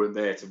that we weren't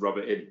there to rub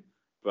it in.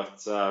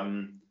 But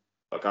I'm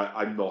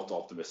not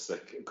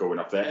optimistic going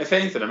up there. If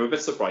anything, I'm a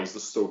bit surprised the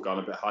Stoke gone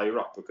a bit higher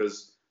up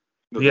because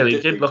they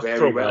did look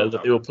for a while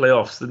that they were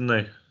playoffs, didn't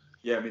they?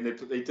 Yeah, I mean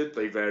they did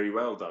play very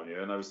well down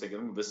here, and I was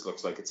thinking, this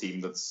looks like a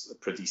team that's a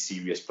pretty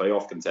serious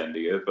playoff contender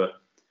here. But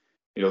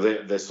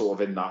they're sort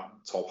of in that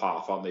top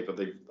half, aren't they? But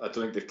I don't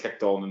think they've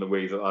kicked on in the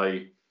way that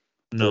I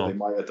thought they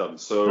might have done.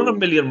 So not a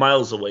million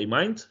miles away,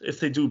 mind.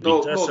 If they do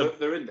beat us,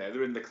 they're in there.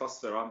 They're in the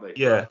cluster, aren't they?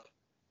 Yeah.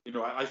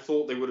 I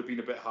thought they would have been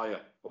a bit higher,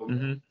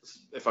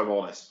 if I'm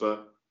honest.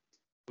 But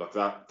look,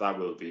 that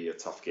will be a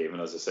tough game.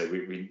 And as I say,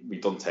 we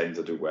don't tend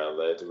to do well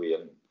there, do we?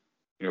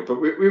 And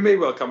but we may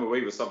well come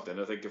away with something.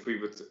 I think if we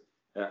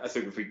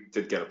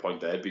did get a point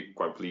there, I'd be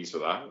quite pleased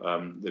with that.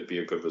 It'd be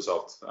a good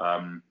result.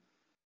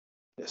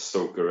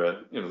 Stoke are,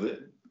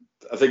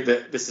 I think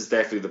that this is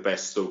definitely the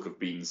best Stoke have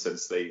been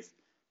since they've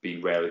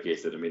been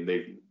relegated. I mean,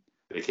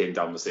 they came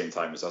down the same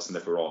time as us, and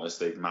if we're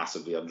honest, they've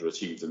massively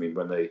underachieved. I mean,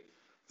 when they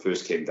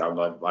first came down,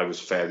 I was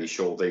fairly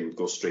sure they would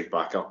go straight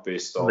back up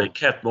based on... They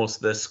kept most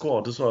of their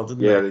squad as well,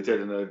 didn't they? Yeah, they did,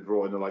 and they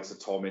brought in the likes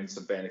of Tom Ince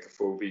and Benik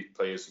Afobe,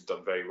 players who've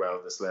done very well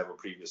at this level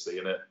previously,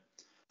 and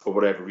for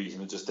whatever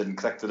reason, it just didn't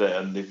click to it,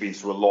 and they've been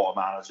through a lot of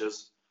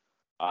managers,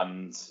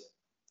 and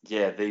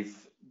yeah, they've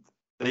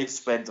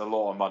spent a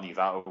lot of money,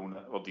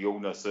 the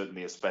owner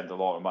certainly has spent a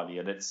lot of money,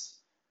 and it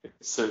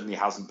certainly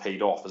hasn't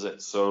paid off, has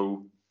it?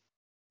 So,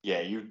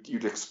 yeah,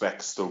 you'd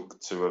expect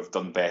Stoke to have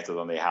done better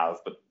than they have,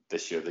 but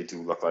this year they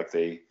do look like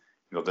they're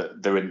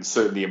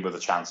certainly in with a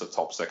chance of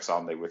top six,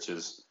 aren't they? Which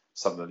is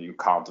something that you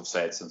can't have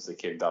said since they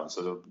came down.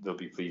 So they'll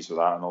be pleased with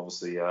that. And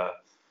obviously,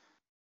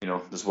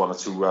 there's one or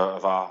two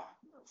of our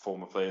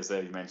former players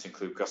there. You mentioned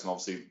Clucas, and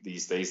obviously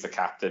these days the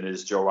captain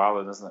is Joe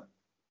Allen, isn't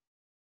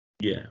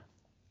it?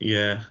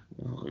 Yeah.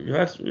 We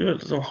had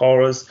some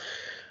horrors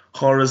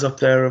up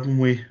there, haven't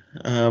we?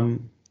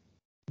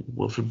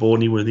 Wilfred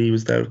Bonney, when he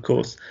was there, of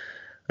course.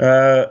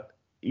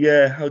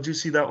 How do you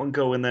see that one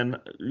going then?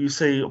 You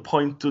say a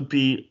point would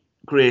be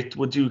great.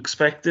 Would you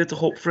expect it,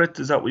 hope for it?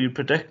 Is that what you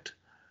predict?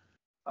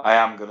 I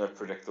am going to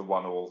predict the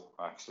 1-1,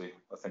 actually.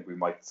 I think we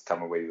might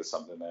come away with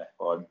something there.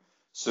 Well, I'm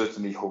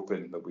certainly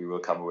hoping that we will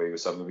come away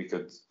with something. We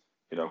could,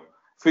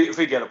 if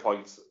we get a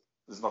point,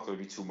 there's not going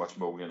to be too much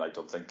moaning, I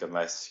don't think,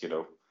 unless,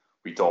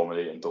 we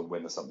dominate and don't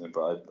win or something.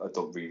 But I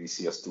don't really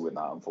see us doing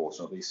that,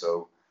 unfortunately.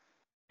 So,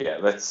 yeah,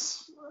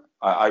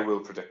 I will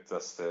predict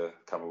us to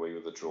come away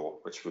with a draw,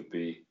 which would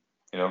be...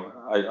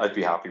 I'd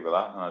be happy with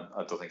that, and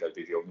I don't think I'd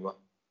be the only one.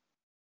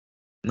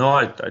 No,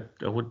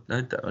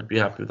 I'd be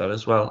happy with that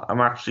as well.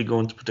 I'm actually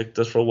going to predict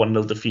us for a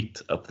 1-0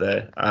 defeat up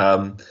there.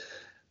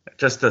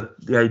 Just the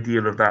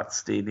idea of that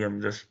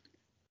stadium,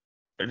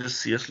 I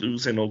just see us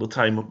losing all the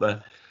time up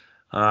there.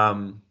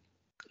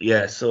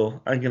 Yeah,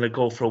 so I'm going to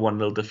go for a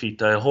 1-0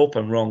 defeat. I hope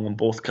I'm wrong on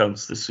both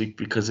counts this week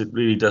because it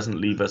really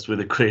doesn't leave us with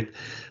a great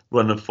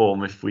run of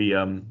form if we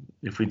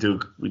do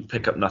we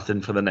pick up nothing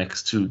for the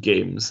next two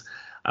games.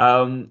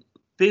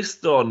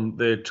 Based on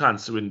the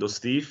transfer window,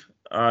 Steve,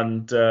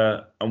 and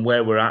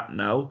where we're at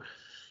now,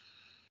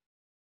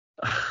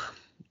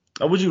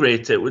 how would you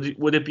rate it?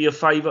 Would it be a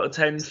 5 out of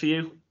 10 for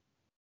you?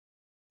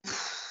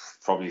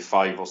 Probably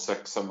 5 or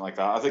 6, something like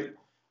that. I think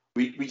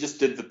we just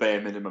did the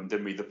bare minimum,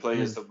 didn't we? The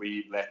players that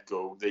we let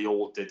go, they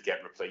all did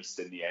get replaced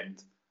in the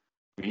end.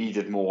 We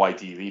needed more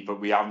ideally,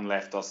 but we haven't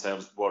left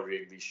ourselves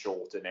worryingly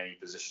short in any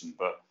position.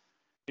 But,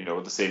 you know,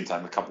 at the same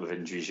time, a couple of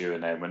injuries here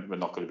and there, we're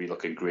not going to be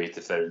looking great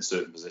if they're in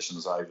certain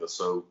positions either.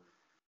 So,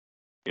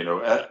 you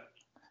know,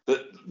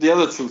 the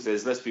other truth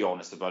is, let's be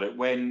honest about it,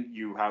 when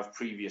you have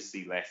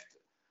previously left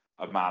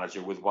a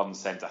manager with one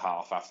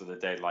centre-half after the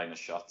deadline is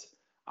shut,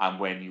 and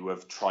when you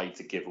have tried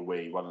to give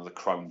away one of the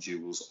crown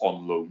jewels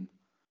on loan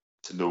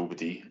to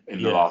nobody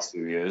in the last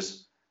few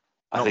years,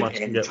 I think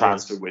any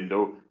transfer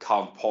window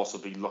can't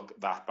possibly look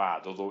that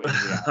bad, although in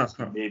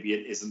reality, maybe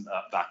it isn't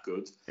that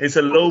good. It's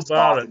a low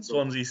bar at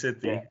Swansea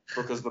City. Yeah,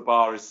 because the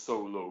bar is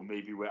so low,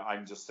 maybe where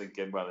I'm just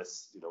thinking, well,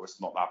 it's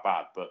not that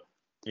bad, but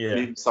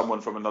maybe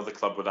someone from another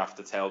club would have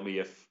to tell me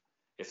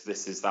if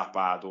this is that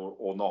bad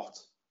or not.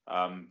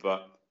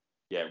 But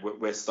yeah,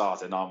 we're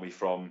starting, aren't we,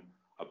 from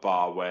a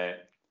bar where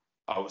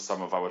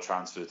some of our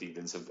transfer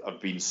dealings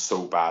have been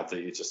so bad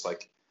that you're just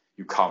like,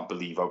 you can't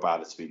believe how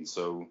bad it's been.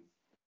 So,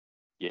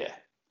 yeah.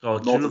 Oh,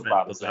 do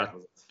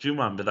you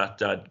remember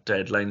that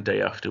deadline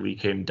day after we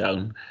came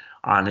down?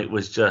 And it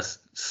was just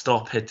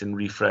stop, hit and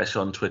refresh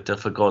on Twitter,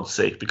 for God's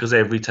sake, because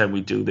every time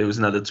we do, there was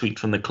another tweet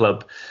from the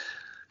club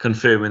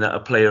confirming that a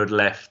player had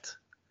left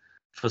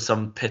for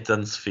some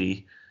pittance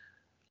fee.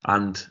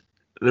 And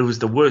it was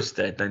the worst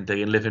deadline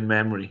day in living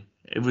memory.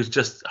 It was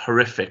just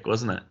horrific,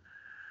 wasn't it?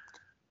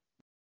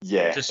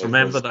 Yeah. Just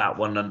remember that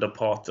one under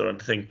Potter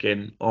and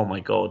thinking, oh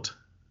my God.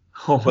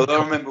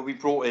 I remember we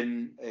brought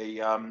in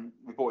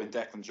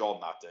Declan John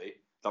that day.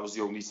 That was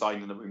the only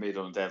signing that we made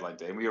on a deadline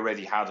day, and we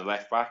already had a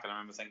left back. And I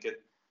remember thinking,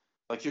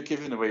 like, you're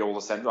giving away all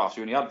the centre halves.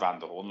 You only had Van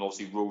der Horn, and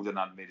obviously Roden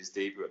hadn't made his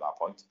debut at that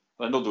point.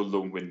 And I know the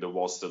loan window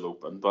was still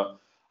open, but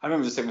I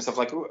remember just thinking to myself,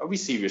 like, are we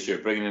serious here,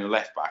 bringing in a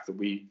left back that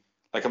we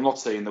like? I'm not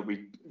saying that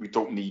we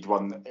don't need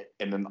one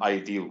in an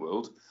ideal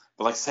world,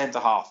 but like centre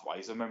half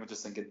wise, I remember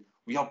just thinking,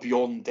 we are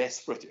beyond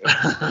desperate here.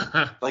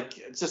 Like,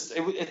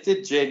 it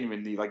did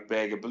genuinely like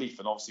beg a belief.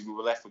 And obviously we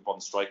were left with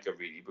one striker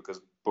really because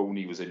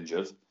Boney was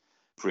injured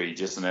for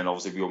ages, and then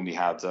obviously we only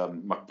had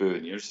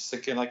McBurney. I was just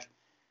thinking, like,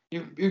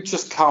 you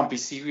just can't be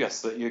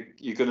serious that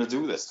you're going to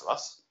do this to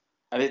us.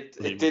 And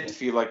it did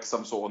feel like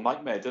some sort of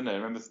nightmare, didn't it? I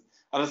remember,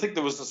 and I think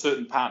there was a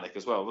certain panic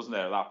as well, wasn't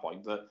there, at that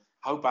point, that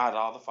how bad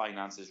are the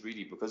finances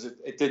really? Because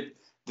it did.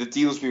 The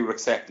deals we were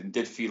accepting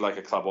did feel like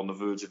a club on the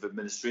verge of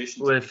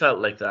administration. Well, it felt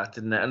like that,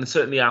 didn't it? And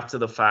certainly after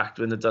the fact,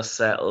 when the dust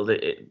settled,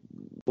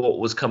 what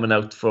was coming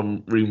out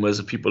from rumours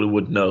of people who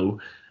would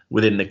know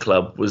within the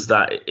club was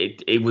that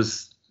it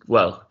was,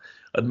 well,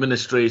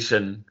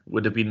 administration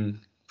would have been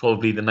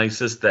probably the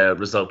nicest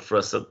result for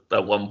us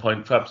at one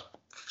point, perhaps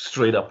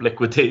straight up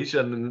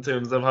liquidation in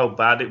terms of how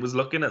bad it was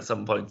looking at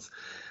some points.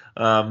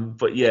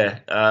 But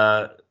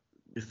yeah,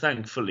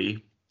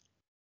 thankfully,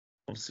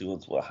 obviously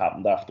what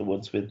happened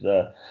afterwards with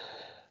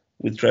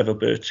Trevor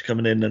Birch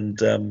coming in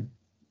and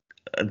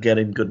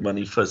getting good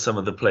money for some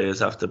of the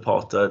players after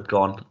Potter had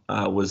gone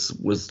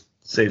was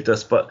saved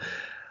us. But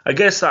I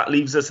guess that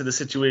leaves us in a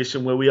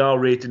situation where we are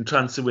rating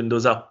transfer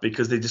windows up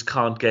because they just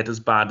can't get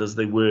as bad as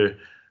they were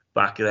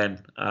back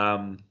then.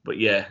 But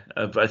yeah,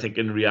 I think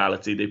in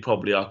reality they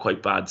probably are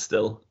quite bad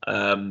still.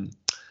 On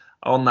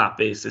that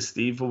basis,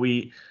 Steve,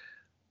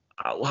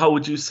 how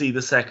would you see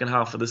the second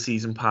half of the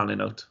season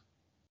panning out?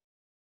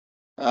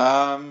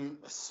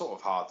 It's sort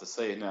of hard to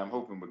say now. I'm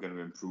hoping we're going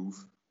to improve.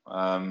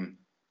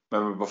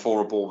 Remember,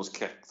 before a ball was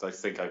kicked, I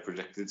think I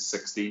predicted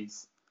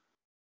 16th.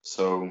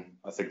 So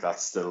I think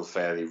that's still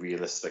fairly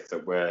realistic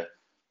that we're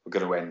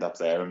going to end up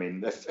there. I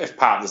mean, if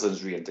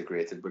Patterson's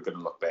reintegrated, we're going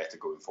to look better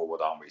going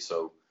forward, aren't we?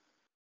 So,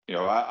 you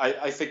know,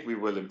 I think we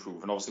will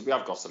improve. And obviously we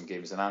have got some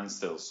games in hand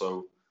still.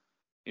 So,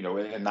 you know,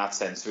 in that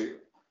sense,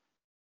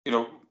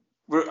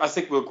 I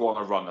think we'll go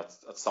on a run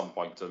at some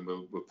point and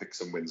we'll pick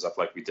some wins up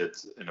like we did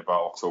in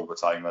about October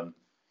time. And,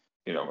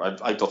 you know,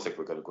 I don't think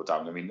we're going to go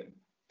down. I mean,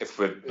 if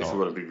we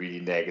want to be really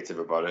negative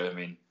about it, I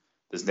mean,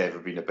 there's never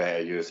been a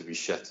better year to be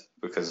shit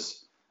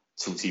because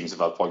two teams have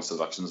had points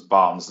deductions.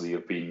 Barnsley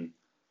have been,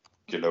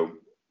 you know,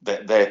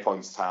 their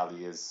points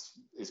tally is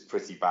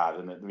pretty bad.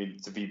 And I mean,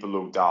 to be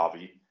below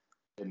Derby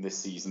in this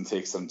season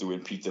takes them doing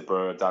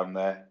Peterborough down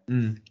there.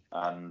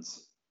 And,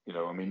 you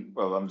know, I mean,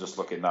 well, I'm just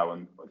looking now,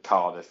 and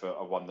Cardiff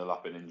are 1-0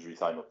 up in injury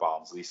time at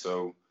Barnsley.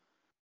 So,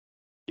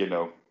 you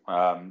know,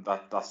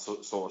 that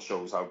sort of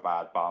shows how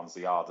bad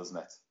Barnsley are, doesn't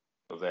it?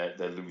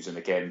 they're losing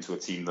again to a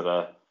team that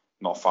are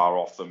not far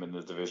off them in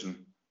the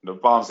division.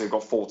 Barnsley have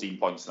got 14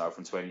 points now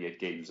from 28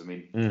 games. I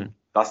mean,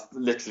 that's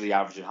literally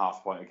averaging half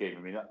a point a game.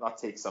 I mean, that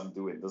takes some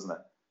doing, doesn't it?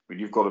 I mean,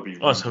 you've got to be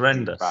it's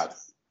horrendous. really bad.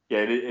 Yeah,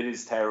 it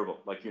is terrible.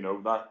 Like,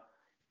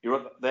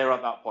 they're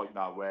at that point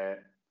now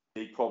where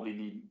they probably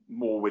need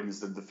more wins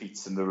than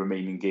defeats in the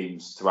remaining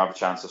games to have a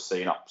chance of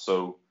staying up.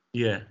 So,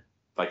 yeah,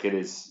 like, it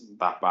is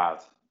that bad.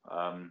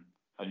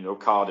 And,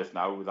 Cardiff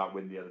now, with that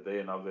win the other day,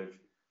 and now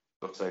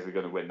looks like they're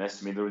going to win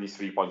this. I mean, they're only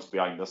 3 points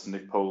behind us, and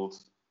they've pulled,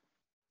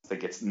 I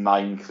think it's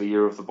 9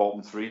 clear of the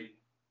bottom 3.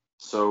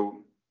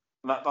 So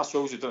that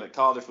shows you've done it.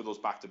 Cardiff with those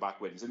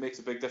back-to-back wins, it makes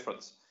a big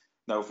difference.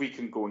 Now, if we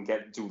can go and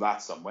do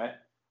that somewhere,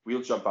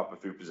 we'll jump up a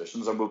few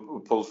positions and we'll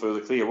pull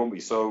further clear, won't we?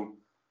 So,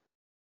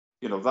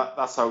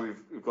 that's how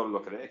we've got to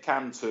look at it. It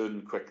can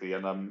turn quickly,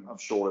 and I'm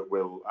sure it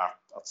will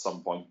at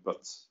some point.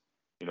 But,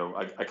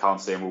 I can't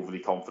say I'm overly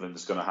confident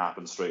it's going to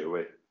happen straight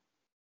away.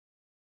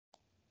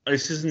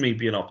 This isn't me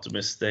being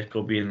optimistic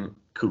or being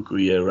cuckoo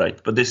here,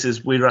 right? But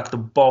we're at the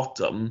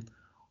bottom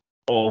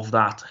of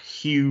that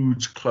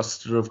huge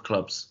cluster of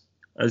clubs.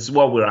 This is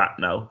what we're at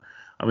now.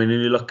 I mean,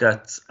 when you look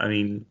at,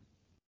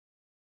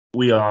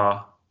 we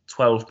are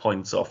 12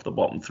 points off the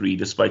bottom 3,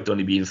 despite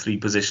only being 3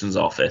 positions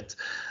off it.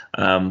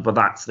 But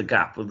that's the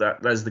gap.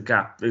 There's the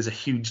gap. There's a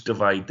huge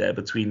divide there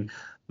between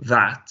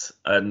that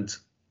and,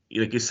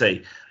 like you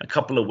say, a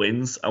couple of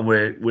wins, and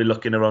we're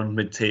looking around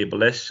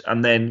mid-table-ish.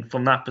 And then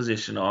from that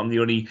position on,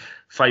 you're only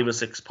 5 or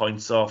 6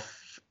 points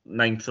off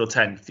 9th or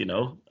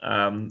 10th,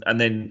 and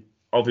then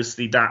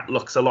obviously that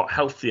looks a lot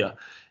healthier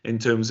in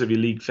terms of your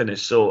league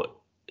finish. So,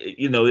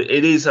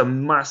 it is a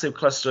massive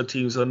cluster of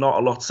teams. There's not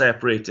a lot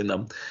separating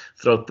them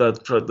throughout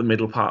the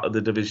middle part of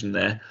the division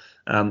there,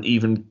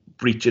 even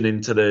breaching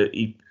into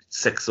the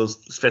 5th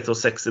or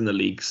 6th in the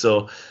league.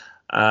 So,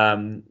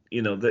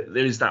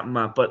 there is that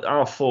map. But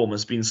our form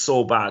has been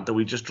so bad that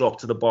we just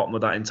dropped to the bottom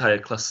of that entire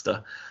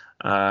cluster.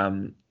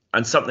 And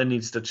something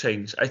needs to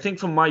change. I think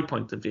from my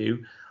point of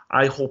view,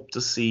 I hope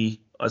to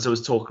see, as I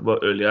was talking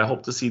about earlier, I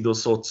hope to see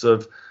those sorts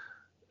of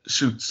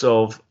shoots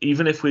of,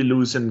 even if we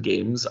lose in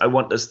games, I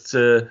want us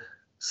to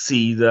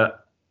see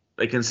that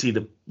I can see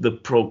the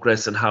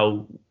progress and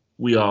how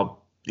we are,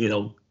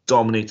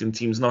 dominating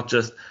teams, not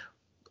just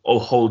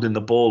holding the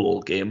ball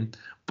all game,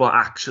 but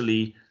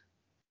actually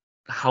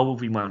how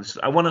have we managed?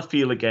 I want to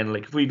feel again,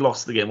 like if we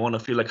lost the game, I want to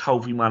feel like how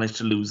have we managed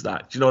to lose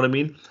that? Do you know what I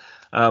mean?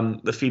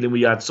 The feeling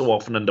we had so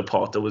often under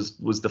Pato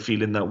was the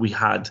feeling that we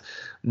had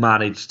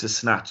managed to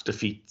snatch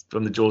defeat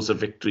from the jaws of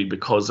victory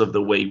because of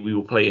the way we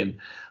were playing.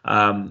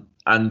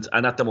 And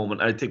at the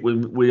moment, I think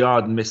we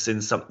are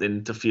missing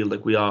something to feel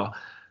like we are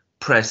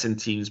pressing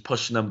teams,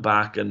 pushing them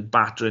back and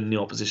battering the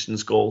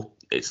opposition's goal.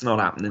 It's not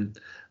happening.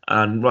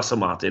 And Russell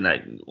Martin,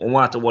 no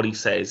matter what he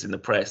says in the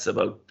press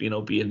about,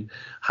 being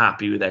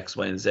happy with X,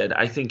 Y, and Z,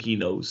 I think he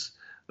knows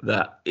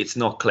that it's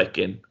not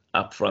clicking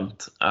up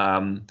front.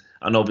 And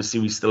obviously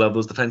we still have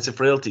those defensive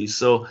frailties.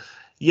 So,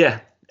 yeah,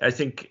 I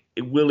think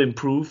it will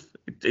improve.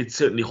 It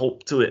certainly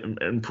hope to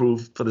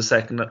improve for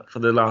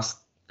the last,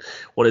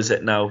 what is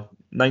it now,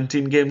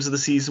 19 games of the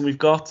season we've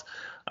got.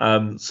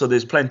 So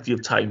there's plenty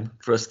of time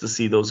for us to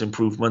see those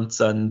improvements.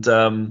 And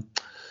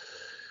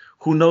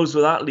who knows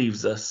where that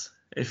leaves us.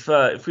 If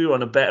we were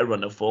on a better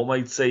run of form,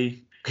 I'd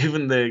say,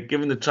 given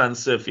the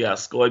transfer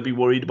fiasco, I'd be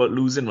worried about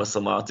losing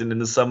Russell Martin in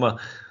the summer.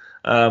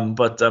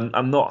 But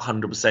I'm not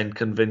 100%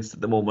 convinced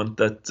at the moment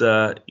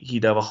that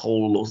he'd have a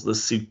whole lot of the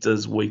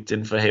suitors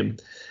waiting for him.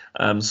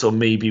 So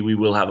maybe we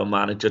will have a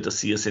manager to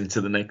see us into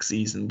the next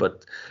season,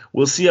 but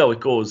we'll see how it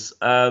goes.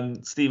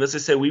 Steve, as I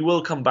say, we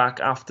will come back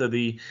after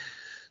the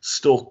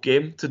Stoke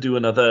game to do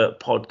another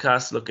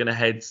podcast looking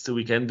ahead to the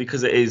weekend,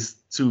 because it is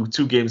two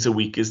games a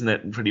week, isn't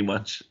it, pretty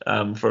much,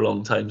 for a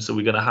long time. So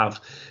we're going to have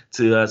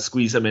to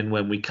squeeze them in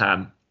when we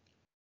can.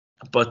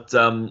 But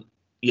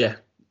yeah,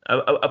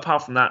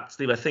 apart from that,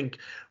 Steve, I think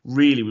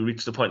really we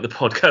reached the point in the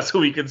podcast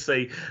where we can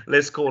say,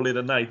 let's call it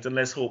a night, and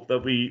let's hope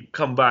that we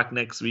come back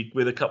next week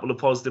with a couple of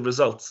positive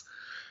results.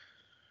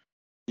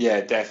 Yeah,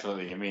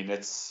 definitely. I mean,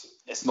 it's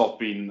not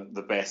been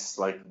the best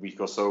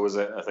week or so, is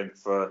it? I think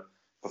for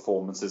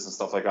performances and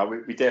stuff like that,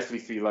 we definitely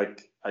feel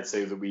like, I'd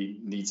say, that we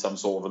need some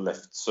sort of a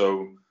lift.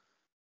 So,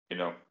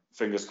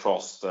 fingers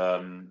crossed,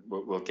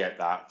 we'll get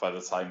that by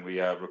the time we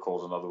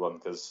record another one,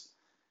 because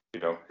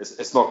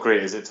it's not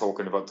great, is it,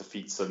 talking about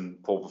defeats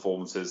and poor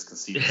performances,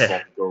 conceding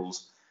sloppy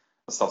goals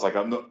and stuff like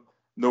that. No,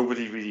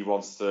 nobody really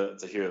wants to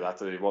hear that.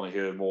 They want to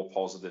hear more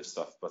positive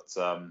stuff. But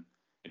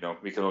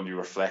we can only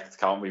reflect,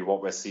 can't we,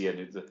 what we're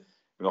seeing.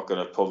 We're not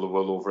going to pull the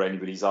wool over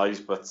anybody's eyes,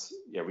 but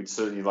yeah, we'd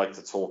certainly like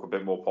to talk a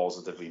bit more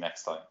positively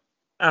next time.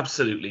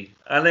 Absolutely,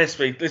 and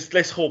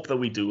let's hope that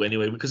we do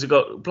anyway, because we've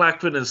got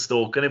Blackburn and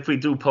Stoke, and if we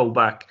do pull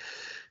back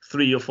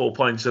 3 or 4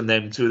 points on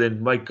them too,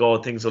 then my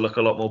God, things will look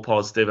a lot more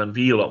positive and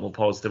be a lot more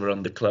positive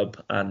around the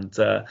club. And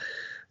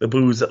the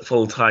booze at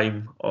full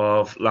time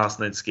of last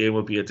night's game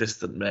will be a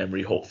distant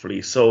memory,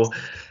 hopefully. So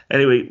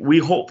anyway, we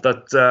hope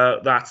that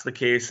that's the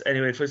case.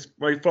 Anyway,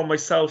 from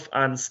myself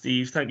and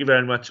Steve, thank you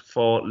very much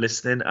for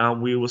listening,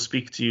 and we will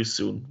speak to you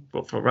soon.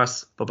 But for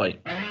us,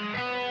 bye-bye.